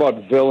don't know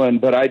about villain,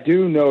 but I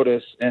do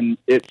notice, and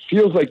it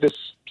feels like this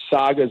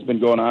saga has been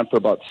going on for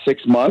about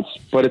 6 months,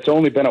 but it's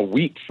only been a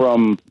week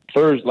from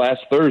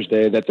last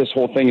Thursday that this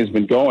whole thing has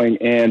been going.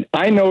 And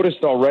I noticed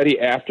already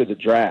after the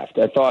draft,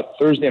 I thought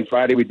Thursday and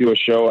Friday we'd do a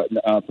show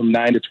from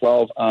 9 to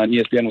 12 on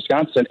ESPN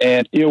Wisconsin.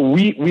 And,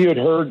 we had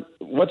heard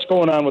what's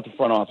going on with the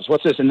front office.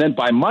 What's this? And then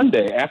by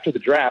Monday after the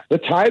draft, the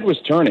tide was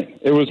turning.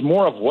 It was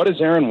more of, what does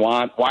Aaron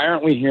want? Why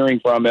aren't we hearing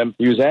from him?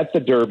 He was at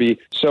the Derby.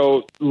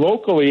 So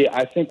locally,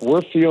 I think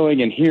we're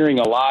feeling and hearing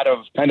a lot of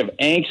kind of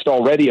angst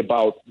already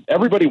about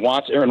everybody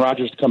wants Aaron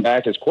Rodgers to come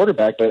back as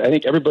quarterback, but I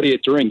think everybody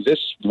during this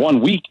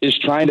 1 week is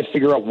trying to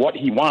figure out what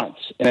he wants.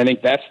 And I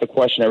think that's the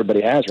question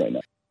everybody has right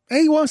now.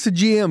 He wants the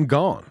GM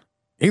gone.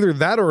 Either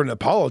that or an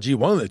apology,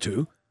 one of the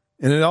two.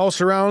 And it all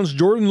surrounds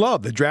Jordan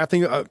Love. The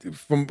drafting,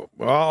 from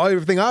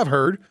everything I've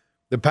heard,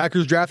 the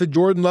Packers drafted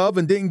Jordan Love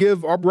and didn't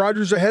give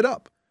Rodgers a head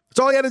up. That's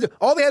all he had to do.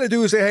 All they had to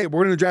do is say, hey,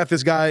 we're going to draft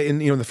this guy in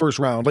the first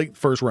round, late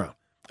first round.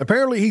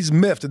 Apparently he's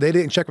miffed that they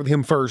didn't check with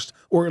him first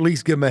or at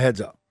least give him a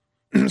heads up.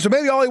 So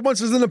maybe all he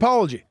wants is an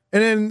apology.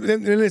 And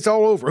then it's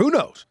all over. Who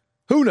knows?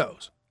 Who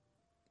knows?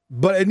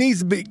 But it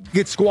needs to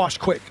get squashed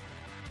quick.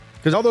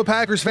 Because although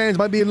Packers fans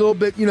might be a little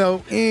bit,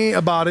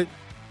 about it,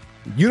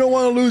 you don't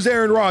want to lose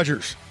Aaron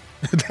Rodgers.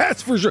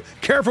 That's for sure.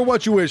 Careful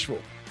what you wish for.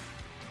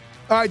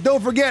 All right,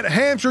 don't forget,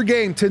 Hampshire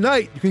game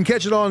tonight. You can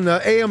catch it on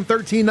AM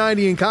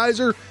 1390 in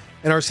Kaiser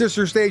and our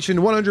sister station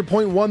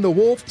 100.1 The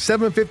Wolf,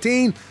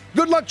 7:15.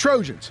 Good luck,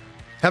 Trojans.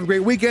 Have a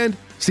great weekend.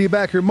 See you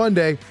back here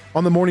Monday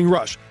on The Morning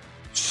Rush.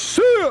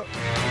 See ya!